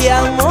este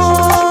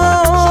amor.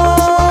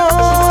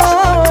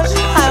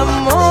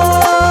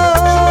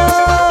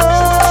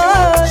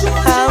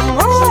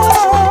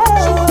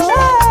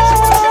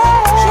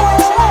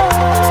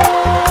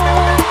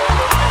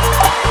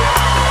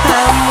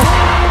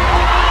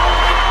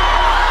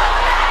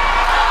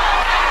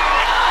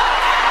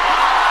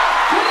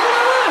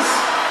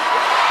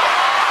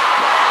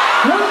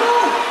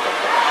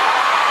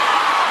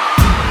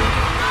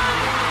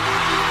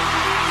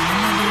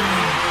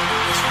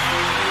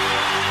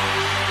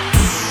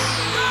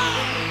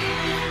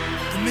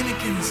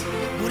 Dominicans,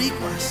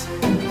 Boricuas,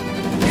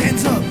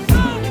 hands up,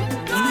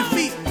 on your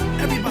feet,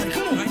 everybody,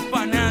 come on. No hay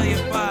pa' nadie,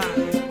 pa.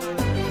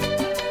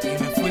 Y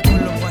me fui con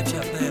los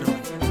bachateros.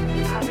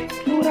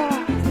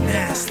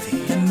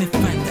 Nasty. En mi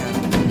espalda.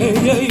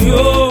 Ella y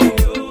yo,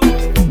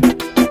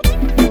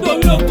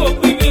 dos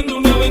locos viviendo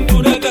una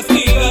aventura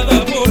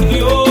castigada por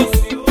Dios.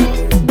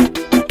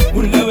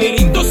 Un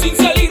laberinto sin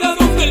salida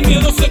donde el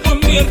miedo se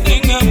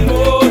convierte en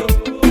amor.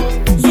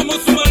 Somos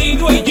su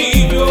marido, ella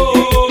y yo.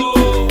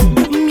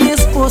 Mi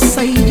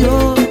esposa y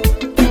yo,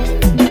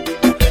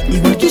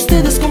 igual que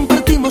ustedes,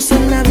 compartimos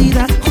en la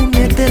vida un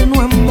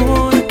eterno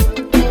amor.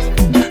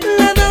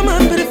 La dama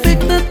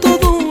perfecta,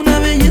 todo una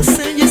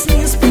belleza, ella es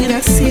mi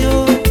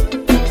inspiración.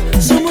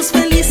 Somos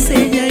felices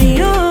ella y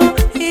yo,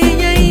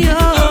 ella y yo.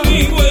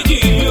 Amigo, ella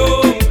y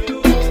yo,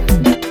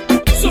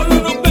 solo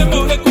nos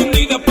vemos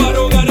escondidas para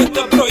ahogar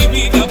esta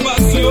prohibida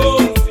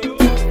pasión.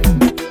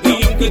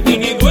 Y aunque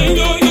tiene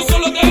dueño, yo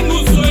solo tengo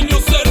un sueño,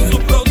 ser su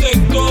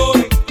protector.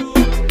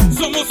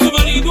 Somos su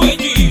marido,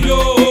 ella y yo.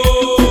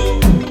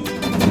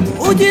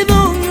 Oye,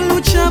 don,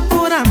 lucha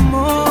por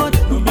amor.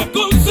 No me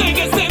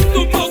aconsejes en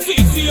tu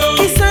posición.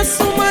 Quizás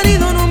su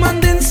marido no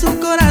mande en su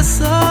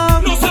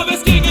corazón. No sabes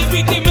quién es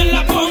víctima en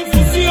la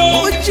confusión.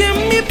 Oye,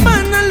 mi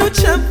pana,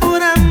 lucha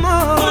por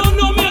amor. No,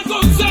 no me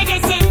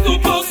aconsejes en tu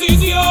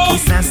posición.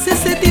 Quizás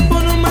ese tipo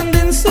no mande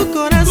en su Tú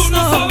corazón.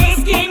 no sabes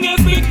quién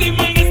es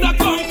víctima en esta Mi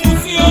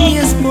confusión.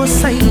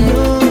 esposa y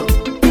yo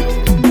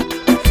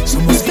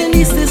somos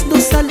felices,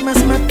 dos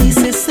almas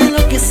matices, sé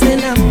lo que es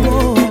el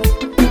amor.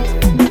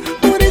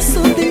 Por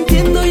eso te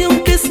entiendo y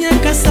aunque sea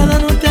casada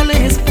no te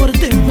alejes por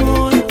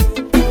temor.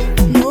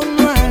 No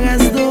lo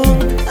hagas, don,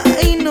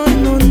 ay no,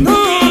 no, no.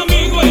 Mi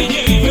amigo,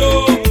 ella y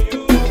yo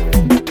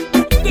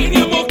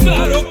teníamos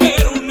claro que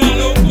era una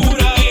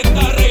locura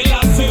esta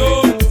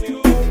relación.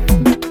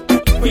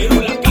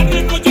 Pero la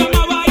carne nos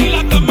llamaba y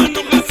la cama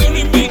nos hacía una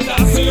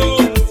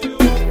invitación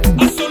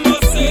a solo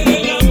hacer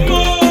el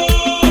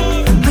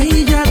amor.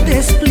 Ahí ya te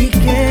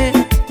expliqué.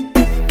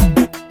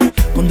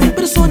 Cuando hay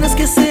personas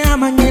que se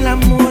aman, el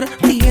amor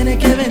tiene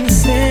que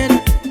vencer.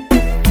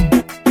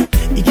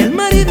 Y que el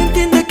marido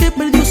entienda que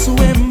perdió su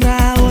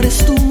hembra, ahora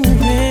es tu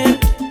mujer.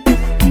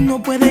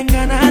 No pueden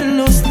ganar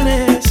los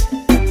tres.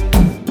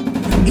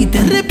 Y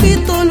te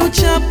repito,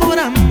 lucha por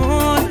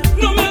amor.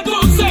 No me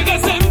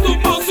aconsejes en tu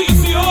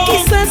posición.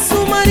 Quizás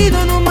su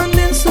marido no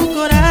mande en su Tú no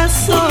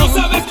corazón.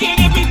 sabes quién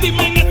es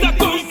víctima en esta No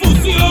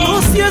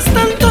confusión. seas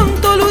tan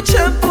tonto,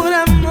 lucha por No,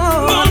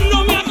 amor.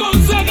 no me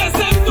aconsejes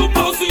en tu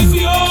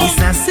posición.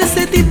 Quizás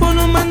ese tipo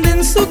no mande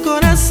en su Tú no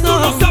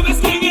corazón. sabes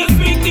quién es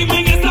víctima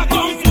en esta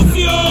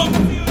confusión.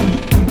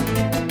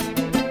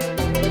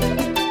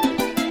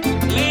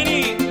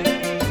 Lenny,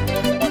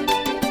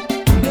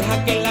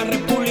 deja que la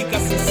república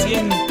se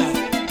sienta.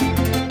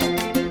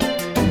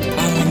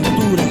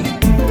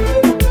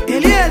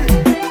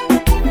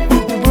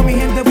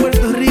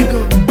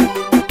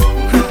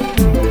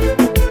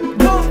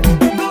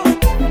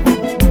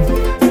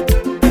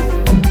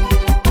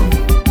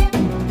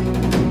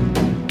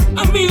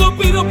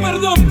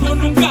 perdón, yo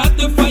nunca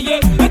te fallé.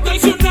 Me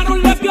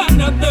traicionaron las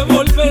ganas de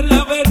volverla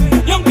a ver.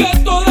 Y aunque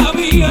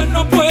todavía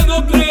no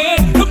puedo creer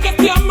lo que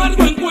este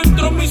amargo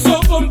encuentro me hizo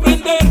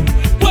comprender,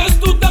 pues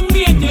tú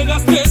también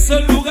llegaste a ese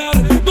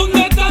lugar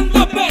donde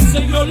tantas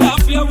veces yo la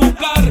fui a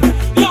buscar.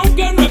 Y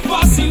aunque no es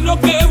fácil lo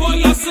que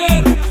voy a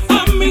hacer,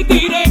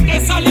 admitiré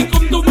que salí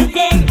con tu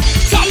mujer.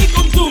 Salí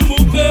con tu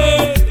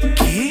mujer.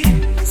 ¿Qué?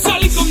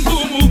 Salí con tu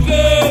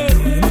mujer.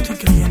 Yo no estoy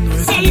creyendo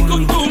esto. Salí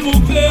con tu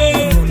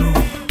mujer.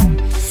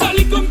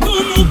 Salí con tu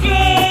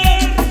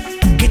mujer.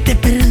 Que te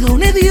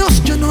perdone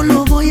Dios, yo no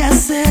lo voy a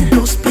hacer.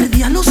 Los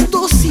perdí a los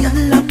dos y a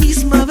la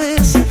misma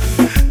vez.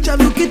 Ya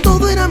veo que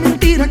todo era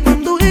mentira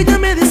cuando ella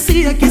me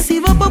decía que se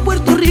iba pa'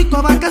 Puerto Rico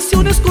a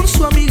vacaciones con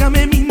su amiga,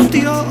 me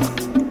mintió.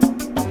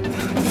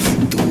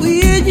 Tú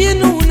y ella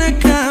en una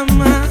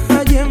cama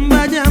allá en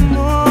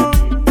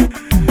Bayamón,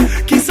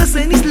 quizás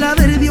en Isla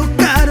Verde o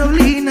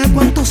Carolina,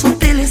 cuántos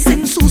hoteles se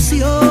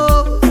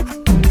ensució.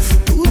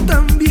 Tú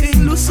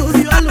también los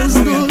odio a los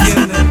dos.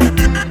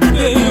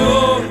 Que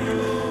yo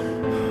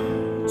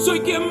soy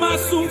quien más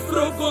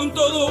sufro con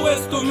todo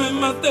esto, me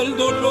mata el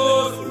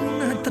dolor.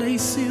 Una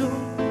traición.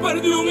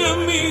 Perdí un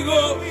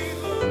amigo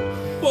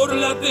por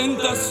la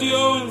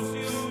tentación.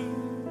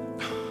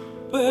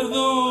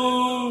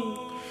 Perdón.